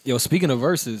lucky. Yo, speaking of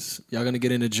verses, y'all gonna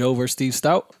get into Joe versus Steve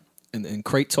Stout and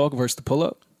Crate Talk versus the Pull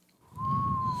Up?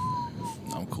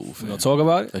 I'm cool. We gonna talk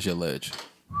about it? That's your ledge.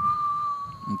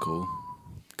 I'm cool.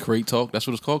 Crate Talk. That's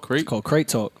what it's called. Crate. It's called Crate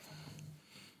Talk.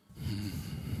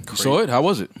 You saw it? How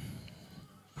was it?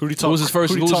 Who did he talk? Who was his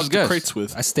first? Who was his guest? Crates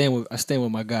with? I stand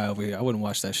with my guy over here. I wouldn't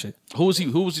watch that shit. Who was he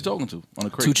talking to on the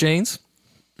crate? 2 Chainz.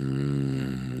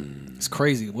 It's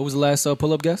crazy. What was the last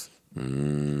pull up guest? 2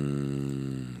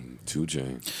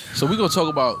 Chainz. So we're gonna talk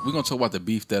about the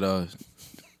beef that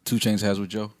 2 Chainz has with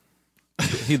Joe.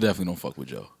 He definitely don't fuck with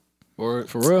Joe. Or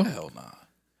for real? Hell nah.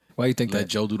 Why you think Let that?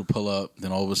 Joe do the pull up,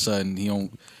 then all of a sudden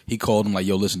he called him like,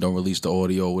 yo, listen, don't release the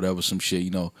audio or whatever, some shit,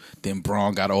 you know. Then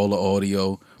Braun got all the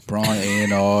audio. Braun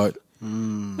A&R. You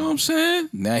know what I'm saying?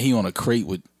 Now he on a crate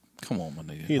with, come on, my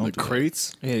nigga. He in the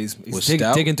crates? Yeah, he's With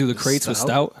digging through the crates with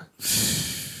Stout.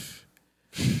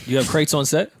 You have crates on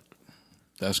set?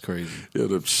 That's crazy. Yeah,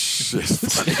 the shit.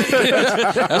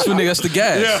 That's when nigga. That's the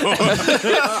gas.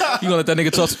 You gonna let that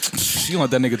nigga talk? You gonna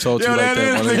let that nigga talk to you like that?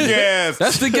 That is the gas.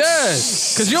 That's the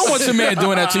gas. Cause you don't want your man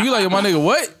doing that to you. Like, my nigga,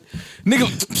 what?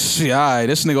 Nigga, all right,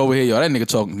 this nigga over here, yo, that nigga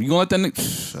talking. You gonna let that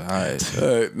nigga? All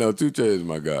right. No, 2 Chainz is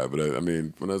my guy, but I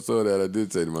mean, when I saw that, I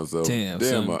did say to myself,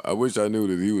 damn, I wish I knew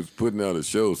that he was putting out a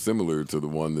show similar to the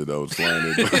one that I was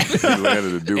flying to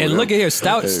Atlanta to do. And look at here,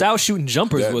 Stout shooting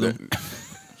jumpers with him.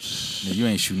 You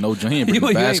ain't shooting no jump. He ain't You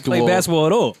bringing ain't basketball. play basketball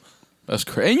at all. That's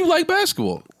crazy. And you like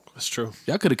basketball. That's true.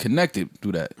 Y'all could have connected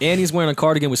through that. And he's wearing a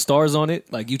cardigan with stars on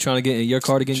it. Like you trying to get in your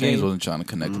cardigan Chainz game. wasn't trying to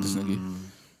connect with this nigga.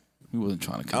 He wasn't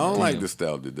trying to connect. I don't like Damn. the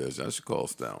Stout did that. I should call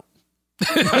Stout.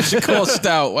 I should call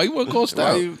Stout. Why you want to call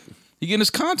Stout? Why you- He getting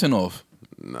his content off.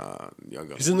 Nah, y'all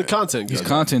got He's me in the mad. content. He's game.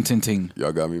 content tinting.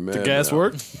 Y'all got me mad. The gas now.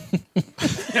 work.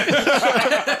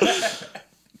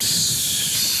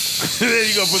 You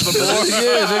gonna put some more?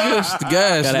 Yeah, nigga, it's the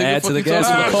gas. Gotta nigga. add to Fuck the you gas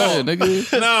talking with about? coal. Yeah,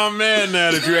 nigga. Nah, I'm mad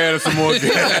now that you added some more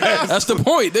gas. That's the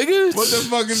point, nigga. What the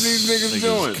fuck is these niggas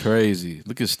doing? Crazy.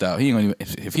 Look at Stout. He ain't even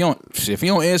if he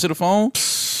don't answer the phone.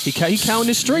 He counting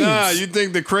his streams. Nah, you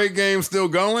think the crate game's still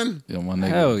going? Yeah, my nigga.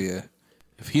 Hell yeah.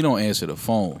 If he don't answer the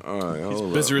phone. All right,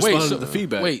 hold Busy up. responding to the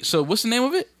feedback. Wait, so what's the name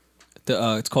of it?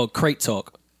 It's called Crate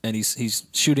Talk, and he's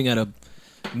shooting at a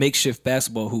makeshift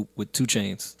basketball hoop with 2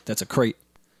 Chainz. That's a crate.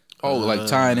 Oh, like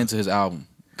tying into his album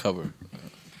cover.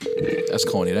 That's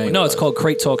corny. That ain't No, gonna it's last. called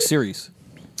Crate Talk series.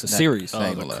 It's a series. That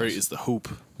ain't The gonna crate last. is the hoop.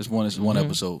 It's one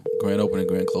episode. Grand opening,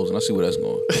 grand closing. I see where that's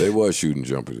going. They was shooting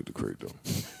jumpers at the crate though.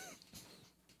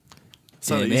 It's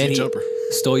not Yeah, an man, easy he jumper.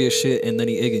 stole your shit and then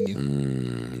he egging you.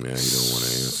 Yeah, he don't want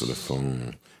to answer the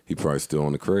phone. He probably still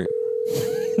on the crate.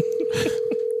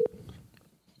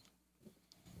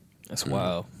 That's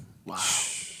wild.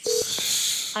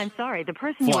 I'm sorry, the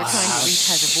person you are trying to reach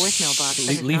has a voicemail box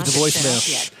that is Leave not the been set voicemail. up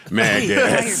yet. Mad Please try your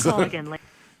gas. call again later.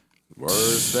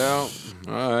 Words out.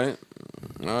 All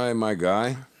right, my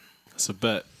guy. That's a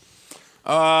bet.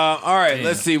 All right,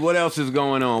 let's see what else is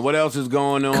going on. What else is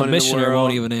going on in the Commissioner world?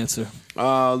 won't even answer.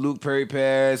 Luke Perry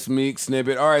Pass, Meek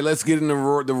Snippet. All right, let's get into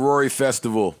the Rory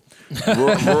Festival.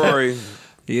 Rory,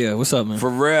 Yeah, what's up, man?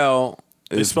 Pharrell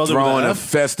is spelled it with throwing an a F?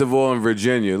 festival in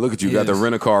Virginia. Look at you, got the Yes.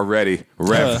 rent-a-car ready.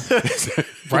 Rep.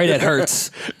 Right at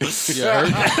Hertz.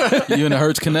 Yeah, you in the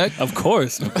Hertz Connect? Of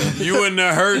course. You in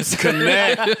the Hertz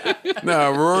Connect. Nah,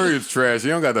 Rory is trash.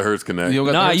 You don't got the Hertz Connect. You don't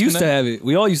got Nah, the I Hertz used to Connect? have it.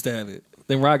 We all used to have it.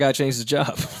 Then Rod got changed his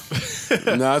job.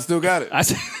 Nah, I still got it. I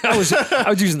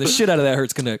was using the shit out of that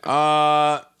Hertz Connect.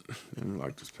 I don't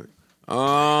like this pic.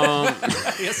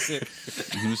 Yes, sir.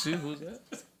 Let me see. Who's that?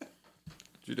 What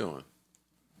you doing?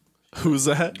 Who's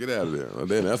that? Get out of there. Oh,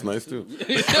 damn, that's nice too.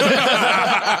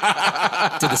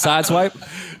 Did the side swipe?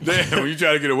 Damn, you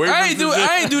try to get away from I ain't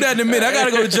do that in a minute. I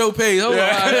gotta go to Joe Page. Hold on.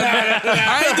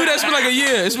 I ain't do that. It's been like a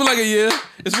year. It's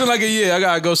been like a year. I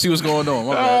gotta go see what's going on.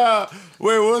 My bad.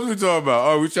 Wait, what was we talking about?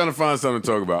 Oh, we're trying to find something to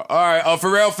talk about. All right,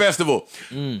 Pharrell Festival.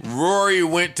 Rory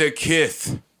went to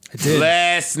Kith did.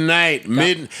 last night.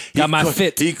 Got my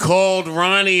fit. He called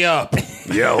Ronnie up.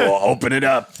 Yo, open it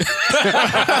up.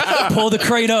 Pull the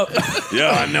crate up. Yo,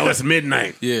 I know it's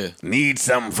midnight. Yeah. Need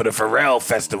something for the Pharrell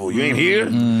Festival. You ain't here?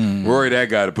 Rory, that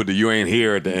guy to put the "you ain't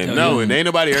here" at the end. No, and ain't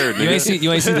nobody heard. You ain't see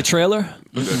the trailer?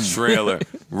 The trailer.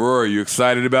 Rory, you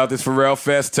excited about this Pharrell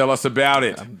Fest? Tell us about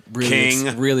it,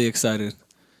 King. Really excited.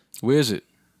 Where is it?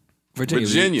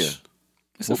 Virginia. Beach.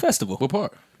 It's a festival. What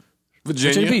part?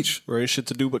 Virginia Beach. There ain't shit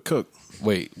to do but cook.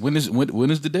 Wait, when is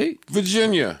the date?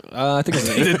 Virginia. I think it's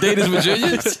in The date is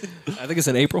Virginia. I think it's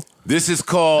in April. This is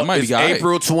called That might be it's alright.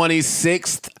 April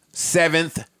 26th,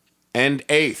 7th, and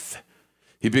 8th.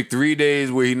 He picked 3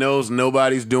 days where he knows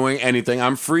nobody's doing anything.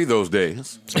 I'm free those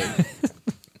days.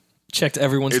 Checked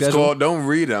everyone's It's schedule. called, don't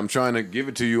read it. I'm trying to give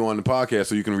it to you on the podcast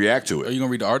so you can react to Are it. you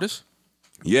gonna read the artist?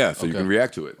 Yeah, so you can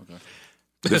react to it.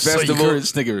 The So you festival, heard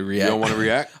this nigga react. you don't want to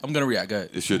react? I'm gonna react. Go ahead.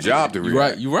 It's your job to You react.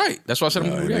 right. You right. That's why I said I'm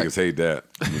gonna react. Niggas hate that.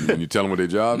 When you tell them what their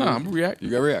job Nah, is, I'm gonna react. you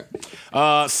got to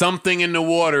react. Something in the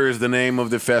Water is the name of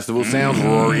the festival. Sounds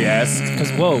Rory-esque. Because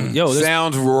there's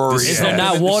Sounds Rory-esque. is there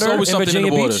not There's water always in something in the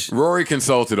Virginia water. Beach? Rory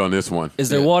consulted on this one. Is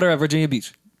there water at Virginia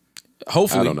Beach?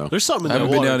 Hopefully. I don't know. There's something I in haven't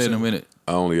that been water. down there in a too. minute.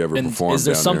 I only ever And performed is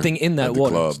there down something there in that at the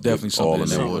water? club. There's definitely It's something all in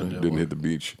that the water. Didn't hit the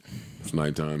beach. It's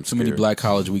nighttime. Too many Scared. black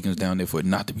college weekends down there for it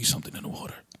not to be something in the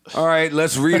water. All right,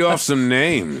 let's read off some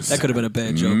names. That could have been a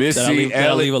bad joke. Missy that I'll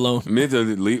leave Elliott.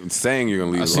 alone. Saying you're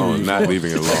gonna leave it see where alone, you're not going.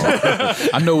 leaving it alone.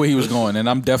 I know where he was going, and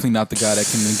I'm definitely not the guy that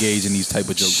can engage in these type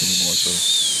of jokes anymore.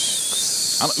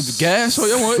 So Gas? Oh,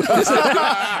 you want?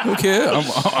 I don't care.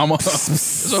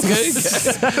 It's okay.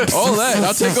 All that.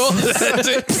 I'll take all of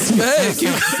that.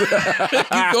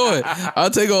 Keep going.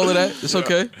 I'll take all of that. It's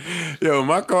okay. Yo,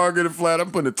 my car getting flat.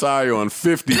 I'm putting a tire on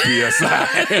 50 PSI.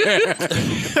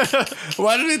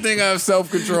 Why do they think I have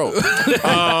self-control?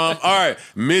 All right.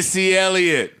 Missy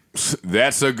Elliott.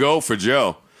 That's a go for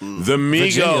Joe. The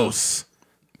Migos.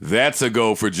 That's a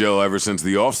go for Joe ever since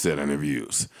the Offset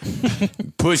interviews.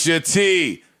 Pusha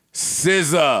T.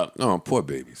 SZA. Oh, poor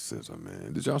baby SZA,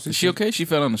 man. Did y'all see? Is she okay? She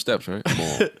fell on the steps, right? Come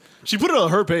on. She put it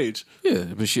on her page. Yeah,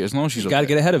 but as long as she's okay. Got to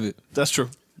get ahead of it. That's true.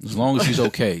 As long as she's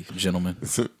okay, gentlemen.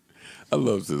 I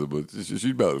love SZA, but she's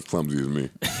about as clumsy as me.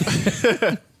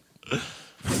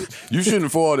 You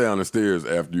shouldn't fall down the stairs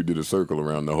after you did a circle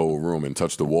around the whole room and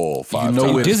touch the wall 5 times. Where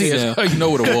you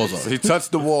know where the walls are. He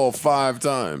touched the wall 5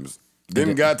 times,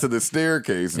 then got to the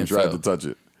staircase and tried to touch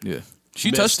it. Yeah.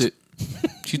 She touched it.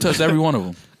 She touched every one of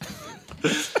them.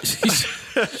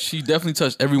 She definitely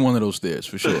touched every one of those stairs,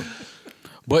 for sure.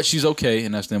 But she's okay,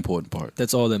 and that's the important part.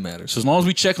 That's all that matters. So as long as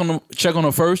we check on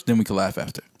her first, then we can laugh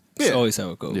after. That's always how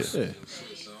it goes. Yeah.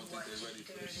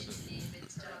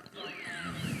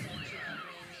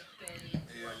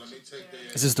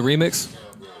 Is this the remix?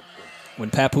 When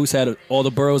Papoose had all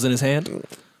the boroughs in his hand?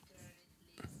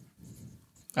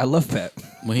 I love Pap.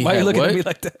 Why are you looking at me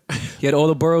like that? He had all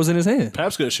the boroughs in his hand.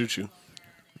 Pap's going to shoot you.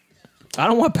 I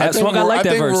don't want Pap song. I like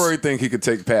that verse. I think Rory think he could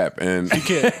take Pap, and he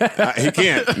can't. He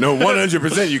can't. No,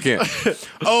 100% you can't.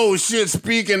 Oh shit!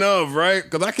 Speaking of, right?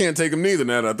 Because I can't take him neither.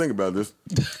 Now that I think about this,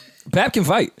 Pap can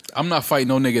fight. I'm not fighting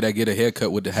no nigga that get a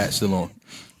haircut with the hat still on.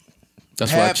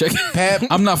 That's why I check. Pap,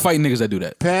 I'm not fighting niggas that do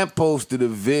that. Pap posted a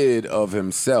vid of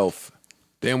himself.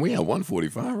 Damn, we had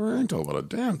 145. We ain't talking about a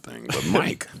damn thing. But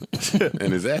Mike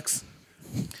and his ex.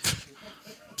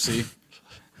 See.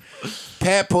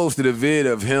 Pat posted a vid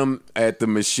of him at the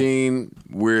machine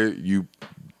where you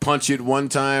punch it one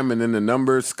time and then the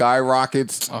number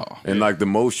skyrockets. Oh, and like the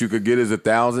most you could get is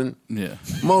 1,000. Yeah.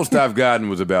 Most I've gotten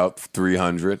was about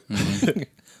 300. Mm-hmm.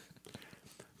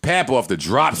 Pap off the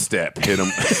drop step hit him.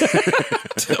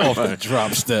 Off the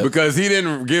drop step. Because he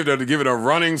didn't give it a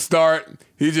running start.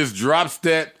 He just drop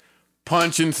step,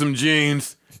 punching some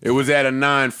jeans. It was at a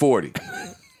 940.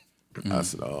 I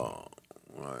said, oh, all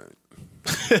right.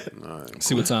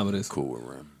 See what time it is. Cool with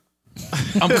Rem.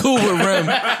 I'm cool with Rem.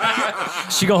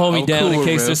 She gonna hold me down in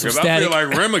case there's some static. I feel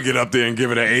like Rem will get up there and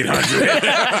give it an 800.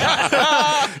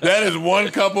 That is one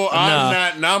couple.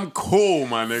 I'm cool,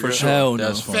 my nigga. For sure. Hell no.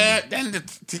 That's funny. Then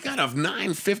he got a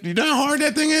 950. You know how hard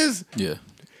that thing is? Yeah.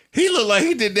 He looked like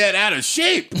he did that out of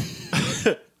shape.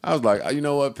 I was like, you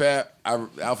know what, Pat?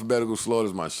 Alphabetical slaughter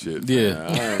is my shit.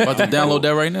 Yeah. About to download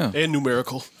that right now. And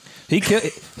numerical. He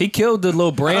killed the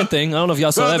little brand thing. I don't know if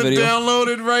y'all saw that video. Download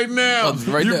it right now.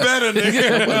 You better,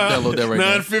 nigga. Download that right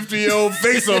now. 950-year-old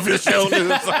face off your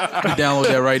shoulders. Download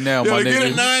that right now, my nigga.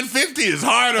 Get a 950 is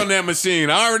hard on that machine.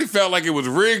 I already felt like it was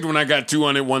rigged when I got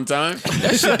 200 one time.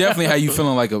 That shit definitely had you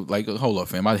feeling like a hold up,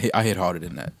 fam. I hit harder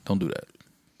than that. Don't do that.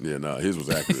 Yeah, no, his was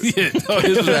accurate.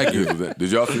 His was accurate.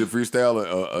 Did y'all see the freestyle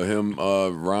of him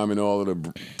rhyming all of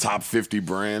the top 50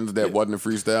 brands that wasn't a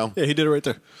freestyle? Yeah, he did it right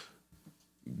there.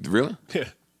 Really? Yeah.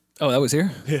 Oh, that was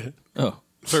here? Yeah. Oh.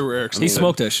 So Erickson. He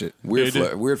smoked that shit.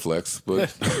 Weird flex,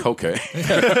 but okay.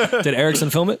 Did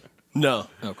Erickson film it? No.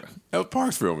 Okay. That was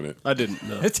Parks filming it. I didn't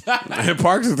know. And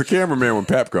Parks is the cameraman when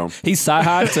Pap comes. He's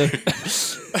side-high to...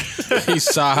 He's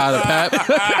side-high to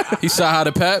Pap? He's side-high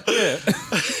to Pap? Yeah.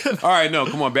 All right, no,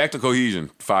 come on. Back to Cohesion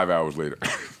 5 hours later.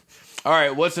 All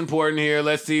right, what's important here?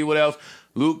 Let's see what else.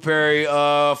 Luke Perry, the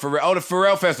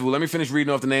Pharrell Festival. Let me finish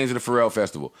reading off the names of the Pharrell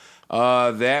Festival.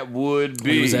 That would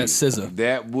be... He was at SZA.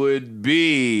 That would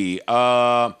be...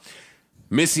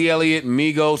 Missy Elliott,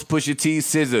 Migos, Pusha T,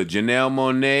 SZA, Janelle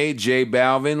Monáe, J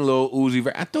Balvin, Lil Uzi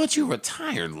Vert. I thought you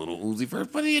retired, Lil Uzi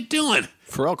Vert. What are you doing?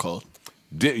 Pharrell called.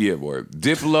 Yeah, boy.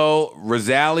 Diplo,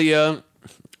 Rosalia.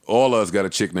 All of us got a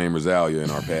chick named Rosalia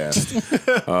in our past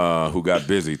who got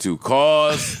busy, too.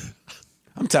 Cause...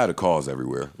 I'm tired of calls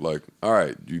everywhere. Like, all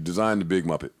right, you designed the Big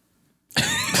Muppet.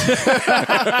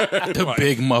 The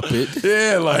Big Muppet.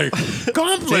 Yeah, like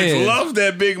Complex loves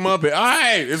that Big Muppet. All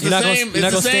right, it's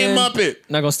the same Muppet.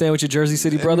 Not gonna stand with your Jersey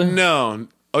City brother? No.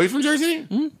 Oh, he's from Jersey?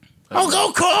 Mm-hmm. Oh,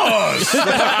 go Cause!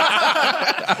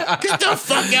 Get the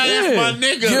fuck out of here, my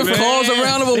nigga. Give Cause a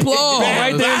round of applause.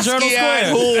 Right there in Journal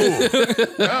Square.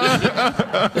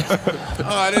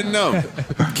 Oh, I didn't know.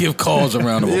 Give Cause a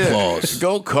round of applause.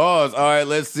 Go Cause. All right,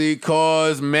 let's see.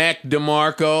 Cause, Mac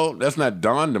DeMarco. That's not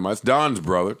Don DeMarco. That's Don's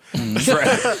brother.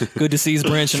 Good to see he's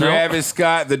branching out. Travis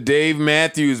Scott, the Dave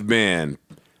Matthews Band.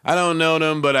 I don't know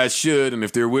them, but I should. And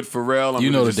if they're with Pharrell,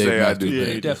 I'm going to say I do. Yeah,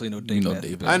 you definitely know Dave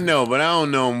Matthews. I know, but I don't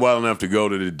know him well enough to go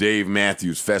to the Dave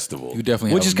Matthews Festival. You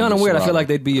definitely, which is kind of weird. I feel like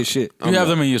they'd be your shit. You have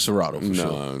them in your Serato for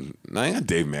sure. No, I ain't got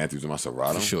Dave Matthews in my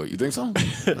Serato. For sure, you think so?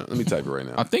 Let me type it right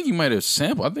now. I think you might have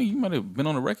sampled. I think you might have been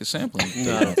on the record sampling.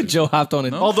 Joe hopped on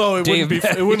it. No? Although it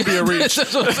wouldn't be a reach.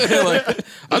 That's what I'm saying. Like,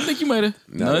 I think you might have.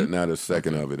 Not a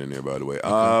second of it in there, by the way.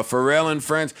 Pharrell and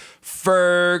friends.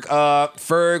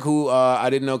 Ferg, who I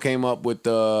didn't know came up with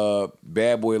the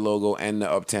Bad Boy logo and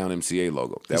the Uptown MCA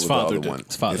logo. That was the other one.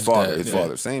 His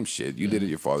father. Same shit. You did it.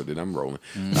 Your father did. I'm rolling.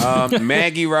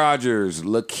 Maggie Rogers,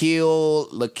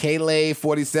 Lakele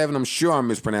 47. I'm sure I'm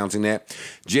mispronouncing that.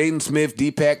 Jaden Smith,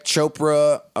 Deepak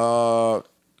Chopra,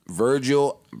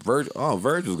 Virgil. Oh,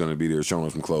 Virgil's gonna be there showing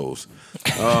some clothes.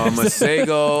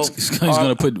 Masego. He's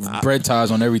gonna put bread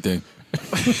ties on everything.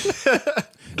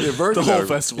 Yeah, Virgil, the whole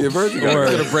festival. Yeah, Virgil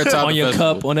got a bread tie on your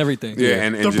cup, on everything. Yeah,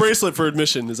 and the bracelet for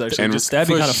admission is actually just that'd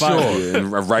be kind of fire. Yeah,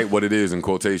 and write what it is in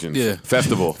quotations. Yeah,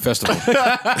 festival.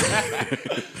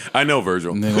 I know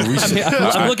Virgil.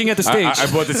 I'm looking at the stage. I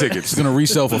bought the tickets. It's gonna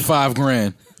resell for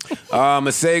 $5,000.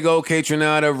 Masego,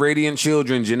 Katronada, Radiant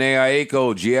Children, Janae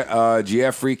Aiko,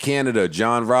 Jeffrey Canada,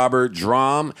 John Robert,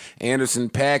 Drum, Anderson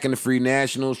Pack and the Free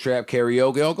Nationals, Trap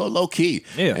Karaoke. I'll go low key.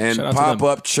 Yeah, and Pop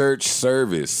Up Church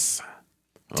Service.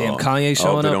 Damn, Kanye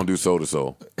showing up. They don't do Soul to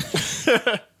Soul. That's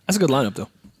a good lineup, though.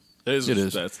 That is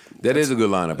a good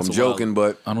lineup. I'm joking,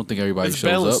 but I don't think everybody it's shows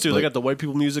balanced up. Too. They got the white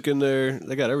people music in there.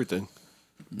 They got everything.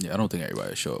 Yeah, I don't think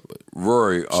everybody show up. But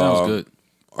Rory, sounds good.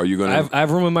 Are you gonna? I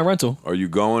have room in my rental. Are you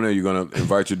going? Are you gonna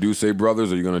invite your Duce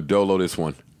brothers? Or are you gonna dolo this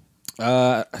one?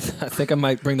 I think I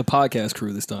might bring the podcast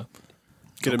crew this time.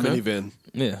 Get a minivan.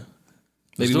 Yeah.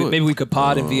 Maybe we could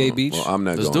pod in VA Beach. Well, I'm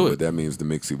not Let's going, do it. but that means the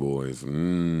Mixie Boys.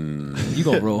 You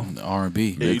gonna roll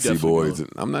R&B? Yeah, Mixie Boys.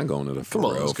 I'm not going to the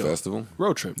Pharrell Festival.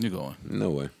 Road trip. You're going? No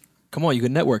way. Come on, you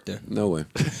can network there. No way.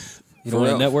 You don't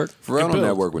want to network? Pharrell don't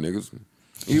network with niggas.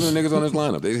 Even the niggas on his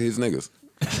lineup, they his niggas.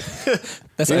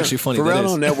 That's actually funny. Pharrell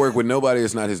don't network with nobody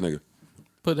that's not his nigga.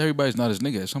 But everybody's not his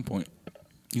nigga at some point.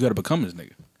 You got to become his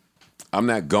nigga. I'm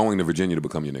not going to Virginia to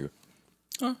become your nigga.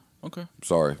 Oh, okay.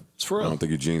 Sorry. It's Pharrell. I don't think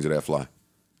your jeans are that fly.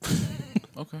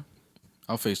 Okay.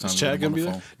 I'll FaceTime Is Chad him on gonna be the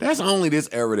there? phone. That's only this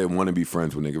era that want to be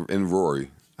friends with nigga. And Rory.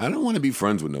 I don't want to be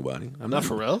friends with nobody. I'm Not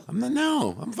Pharrell? I'm not.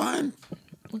 No, I'm fine.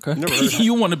 Okay. Never heard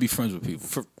You want to be friends with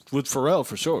people. with Pharrell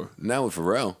for sure. Not with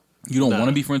Pharrell. You don't want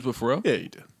to be friends with Pharrell? Yeah, you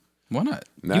do. Why not?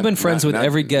 You've been friends with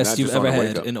every guest you've just on ever the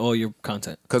had wake up. in all your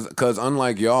content. Cause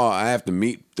unlike y'all, I have to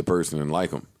meet the person and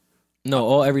like them. No,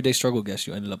 all everyday struggle guests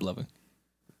you ended up loving.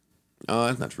 Oh,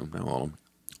 that's not true. Not all of them.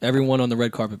 Everyone on the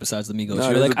red carpet besides the Migos. No,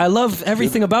 You're there's like, a- I love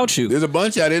everything about you. There's a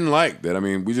bunch I didn't like that. I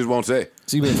mean, we just won't say.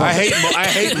 So you've been I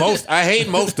hate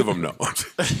most of them though.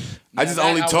 I just that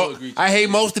only I will talk. agree to. I hate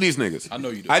most of these niggas. I know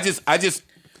you do. I just.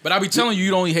 But I be telling you,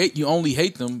 you only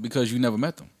hate them because you never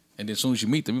met them. And then as soon as you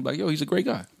meet them, you're like, yo, he's a great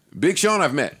guy. Big Sean,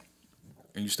 I've met.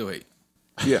 And you still hate.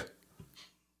 Yeah,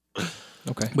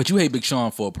 Okay. But you hate Big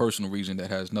Sean for a personal reason that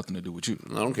has nothing to do with you.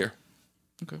 I don't care.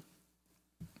 Okay.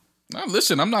 Now,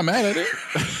 listen, I'm not mad at it.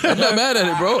 I'm not mad at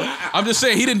it, bro. I'm just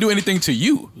saying he didn't do anything to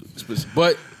you.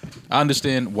 But I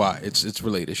understand why. It's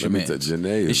related. It's your man.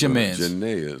 Janae It's your man's.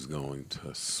 Janae is going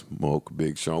to smoke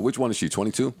Big Sean. Which one is she?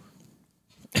 22?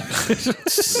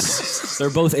 They're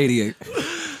both 88.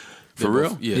 For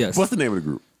real? Yeah. Yes. What's the name of the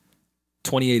group?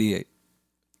 2088.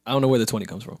 I don't know where the 20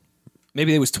 comes from.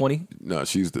 Maybe it was 20. No,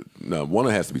 one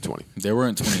has to be 20. They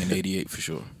weren't 20 and 88 for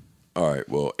sure. All right,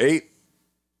 well, 8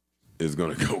 is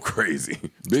going to go crazy.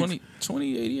 20,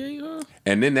 88,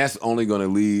 And then that's only going to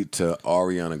lead to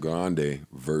Ariana Grande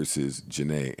versus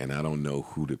Janae, and I don't know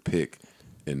who to pick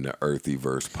in the earthy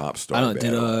verse pop star I don't.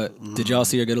 battle. Did y'all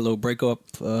see her get a little breakup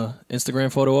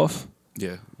Instagram photo off?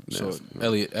 Yeah. So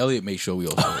Elliot made sure we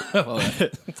all saw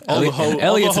it.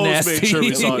 Elliot's nasty. made sure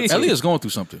we saw it. Elliot's going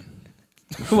through something.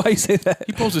 Why you say that?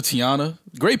 He posted Tiana.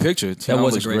 Great picture. Tiana That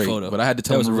was a looks great photo. But I had to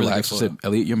tell That him was to a really relax. good I said, photo.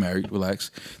 Elliot, you're married.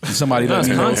 Relax. And somebody let me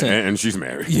That's know. content. And she's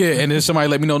married. Yeah, and then somebody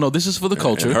let me know, no, this is for the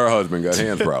culture. And her husband got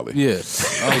hands probably. Yeah.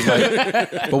 I was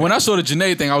like, but when I saw the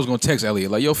Janae thing, I was going to text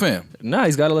Elliot, like, yo, fam. Nah,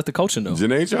 he's got to let the culture know.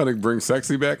 Janae trying to bring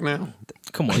sexy back now?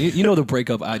 Come on, you know the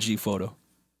breakup IG photo.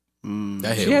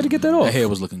 That hair She had to get that off. That hair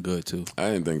was looking good, too. I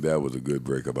didn't think that was a good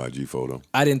breakup IG photo.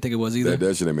 I didn't think it was either.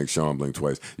 That shouldn't make Sean blink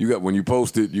twice. When you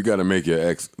post it, you got to make your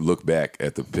ex look back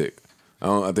at the pic.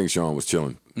 I think Sean was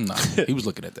chilling. Nah, he was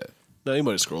looking at that. No, he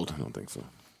might have scrolled. I don't think so.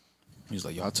 He was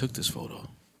like, yo, I took this photo.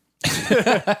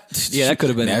 Yeah, that could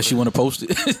have been Now it. she want to post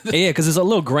it. Yeah, because it's a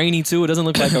little grainy too. It doesn't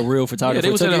look like a real photographer. they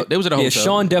was at a Yeah, hotel.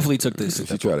 Sean definitely took this. She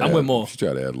tried to I'm add, with Maul. She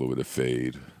tried to add a little bit of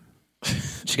fade.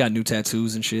 She got new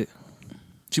tattoos and shit.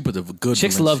 She put the good.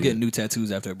 Chicks Valencia. love getting new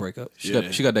tattoos after a breakup. She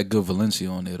got that good Valencia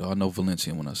on there, though. I know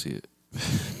Valencia when I see it.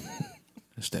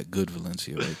 It's that good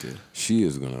Valencia right there. She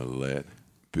is gonna let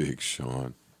Big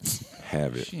Sean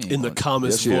have it in the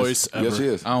calmest voice ever. Yes, she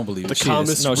is. I don't believe the it.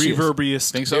 calmest,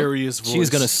 reverbiest, Think so? airiest voice. She's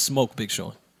gonna smoke Big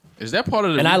Sean. Is that part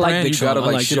of the and I like rebrand? Big You Sean. gotta I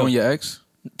like like shit Sean. on your ex?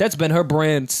 That's been her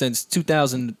brand since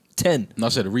 2010. No, I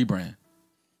said a rebrand.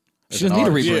 She doesn't need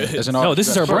a rebrand. Yeah. As an No, artist. this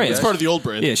is her brand. It's part of the old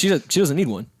brand. Yeah, she doesn't need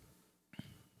one.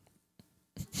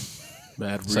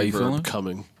 Mad That's how you feeling? reverb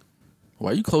coming.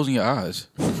 Why are you closing your eyes?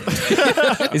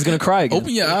 He's gonna cry again.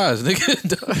 Open your eyes,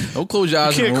 nigga. Don't close your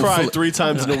eyes. You in a can't room cry full 3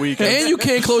 times in a week. and you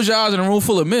can't close your eyes in a room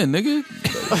full of men, nigga.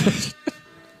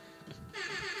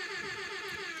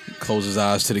 Close his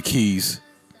eyes to the keys.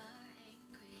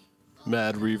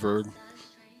 Mad reverb.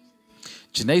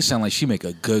 Janae sound like she make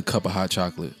a good cup of hot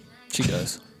chocolate. She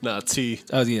does. Nah, tea.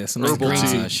 Oh yeah, some nice Herbal green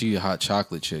tea. tea. She a hot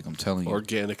chocolate chick. I'm telling you.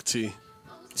 Organic tea.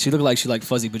 She looked like she liked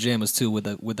fuzzy pajamas too with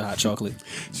the hot chocolate.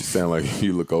 She sound like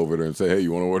you look over there and say, "Hey,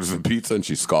 you want to order some pizza?" And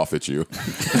she scoff at you.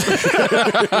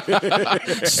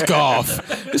 Scoff.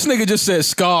 This nigga just said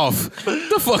scoff. Get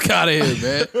the fuck out of here,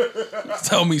 man.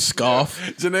 Tell me scoff.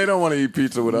 Janae don't want to eat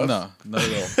pizza with us. No, not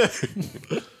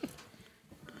at all.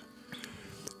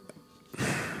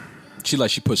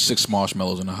 She put 6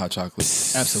 marshmallows in her hot chocolate.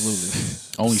 Absolutely.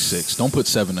 Only 6. Don't put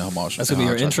 7 in her marshmallows. That's gonna be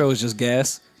her intro. Is just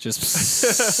gas,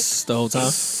 just the whole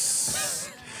time.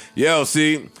 Yo,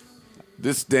 see,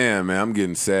 damn, man, I'm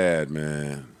getting sad,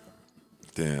 man.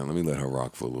 Damn, let me let her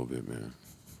rock for a little bit, man.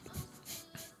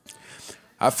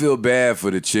 I feel bad for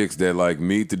the chicks that like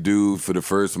meet the dude for the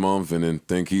first month and then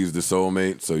think he's the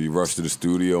soulmate, so you rush to the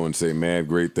studio and say mad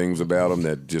great things about him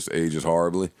that just ages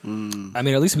horribly. I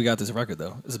mean, at least we got this record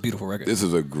though. It's a beautiful record. This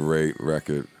is a great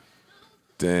record.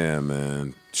 Damn,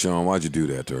 man. Sean, why'd you do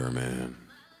that to her, man?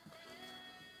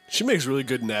 She makes really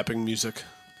good napping music.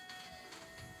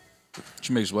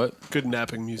 She makes what? Good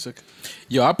napping music.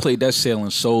 Yo, I played that Sailing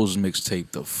Souls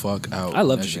mixtape the fuck out. I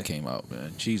love that that shit shit. came out,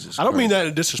 man. Jesus. I don't mean Christ. that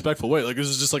in a disrespectful way. Like, this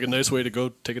is just like a nice way to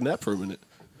go take a nap for a minute.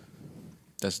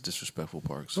 That's disrespectful,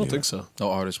 Parks. I don't think so.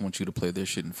 No artist wants you to play their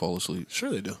shit and fall asleep. Sure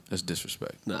they do. That's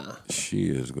disrespect. Nah. She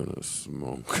is gonna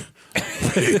smoke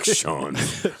Big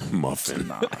Sean's muffin.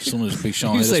 Nah. As soon as Big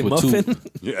Sean You hit say us with muffin? 2,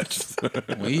 Yes.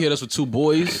 when he hit us with 2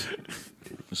 boys,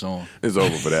 it's on. It's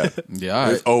over for that. Yeah, all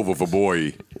right. It's over for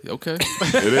boy. Okay.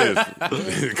 It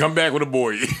is. Come back with a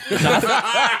boy.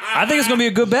 I think it's gonna be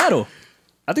a good battle.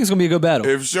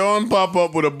 If Sean pop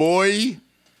up with a boy,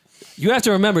 You have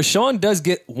to remember, Sean does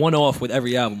get one off with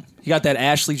every album. He got that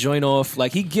Ashley joint off.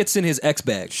 Like, he gets in his X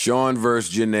bag. Sean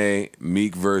versus Janae,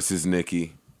 Meek versus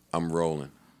Nicki. I'm rolling.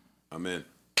 I'm in.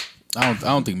 I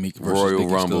don't think Meek versus Royal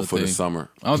Nicki's Rumble still a for the thing. summer.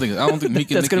 I don't think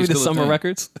Meek and That's gonna be Nicki the still a summer thing.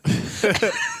 records.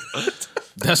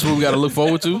 That's what we got to look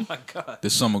forward to. Oh my God.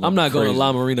 This summer. I'm not going to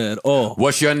La Marina at all.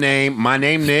 What's your name? My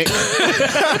name Nick.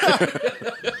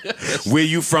 Where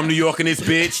you from? New York in this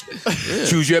bitch. Yeah.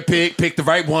 Choose your pick. Pick the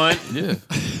right one. Yeah.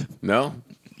 No?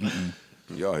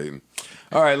 Y'all hating.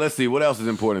 All right, let's see. What else is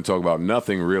important to talk about?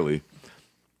 Nothing really.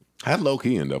 How'd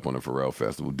low-key end up on the Pharrell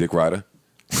Festival? Dick Rider?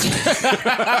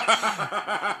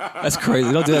 That's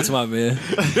crazy. Don't do that to my man.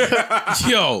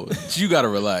 Yo, you got to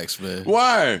relax, man.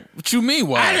 Why? What you mean,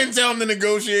 why? I didn't tell him to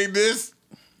negotiate this.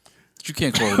 You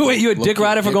can't call it. Wait, you a dick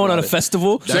rider for going on a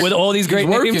festival with all these great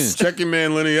working. names? Check your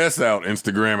man Lenny S. out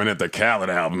Instagramming that the Khaled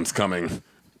album's coming.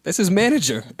 That's his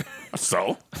manager.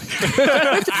 So?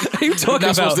 What are you talking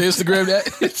Not about? supposed to Instagram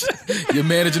that? Your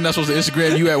manager not supposed to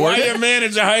Instagram you at work? Why your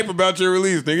manager hype about your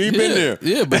release, nigga? He been there.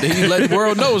 Yeah, but he let the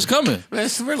world know it's coming. Man,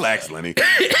 relax, Lenny.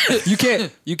 You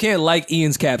can't like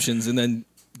Ian's captions and then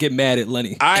get mad at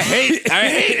Lenny. I hate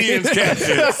Ian's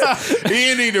captions.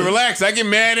 Ian need to relax. I get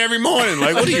mad every morning.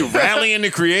 Like, what are you, rallying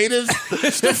the creatives?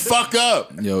 Shut the fuck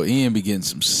up. Yo, Ian be getting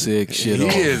some sick shit He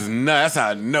on. is nuts. That's how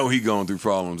I know he going through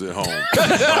problems at home.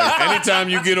 Like, anytime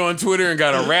you get on Twitter and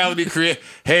got a rally to create,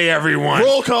 hey everyone,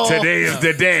 roll call. Today is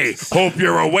the day. Hope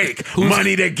you're awake.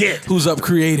 Money to get. Who's up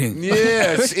creating?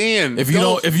 Yes, Ian. If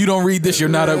you don't read this, you're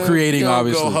not up creating,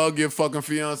 obviously. Go hug your fucking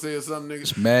fiance or something,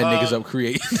 nigga. Mad niggas up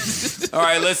creating. All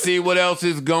right, let's see what else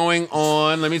is going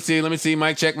on. Let me see.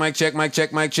 Mic check.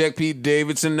 Pete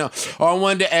Davidson. No. Oh, I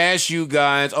wanted to ask you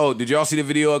guys. Oh, did y'all see the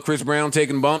video of Chris Brown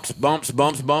taking bumps and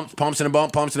a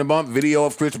bump? Video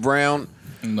of Chris Brown.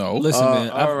 No. Listen, man,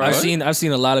 all I've right.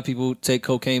 seen a lot of people take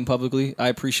cocaine publicly. I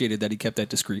appreciated that he kept that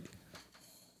discreet.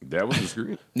 That was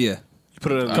discreet. Yeah.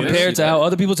 Put it in Compared to how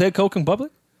other people take coke in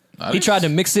public. He tried to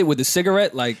mix it with the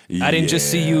cigarette. Like, I didn't just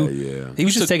see you. Yeah. He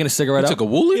was just taking a cigarette out. Took a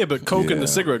wooly? Yeah, but coke and the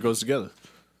cigarette goes together.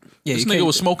 Yeah, This you nigga can't-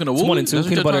 was smoking a it's wooly. 1 and 2, That's what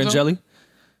peanut butter you're and talking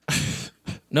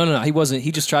jelly. No. He wasn't.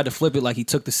 He just tried to flip it like he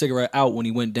took the cigarette out when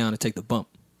he went down to take the bump,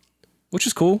 which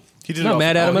is cool. He did not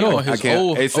mad at him at all. I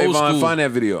can't. Hey, Savon, find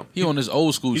that video. He on his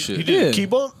old school shit. He did a key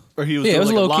bump, or he was doing it was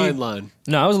like a a low key line.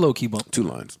 No, it was a low key bump. 2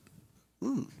 lines.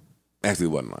 Actually, it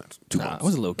wasn't lines. 2 bumps. It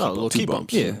was a low key. No, little key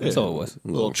bumps. Yeah, that's all it was.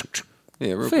 Little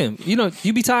Yeah, real Fam,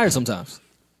 you be tired sometimes.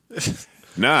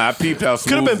 Nah, I peeped how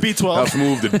smooth, Could've been B12. how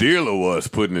smooth the dealer was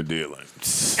putting the deal in.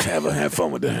 Have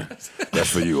fun with that. That's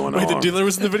for you on the Wait, the arm. dealer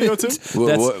was in the video too?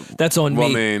 That's on well,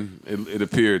 me. man, it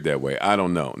appeared that way. I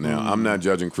don't know. Now, I'm not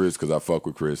judging Chris because I fuck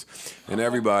with Chris. And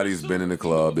everybody's been in the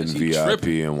club in VIP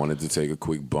and wanted to take a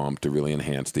quick bump to really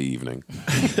enhance the evening.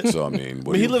 So, I mean,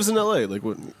 He lives in L.A. Like,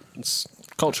 what? It's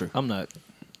culture. I'm not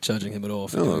judging him at all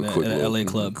for doing that at an LA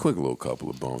club. Quick little couple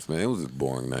of bumps, man. It was a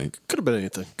boring night. Could have been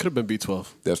anything. Could have been B12.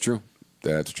 That's true.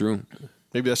 That's true.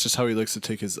 Maybe that's just how he likes to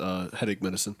take his headache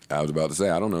medicine. I was about to say,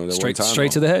 I don't know. That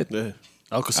Straight to the head. Yeah.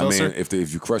 I Alka-Seltzer. mean, if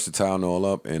you crush the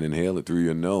Tylenol up and inhale it through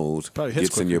your nose, Probably hits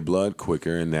gets in quicker. your blood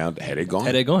quicker, and now the headache gone.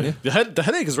 Headache gone, yeah. The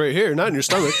headache is right here, not in your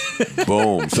stomach.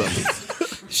 Boom. So,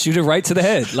 Shoot it right to the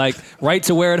head, like right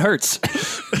to where it hurts.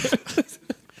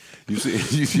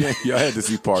 y'all had to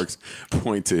see Parks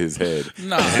point to his head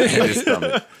Nah, and his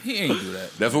stomach. he ain't do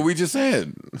that. That's what we just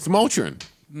said. It's Motrin.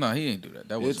 No, he ain't do that.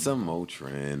 That was It's a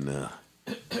Motrin.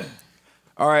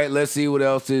 All right, let's see what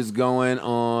else is going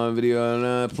on.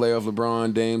 Video playoff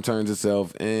LeBron, Dame turns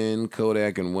himself in.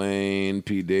 Kodak and Wayne.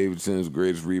 Pete Davidson's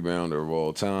greatest rebounder of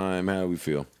all time. How do we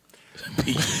feel?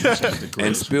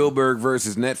 And Spielberg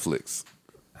versus Netflix.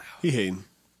 He hating.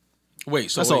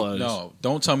 Wait, so That's wait, all that is. no,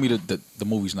 don't tell me that the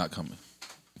movie's not coming.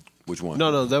 Which one?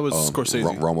 No, that was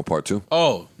Scorsese. Roma Part 2.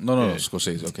 Oh, no,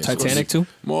 Scorsese. Okay, Titanic too.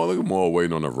 Look at more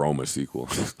waiting on the Roma sequel.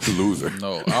 Loser.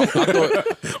 No, I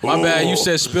thought my bad. You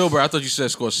said Spielberg. I thought you said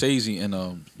Scorsese and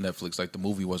Netflix. Like the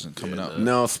movie wasn't coming out.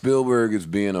 No, Spielberg is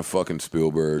being a fucking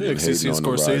Spielberg. Yeah, and because he's hating seen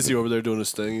on the Scorsese rising. over there doing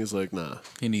his thing. He's like, nah.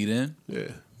 He need in.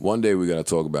 Yeah. One day we got to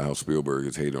talk about how Spielberg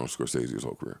is hating on Scorsese his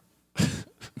whole career.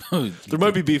 There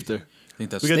might be beef there. I think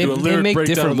that's We got to They, do a they lyric make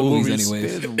breakdown different of the movies,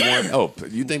 movies.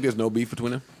 anyways. You think there's no beef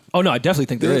between them? Oh no, I definitely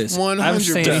think there There's is. I'm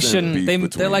just saying they 100% shouldn't. beef They're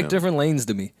between like them. different lanes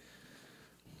to me.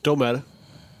 Don't matter.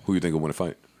 Who you think will win a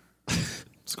fight?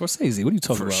 Scorsese, what are you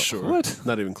talking For about? sure. What?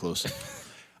 Not even close.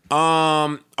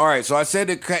 All right, so I said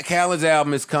that Khaled's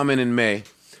album is coming in May.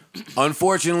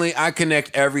 Unfortunately, I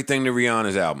connect everything to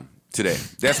Rihanna's album today.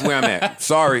 That's where I'm at.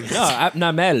 Sorry. No, I'm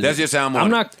not mad at That's it. just how I'm on I'm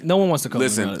it. not. No one wants to come.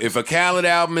 Listen, if a Khaled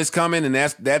album is coming and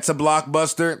that's a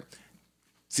blockbuster,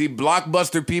 see,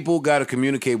 blockbuster people got to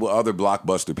communicate with other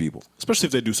blockbuster people. Especially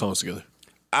if they do songs together.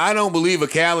 I don't believe a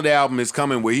Khaled album is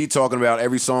coming where he's talking about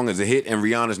every song as a hit and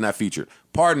Rihanna's not featured.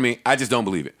 Pardon me, I just don't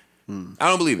believe it. I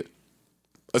don't believe it.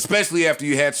 Especially after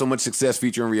you had so much success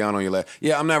featuring Rihanna on your last.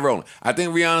 Yeah, I'm not rolling. I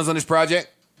think Rihanna's on this project.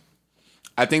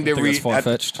 I think that that's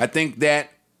far-fetched. I think that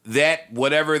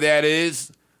whatever that is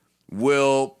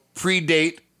will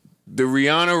predate the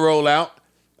Rihanna rollout.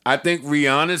 I think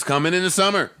Rihanna's coming in the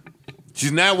summer.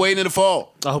 She's not waiting in the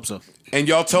fall. I hope so. And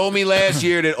y'all told me last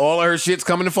year that all of her shit's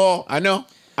coming to fall. I know.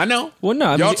 Well, no,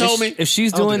 I y'all mean, told me. if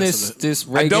she's I don't doing think this that's this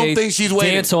reggae I don't think she's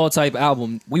waiting. dancehall type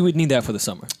album, we would need that for the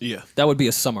summer. Yeah. That would be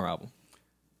a summer album.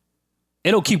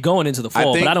 It'll keep going into the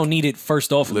fall, think- but I don't need it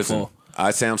first off in Listen, the fall. I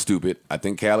sound stupid. I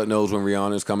think Khaled knows when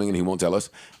Rihanna is coming and he won't tell us.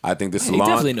 I think that He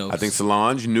definitely Solange, knows. I think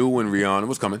Solange knew when Rihanna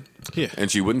was coming. Yeah.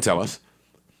 And she wouldn't tell us.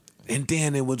 And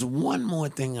then there was one more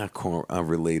thing I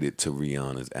related to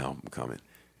Rihanna's album coming.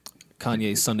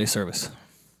 Kanye's Sunday service.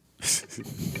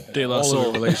 De La All of Soul.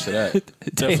 it relates to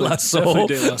that. De La Soul.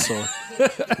 Definitely De La Soul.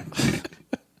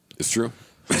 It's true.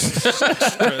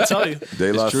 I tell you.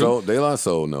 De La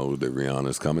Soul knows that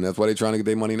Rihanna's coming. That's why they're trying to get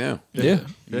their money now. Yeah,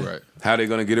 You're right. How are they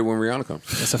going to get it when Rihanna comes?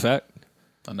 that's a fact.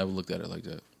 I never looked at it like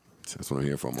that. That's what I'm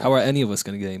here for. How are any of us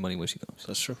going to get any money when she comes?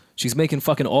 That's true. She's making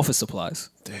fucking office supplies.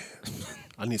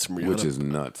 I need some Rihanna. Which is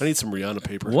nuts. I need some Rihanna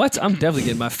paper. What? I'm definitely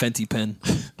getting my Fenty pen.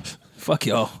 Fuck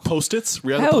y'all. Post-its?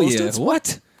 Rihanna Hell yeah. post-its?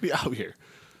 What? We out here.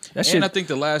 That And shit. I think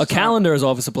the last a calendar is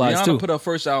office supplies Rihanna too. put her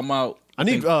first album out. I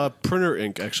need printer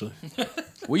ink, actually.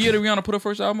 What year did Rihanna put her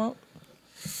first album out?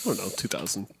 I don't know,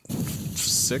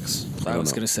 2006? I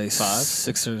was gonna say 5?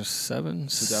 6 or 7.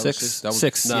 2006? 6. That was-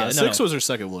 6. Nah, Yeah, no, 6 no. was her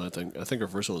second one, I think. I think her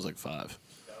first one was like 5.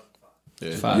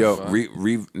 Yeah. 5. Yo,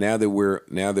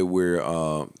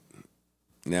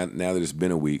 now that it's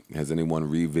been a week, has anyone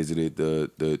revisited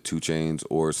the 2 Chainz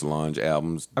or Solange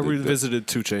albums? I revisited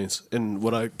 2 Chainz, and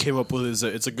what I came up with is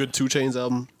that it's a good 2 Chainz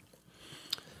album,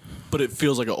 but it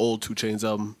feels like an old 2 Chainz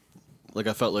album. Like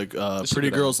I felt like Pretty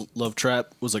good Girls Love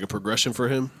Trap was like a progression for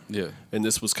him, Yeah. and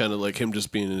this was kind of like him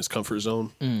just being in his comfort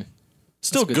zone.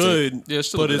 Still That's good good, Yeah, it's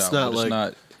still a but good it's album, not but like it's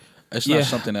not. It's not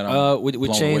something that I'm with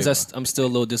blown Chains. away by. I'm still a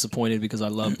little disappointed because I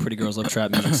love Pretty Girls Love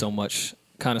Trap music so much.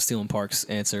 Kind of stealing Park's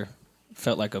answer.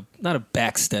 Felt like not a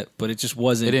backstep, but it just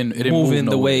wasn't It didn't moving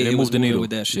move the way nowhere. it was the moving needle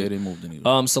with that shit. Yeah, it didn't move the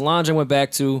needle. Solange I went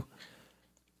back to.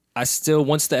 I still,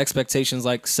 once the expectations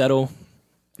like settle,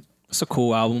 it's a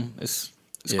cool album. It's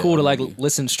cool to like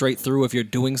listen straight through if you're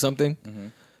doing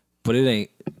something, but it ain't.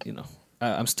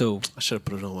 I'm still. I should have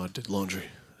put it on when I did laundry.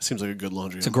 It seems like a good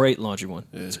laundry. It's a great laundry one.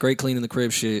 Yeah. It's great cleaning the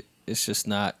crib shit. It's just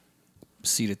not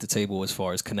seat at the table as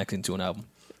far as connecting to an album.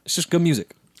 It's just good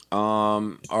music.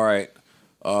 All right.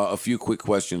 A few quick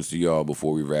questions to y'all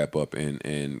before we wrap up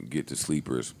and get to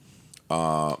sleepers.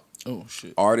 Oh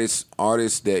shit.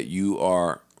 Artists that you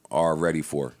are ready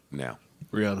for now.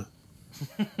 Rihanna.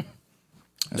 That's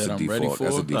That a I'm default. ready for?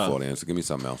 That's a default answer. Give me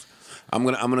something else. I'm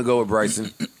gonna go with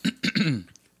Bryson.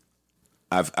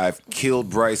 I've killed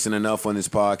Bryson enough on this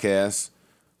podcast.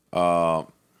 I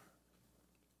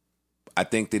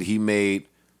think that he made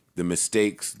the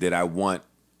mistakes that I want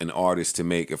an artist to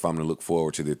make if I'm going to look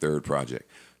forward to their third project.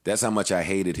 That's how much I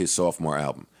hated his sophomore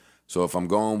album. So if I'm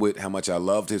going with how much I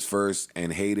loved his first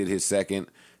and hated his second,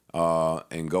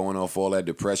 and going off all that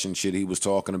depression shit he was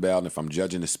talking about, and if I'm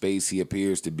judging the space he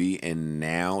appears to be in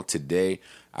now, today,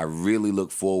 I really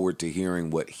look forward to hearing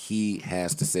what he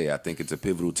has to say. I think it's a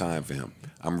pivotal time for him.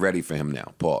 I'm ready for him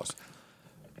now. Pause.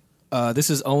 This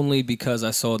is only because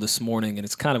I saw this morning, and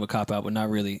it's kind of a cop-out, but not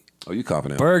really. Oh, you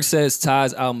copping out. Berg says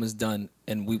Ty's album is done,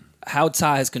 and how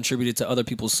Ty has contributed to other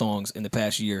people's songs in the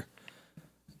past year,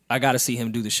 I got to see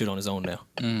him do this shit on his own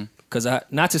now. Because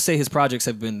not to say his projects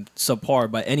have been subpar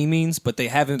by any means, but they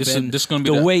haven't been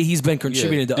the way he's been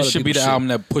contributing to other people's This should be the album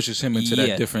that pushes him into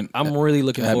that different I'm really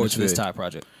looking forward to this atmosphere. Ty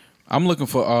project. I'm looking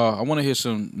for. I want to hear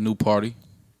some new Party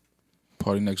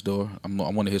Next Door. I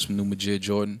want to hear some new Majid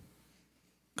Jordan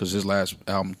because his last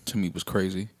album to me was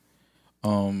crazy.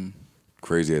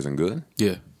 Crazy as in good?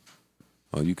 Yeah.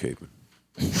 Oh, you caping.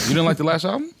 You didn't like the last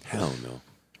album? Hell no.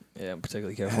 Yeah, I'm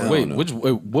particularly careful. Wait,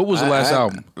 what was the last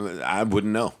album? I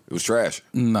wouldn't know. It was trash.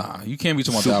 Nah, you can't be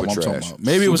talking about the Super album I'm trash. talking about.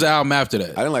 Maybe it was the album after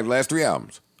that. I didn't like the last 3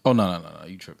 albums. Oh, no.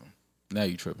 You tripping. Now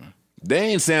you tripping. They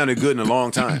ain't sounded good in a long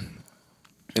time.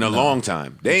 In a long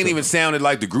time. They ain't even sounded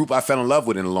like the group I fell in love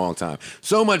with in a long time.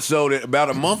 So much so that about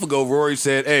a month ago, Rory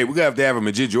said, hey, we're going to have a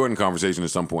Majid Jordan conversation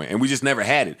at some point. And we just never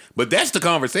had it. But that's the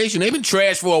conversation. They've been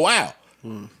trash for a while.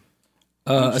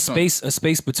 A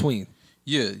space between.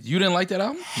 Yeah, you didn't like that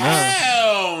album?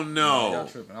 Hell no. Y'all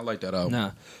tripping. I like that album.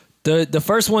 Nah. The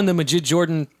first one, the Majid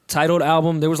Jordan titled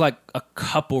album, there was like a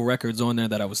couple records on there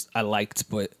that I liked,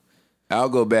 but I'll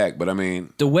go back, but I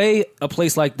mean, the way a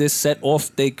place like this set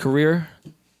off their career,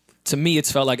 to me,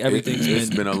 it's felt like everything's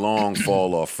it's been a long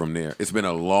fall off from there. It's been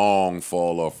a long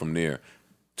fall off from there.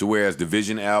 To whereas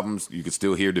Division albums, you could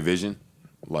still hear Division.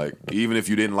 Like, even if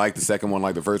you didn't like the second one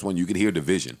like the first one, you could hear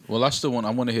Division. Well, I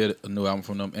want to hear a new album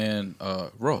from them and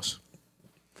Ross.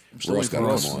 Ross got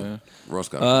to come on. Ross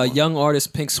got to come on. Young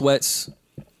artist Pink Sweats.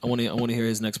 I want to hear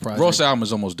his next project. Ross album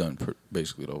is almost done,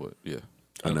 basically, though. But yeah,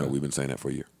 I know. We've been saying that for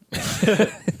a year.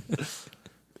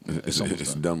 It's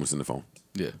done. What's in the phone?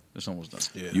 Yeah, it's almost done.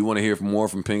 Yeah. You want to hear more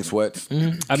from Pink Sweats?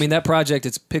 Mm-hmm. I mean, that project,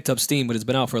 it's picked up steam, but it's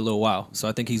been out for a little while. So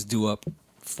I think he's due up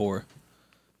for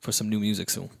some new music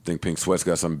soon. Think Pink Sweats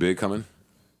got something big coming?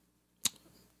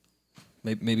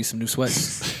 Maybe some new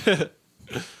sweats.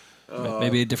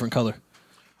 Maybe a different color.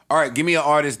 All right, give me an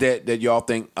artist that y'all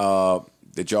think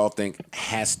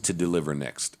has to deliver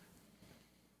next.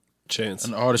 Chance.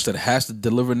 An artist that has to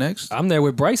deliver next? I'm there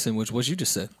with Bryson, which what you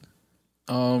just said.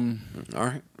 All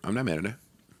right, I'm not mad at that.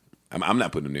 I'm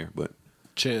not putting him there, but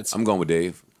Chance. I'm going with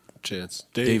Dave. Chance.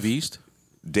 Dave East?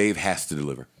 Dave has to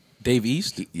deliver. Dave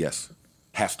East? Yes.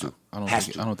 Has to. I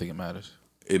don't think it matters.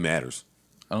 It matters.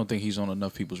 I don't think he's on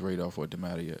enough people's radar for it to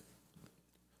matter yet.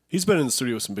 He's been in the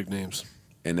studio with some big names.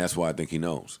 And that's why I think he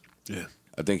knows. Yeah.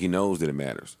 I think he knows that it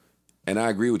matters. And I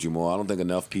agree with you, Mo. I don't think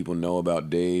enough people know about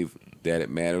Dave that it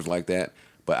matters like that.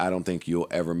 But I don't think you'll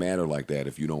ever matter like that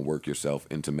if you don't work yourself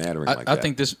into mattering like that. I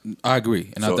think I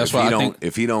agree. And so that's why I think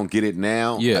if he don't get it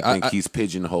now, I think he's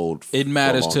pigeonholed. It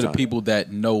matters to the time. people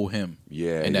that know him.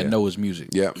 And that know his music.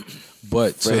 Yeah.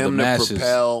 But for him to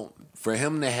propel, for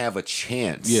him to have a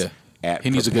chance at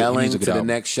propelling to the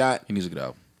next shot, he needs a good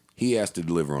album. He has to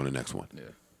deliver on the next one. Yeah.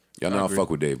 Y'all know I fuck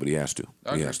with Dave, but he has to.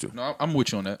 He has to. No, I'm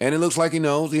with you on that. And it looks like he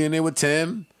knows. He in there with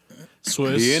Tim.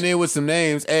 Swiss. He in there with some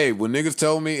names. Hey, when niggas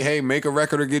told me, hey, make a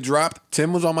record or get dropped,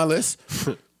 Tim was on my list.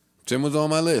 Tim was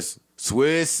on my list.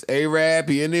 Swiss, A-Rap,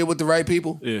 he in there with the right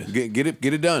people. Yeah. Get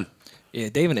it done. Yeah,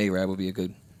 Dave and A-Rap would be a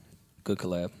good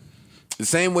collab. The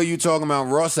same way you talking about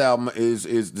Ross album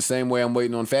is the same way I'm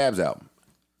waiting on Fab's album.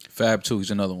 Fab 2, he's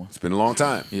another one. It's been a long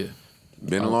time. Yeah.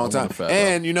 Been a long time.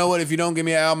 And you know what? If you don't give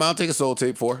me an album, I'll take a soul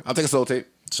tape I'll take a soul tape.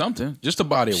 Something. Just a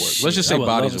body of work. Let's just say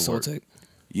bodies of work. Tape.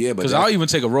 Yeah, but because I'll even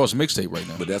take a Ross mixtape right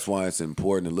now. But that's why it's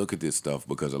important to look at this stuff,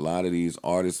 because a lot of these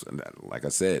artists, like I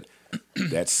said,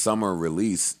 that summer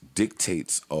release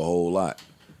dictates a whole lot.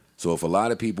 So if a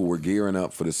lot of people were gearing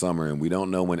up for the summer and we don't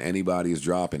know when anybody is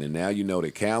dropping, and now you know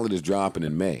that Khaled is dropping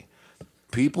in May,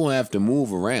 people have to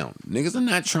move around. Niggas are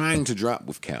not trying to drop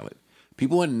with Khaled.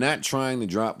 People are not trying to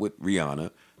drop with Rihanna.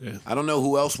 Yeah. I don't know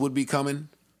who else would be coming.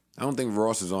 I don't think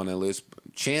Ross is on that list.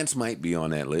 Chance might be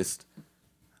on that list.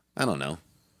 I don't know.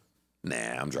 Nah,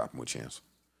 I'm dropping with Chance.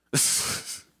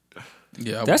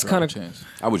 Yeah, that's kind of Chance.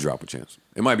 I would drop with Chance.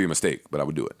 It might be a mistake, but I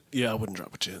would do it. Yeah, I wouldn't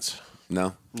drop with Chance.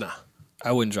 No? Nah.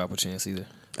 I wouldn't drop a Chance either.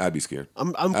 I'd be scared.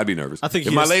 I'd be nervous. I think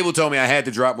if my label told me I had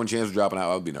to drop when Chance was dropping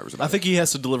out, I would be nervous about I think he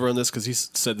has to deliver on this because he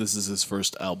said this is his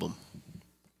first album.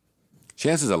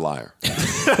 Chance is a liar.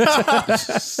 Chance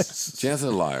is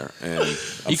a liar. And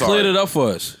he cleared it up for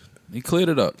us. He cleared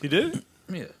it up. He did?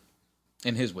 Yeah.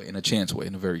 In his way, in a Chance way,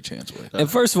 in a very Chance way. And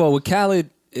first of all, with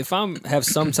Khaled, if I have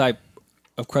some type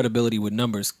of credibility with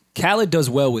numbers, Khaled does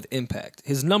well with impact.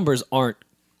 His numbers aren't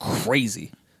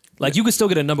crazy. Like, you could still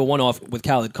get a number one off with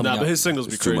Khaled coming out. But his singles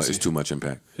be crazy. It's too much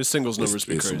impact. His singles numbers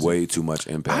be crazy. It's way too much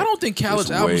impact. I don't think Khaled's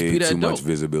albums be that too dope. much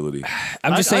visibility.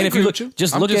 I'm just saying, if you look,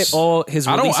 just look at all his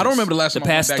releases. I don't remember the last the time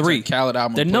I went past back to three. the Khaled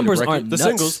album. The numbers aren't the nuts.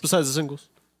 singles, besides the singles.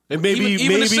 And maybe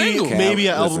Even a single. maybe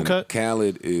an album cut.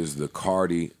 Khaled is the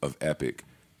Cardi of Epic.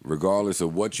 Regardless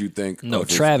of what you think. No, of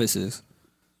his, Travis is.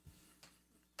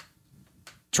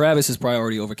 Travis is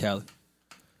priority over Khaled.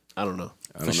 I don't know.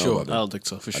 I don't know about that. I don't think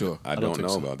so. For sure. I don't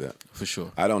know about that. For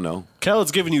sure. I don't know.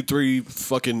 Khaled's giving you 3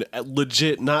 fucking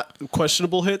legit, not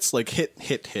questionable hits, like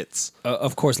hits.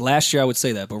 Of course, last year I would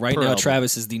say that, but right Per now album.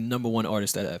 Travis is the number one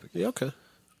artist at Epic. Yeah, okay.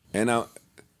 And now,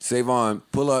 Savon,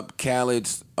 pull up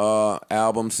Khaled's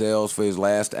album sales for his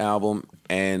last album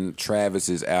and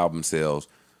Travis's album sales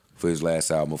for his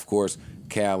last album. Of course,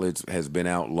 Khaled's has been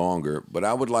out longer, but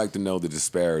I would like to know the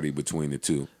disparity between the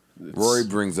two. Rory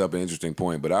brings up an interesting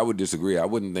point, but I would disagree. I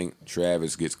wouldn't think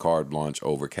Travis gets carte blanche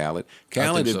over Khaled.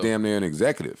 Khaled is damn near an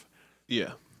executive.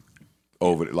 Yeah.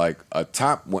 Over like a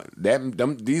top one.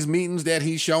 These meetings that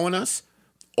he's showing us,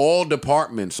 all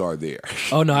departments are there.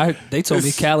 Oh no, they told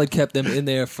me Khaled kept them in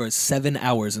there for 7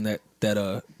 hours in that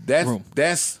room.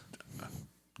 That's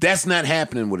not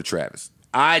happening with a Travis.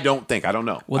 I don't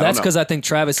know. Well, that's because I think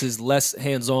Travis is less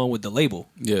hands-on with the label.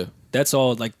 Yeah. That's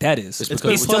all like that is. It's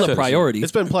He's still a priority.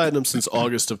 It's been platinum since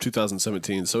August of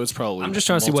 2017, so it's probably. I'm just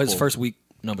trying to see what his first week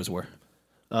numbers were.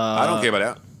 I don't care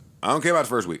about that. I don't care about the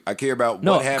first week. I care about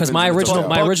no, what happens. because my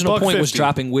original point was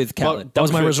dropping with Khaled. That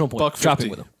was my original point. $150. Dropping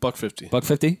with him. $150.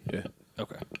 $150? Yeah.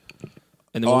 Okay.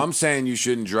 And then I'm saying you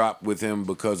shouldn't drop with him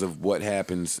because of what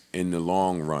happens in the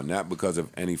long run, not because of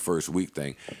any first week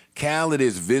thing. Khaled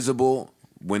is visible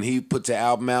when he puts an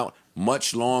album out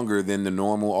much longer than the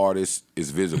normal artist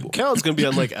is visible. Khaled's gonna be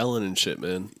on like Ellen and shit,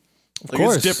 man. Of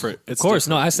course, it's different. Of course,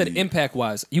 no. I said impact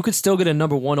wise, you could still get a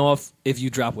number one off if you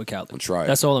drop with Khaled. Try it.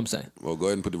 That's all I'm saying. Well, go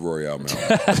ahead and put the Rory album out.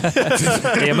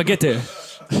 Yeah, I'm gonna get there.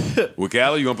 With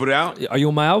Khaled, you gonna put it out? Are you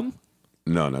on my album?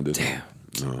 No, not this. Damn.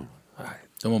 No.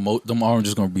 Them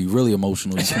oranges gonna be really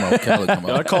emotional. Khaled come out.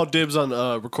 I called dibs on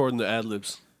recording the ad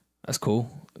libs. That's cool.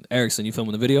 Erickson, you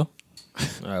filming the video?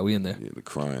 All right, we in there. Yeah, the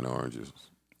crying oranges.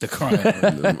 The crying.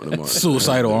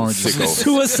 Suicidal oranges.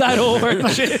 Suicidal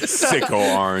oranges.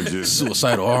 Sicko oranges.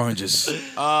 Suicidal oranges.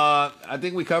 I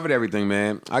think we covered everything,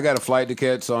 man. I got a flight to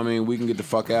catch, so I mean, we can get the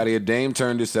fuck out of here. Dame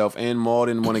turned himself in. Maul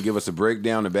didn't want to give us a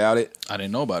breakdown about it. I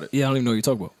didn't know about it. Yeah, I don't even know what you're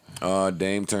talking about.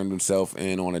 Dame turned himself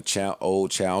in on a old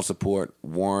child support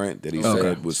warrant that he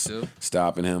said was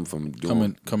stopping him from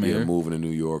doing moving to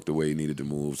New York the way he needed to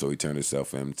move. So he turned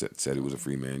himself in, said he was a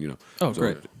free man. You know. Oh, so,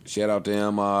 great! Shout out to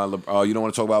him. You don't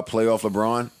want to talk about playoff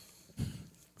LeBron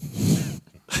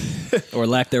or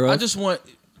lack thereof. I just want.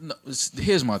 No,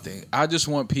 here's my thing. I just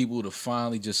want people to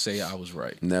finally just say I was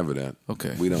right. Never that.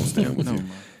 Okay. We don't stand with you.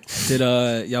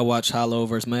 Did y'all watch Hollow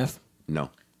versus Math?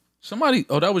 No. Somebody,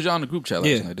 that was y'all in the group chat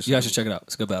last night. You guys should check it out.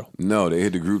 It's a good battle. No, they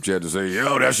hit the group chat to say,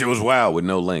 "Yo, that shit was wild" with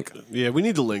no link. Yeah, we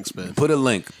need the links, man. Put a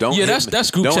link. Don't. That's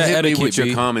group don't chat hit etiquette. Me with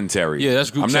your commentary. Yeah, that's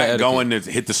group I'm chat. not etiquette. going to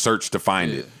hit the search to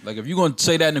find it. Like if you're going to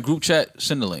say that in the group chat,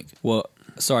 send the link. Well,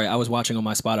 sorry, I was watching on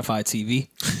my Spotify TV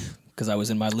because I was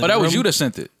in my living room. Oh, that was you that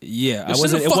sent it. Yeah, It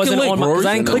wasn't on my. Because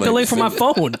I didn't click the link from my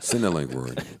phone. Send the link,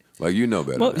 Rory. Like you know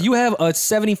better. Well, you have a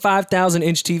 75,000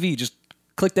 inch TV. Just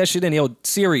click that shit in. Yo,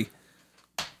 Siri.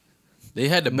 They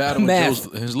had the battle in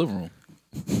his living room.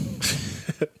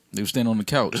 They were standing on the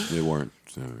couch. They weren't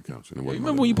standing on the couch. You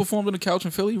remember when you performed on the couch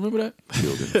in Philly? You remember that?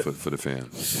 Killed it for the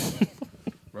fans.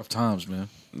 Rough times, man.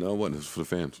 No, it wasn't. It was for the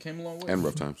fans. Came a long way. And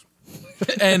rough times.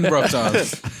 And rough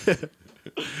times.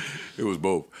 It was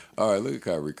both. All right, look at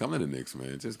Kyrie. Come to the Knicks,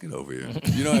 man. Just get over here.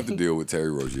 You don't have to deal with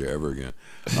Terry Rozier ever again.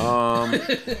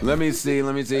 Let me see.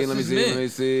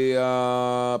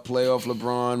 Playoff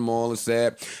LeBron, Maul is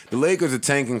sad. The Lakers are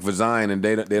tanking for Zion, and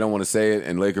they don't want to say it,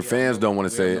 and Laker fans don't want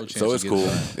to say it. So it's cool.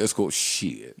 It's cool.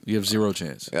 Shit. You have zero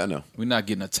chance. Yeah, I know. We're not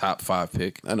getting a top 5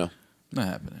 pick. I know. Not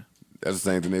happening. That's the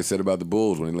same thing they said about the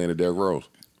Bulls when they landed Derrick Rose.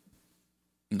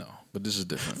 No, but this is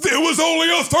different. There was only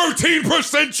a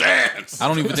 13% chance. I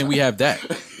don't even think we have that.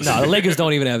 No, the Lakers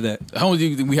don't even have that. I don't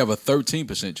even think we have a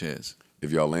 13% chance.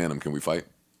 If y'all land them, can we fight?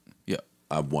 Yeah.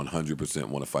 I 100%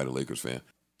 want to fight a Lakers fan.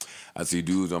 I see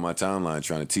dudes on my timeline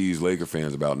trying to tease Laker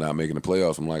fans about not making the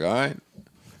playoffs. I'm like, all right,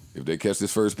 if they catch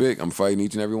this first pick, I'm fighting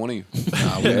each and every one of you.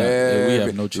 Nah, we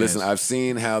have no chance. Listen, I've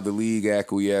seen how the league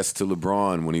acquiesced to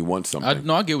LeBron when he wants something.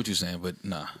 I get what you're saying, but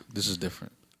nah, this is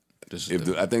different.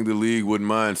 I think the league wouldn't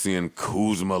mind seeing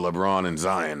Kuzma, LeBron, and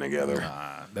Zion together.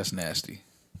 Nah, that's nasty.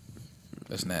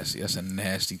 That's nasty. That's a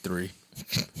nasty 3.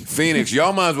 Phoenix,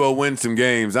 y'all might as well win some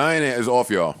games. Zion is off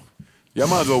y'all. Y'all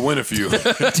might as well win a few. Like,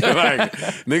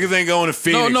 niggas ain't going to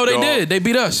Phoenix. No, they did. They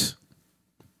beat us.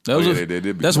 They did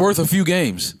beat that's worth a few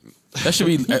games. That should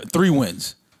be 3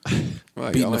 wins.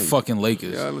 Right, beating the fucking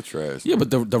Lakers. Y'all are trash. Yeah,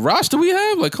 but the roster we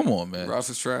have, like, come on, man.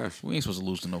 Roster's trash. We ain't supposed to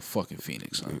lose to no fucking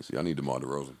Phoenix. Son. Y'all need DeMar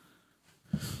DeRozan.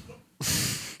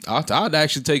 I'd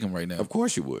actually take him right now. Of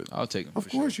course you would. I'll take him. Of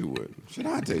course you would. Should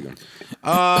I take him?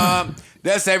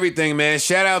 That's everything, man.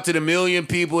 Shout out to the million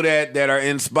people that are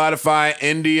in Spotify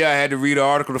India. I had to read an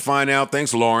article to find out.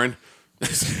 Thanks, Lauren.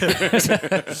 Shout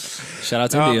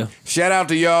out to India. Shout out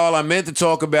to y'all. I meant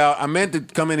to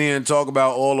come in here and talk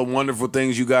about all the wonderful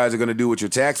things you guys are going to do with your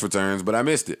tax returns, but I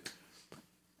missed it.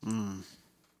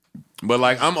 But,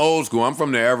 like, I'm old school. I'm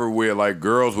from the era where, like,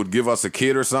 girls would give us a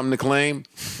kid or something to claim.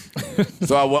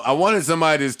 So I wanted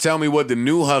somebody to tell me what the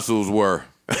new hustles were,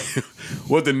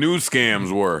 what the new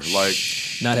scams were. Like,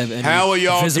 not have any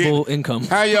visible income.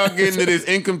 How y'all getting to this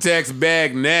income tax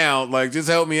bag now? Like, just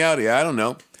help me out here. I don't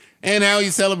know. And how are you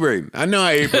celebrating? I know how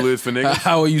April is for niggas.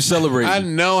 How are you celebrating? I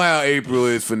know how April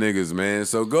is for niggas, man.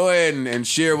 So go ahead and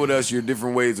share with us your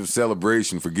different ways of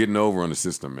celebration for getting over on the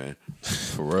system, man.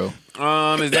 For real.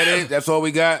 Is that it? That's all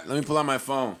we got? Let me pull out my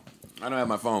phone. I don't have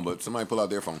my phone, but somebody pull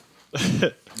out their phone.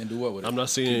 And do what with it? I'm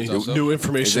not seeing any new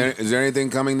information. Is there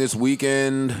anything coming this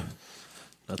weekend?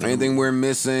 Anything we're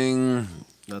missing?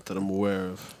 Not that I'm aware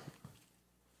of.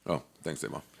 Oh, thanks,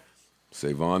 Savon.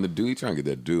 Savon the do. You trying to get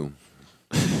that do.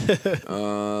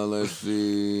 Let's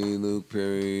see. Luke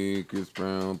Perry, Chris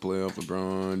Brown, Playoff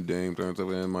LeBron, Dame turns up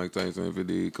and Mike Tyson,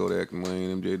 50, Kodak and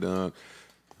Wayne, MJ Don.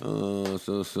 Yep,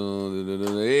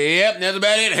 that's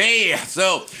about it. Hey,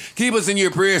 so keep us in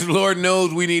your prayers. Lord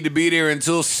knows we need to be there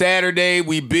until Saturday.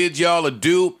 We bid y'all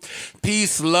adieu.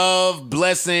 Peace, love,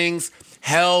 blessings,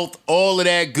 health, all of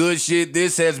that good shit.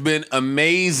 This has been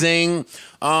amazing.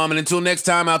 And until next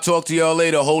time, I'll talk to y'all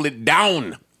later. Hold it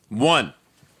down. 1.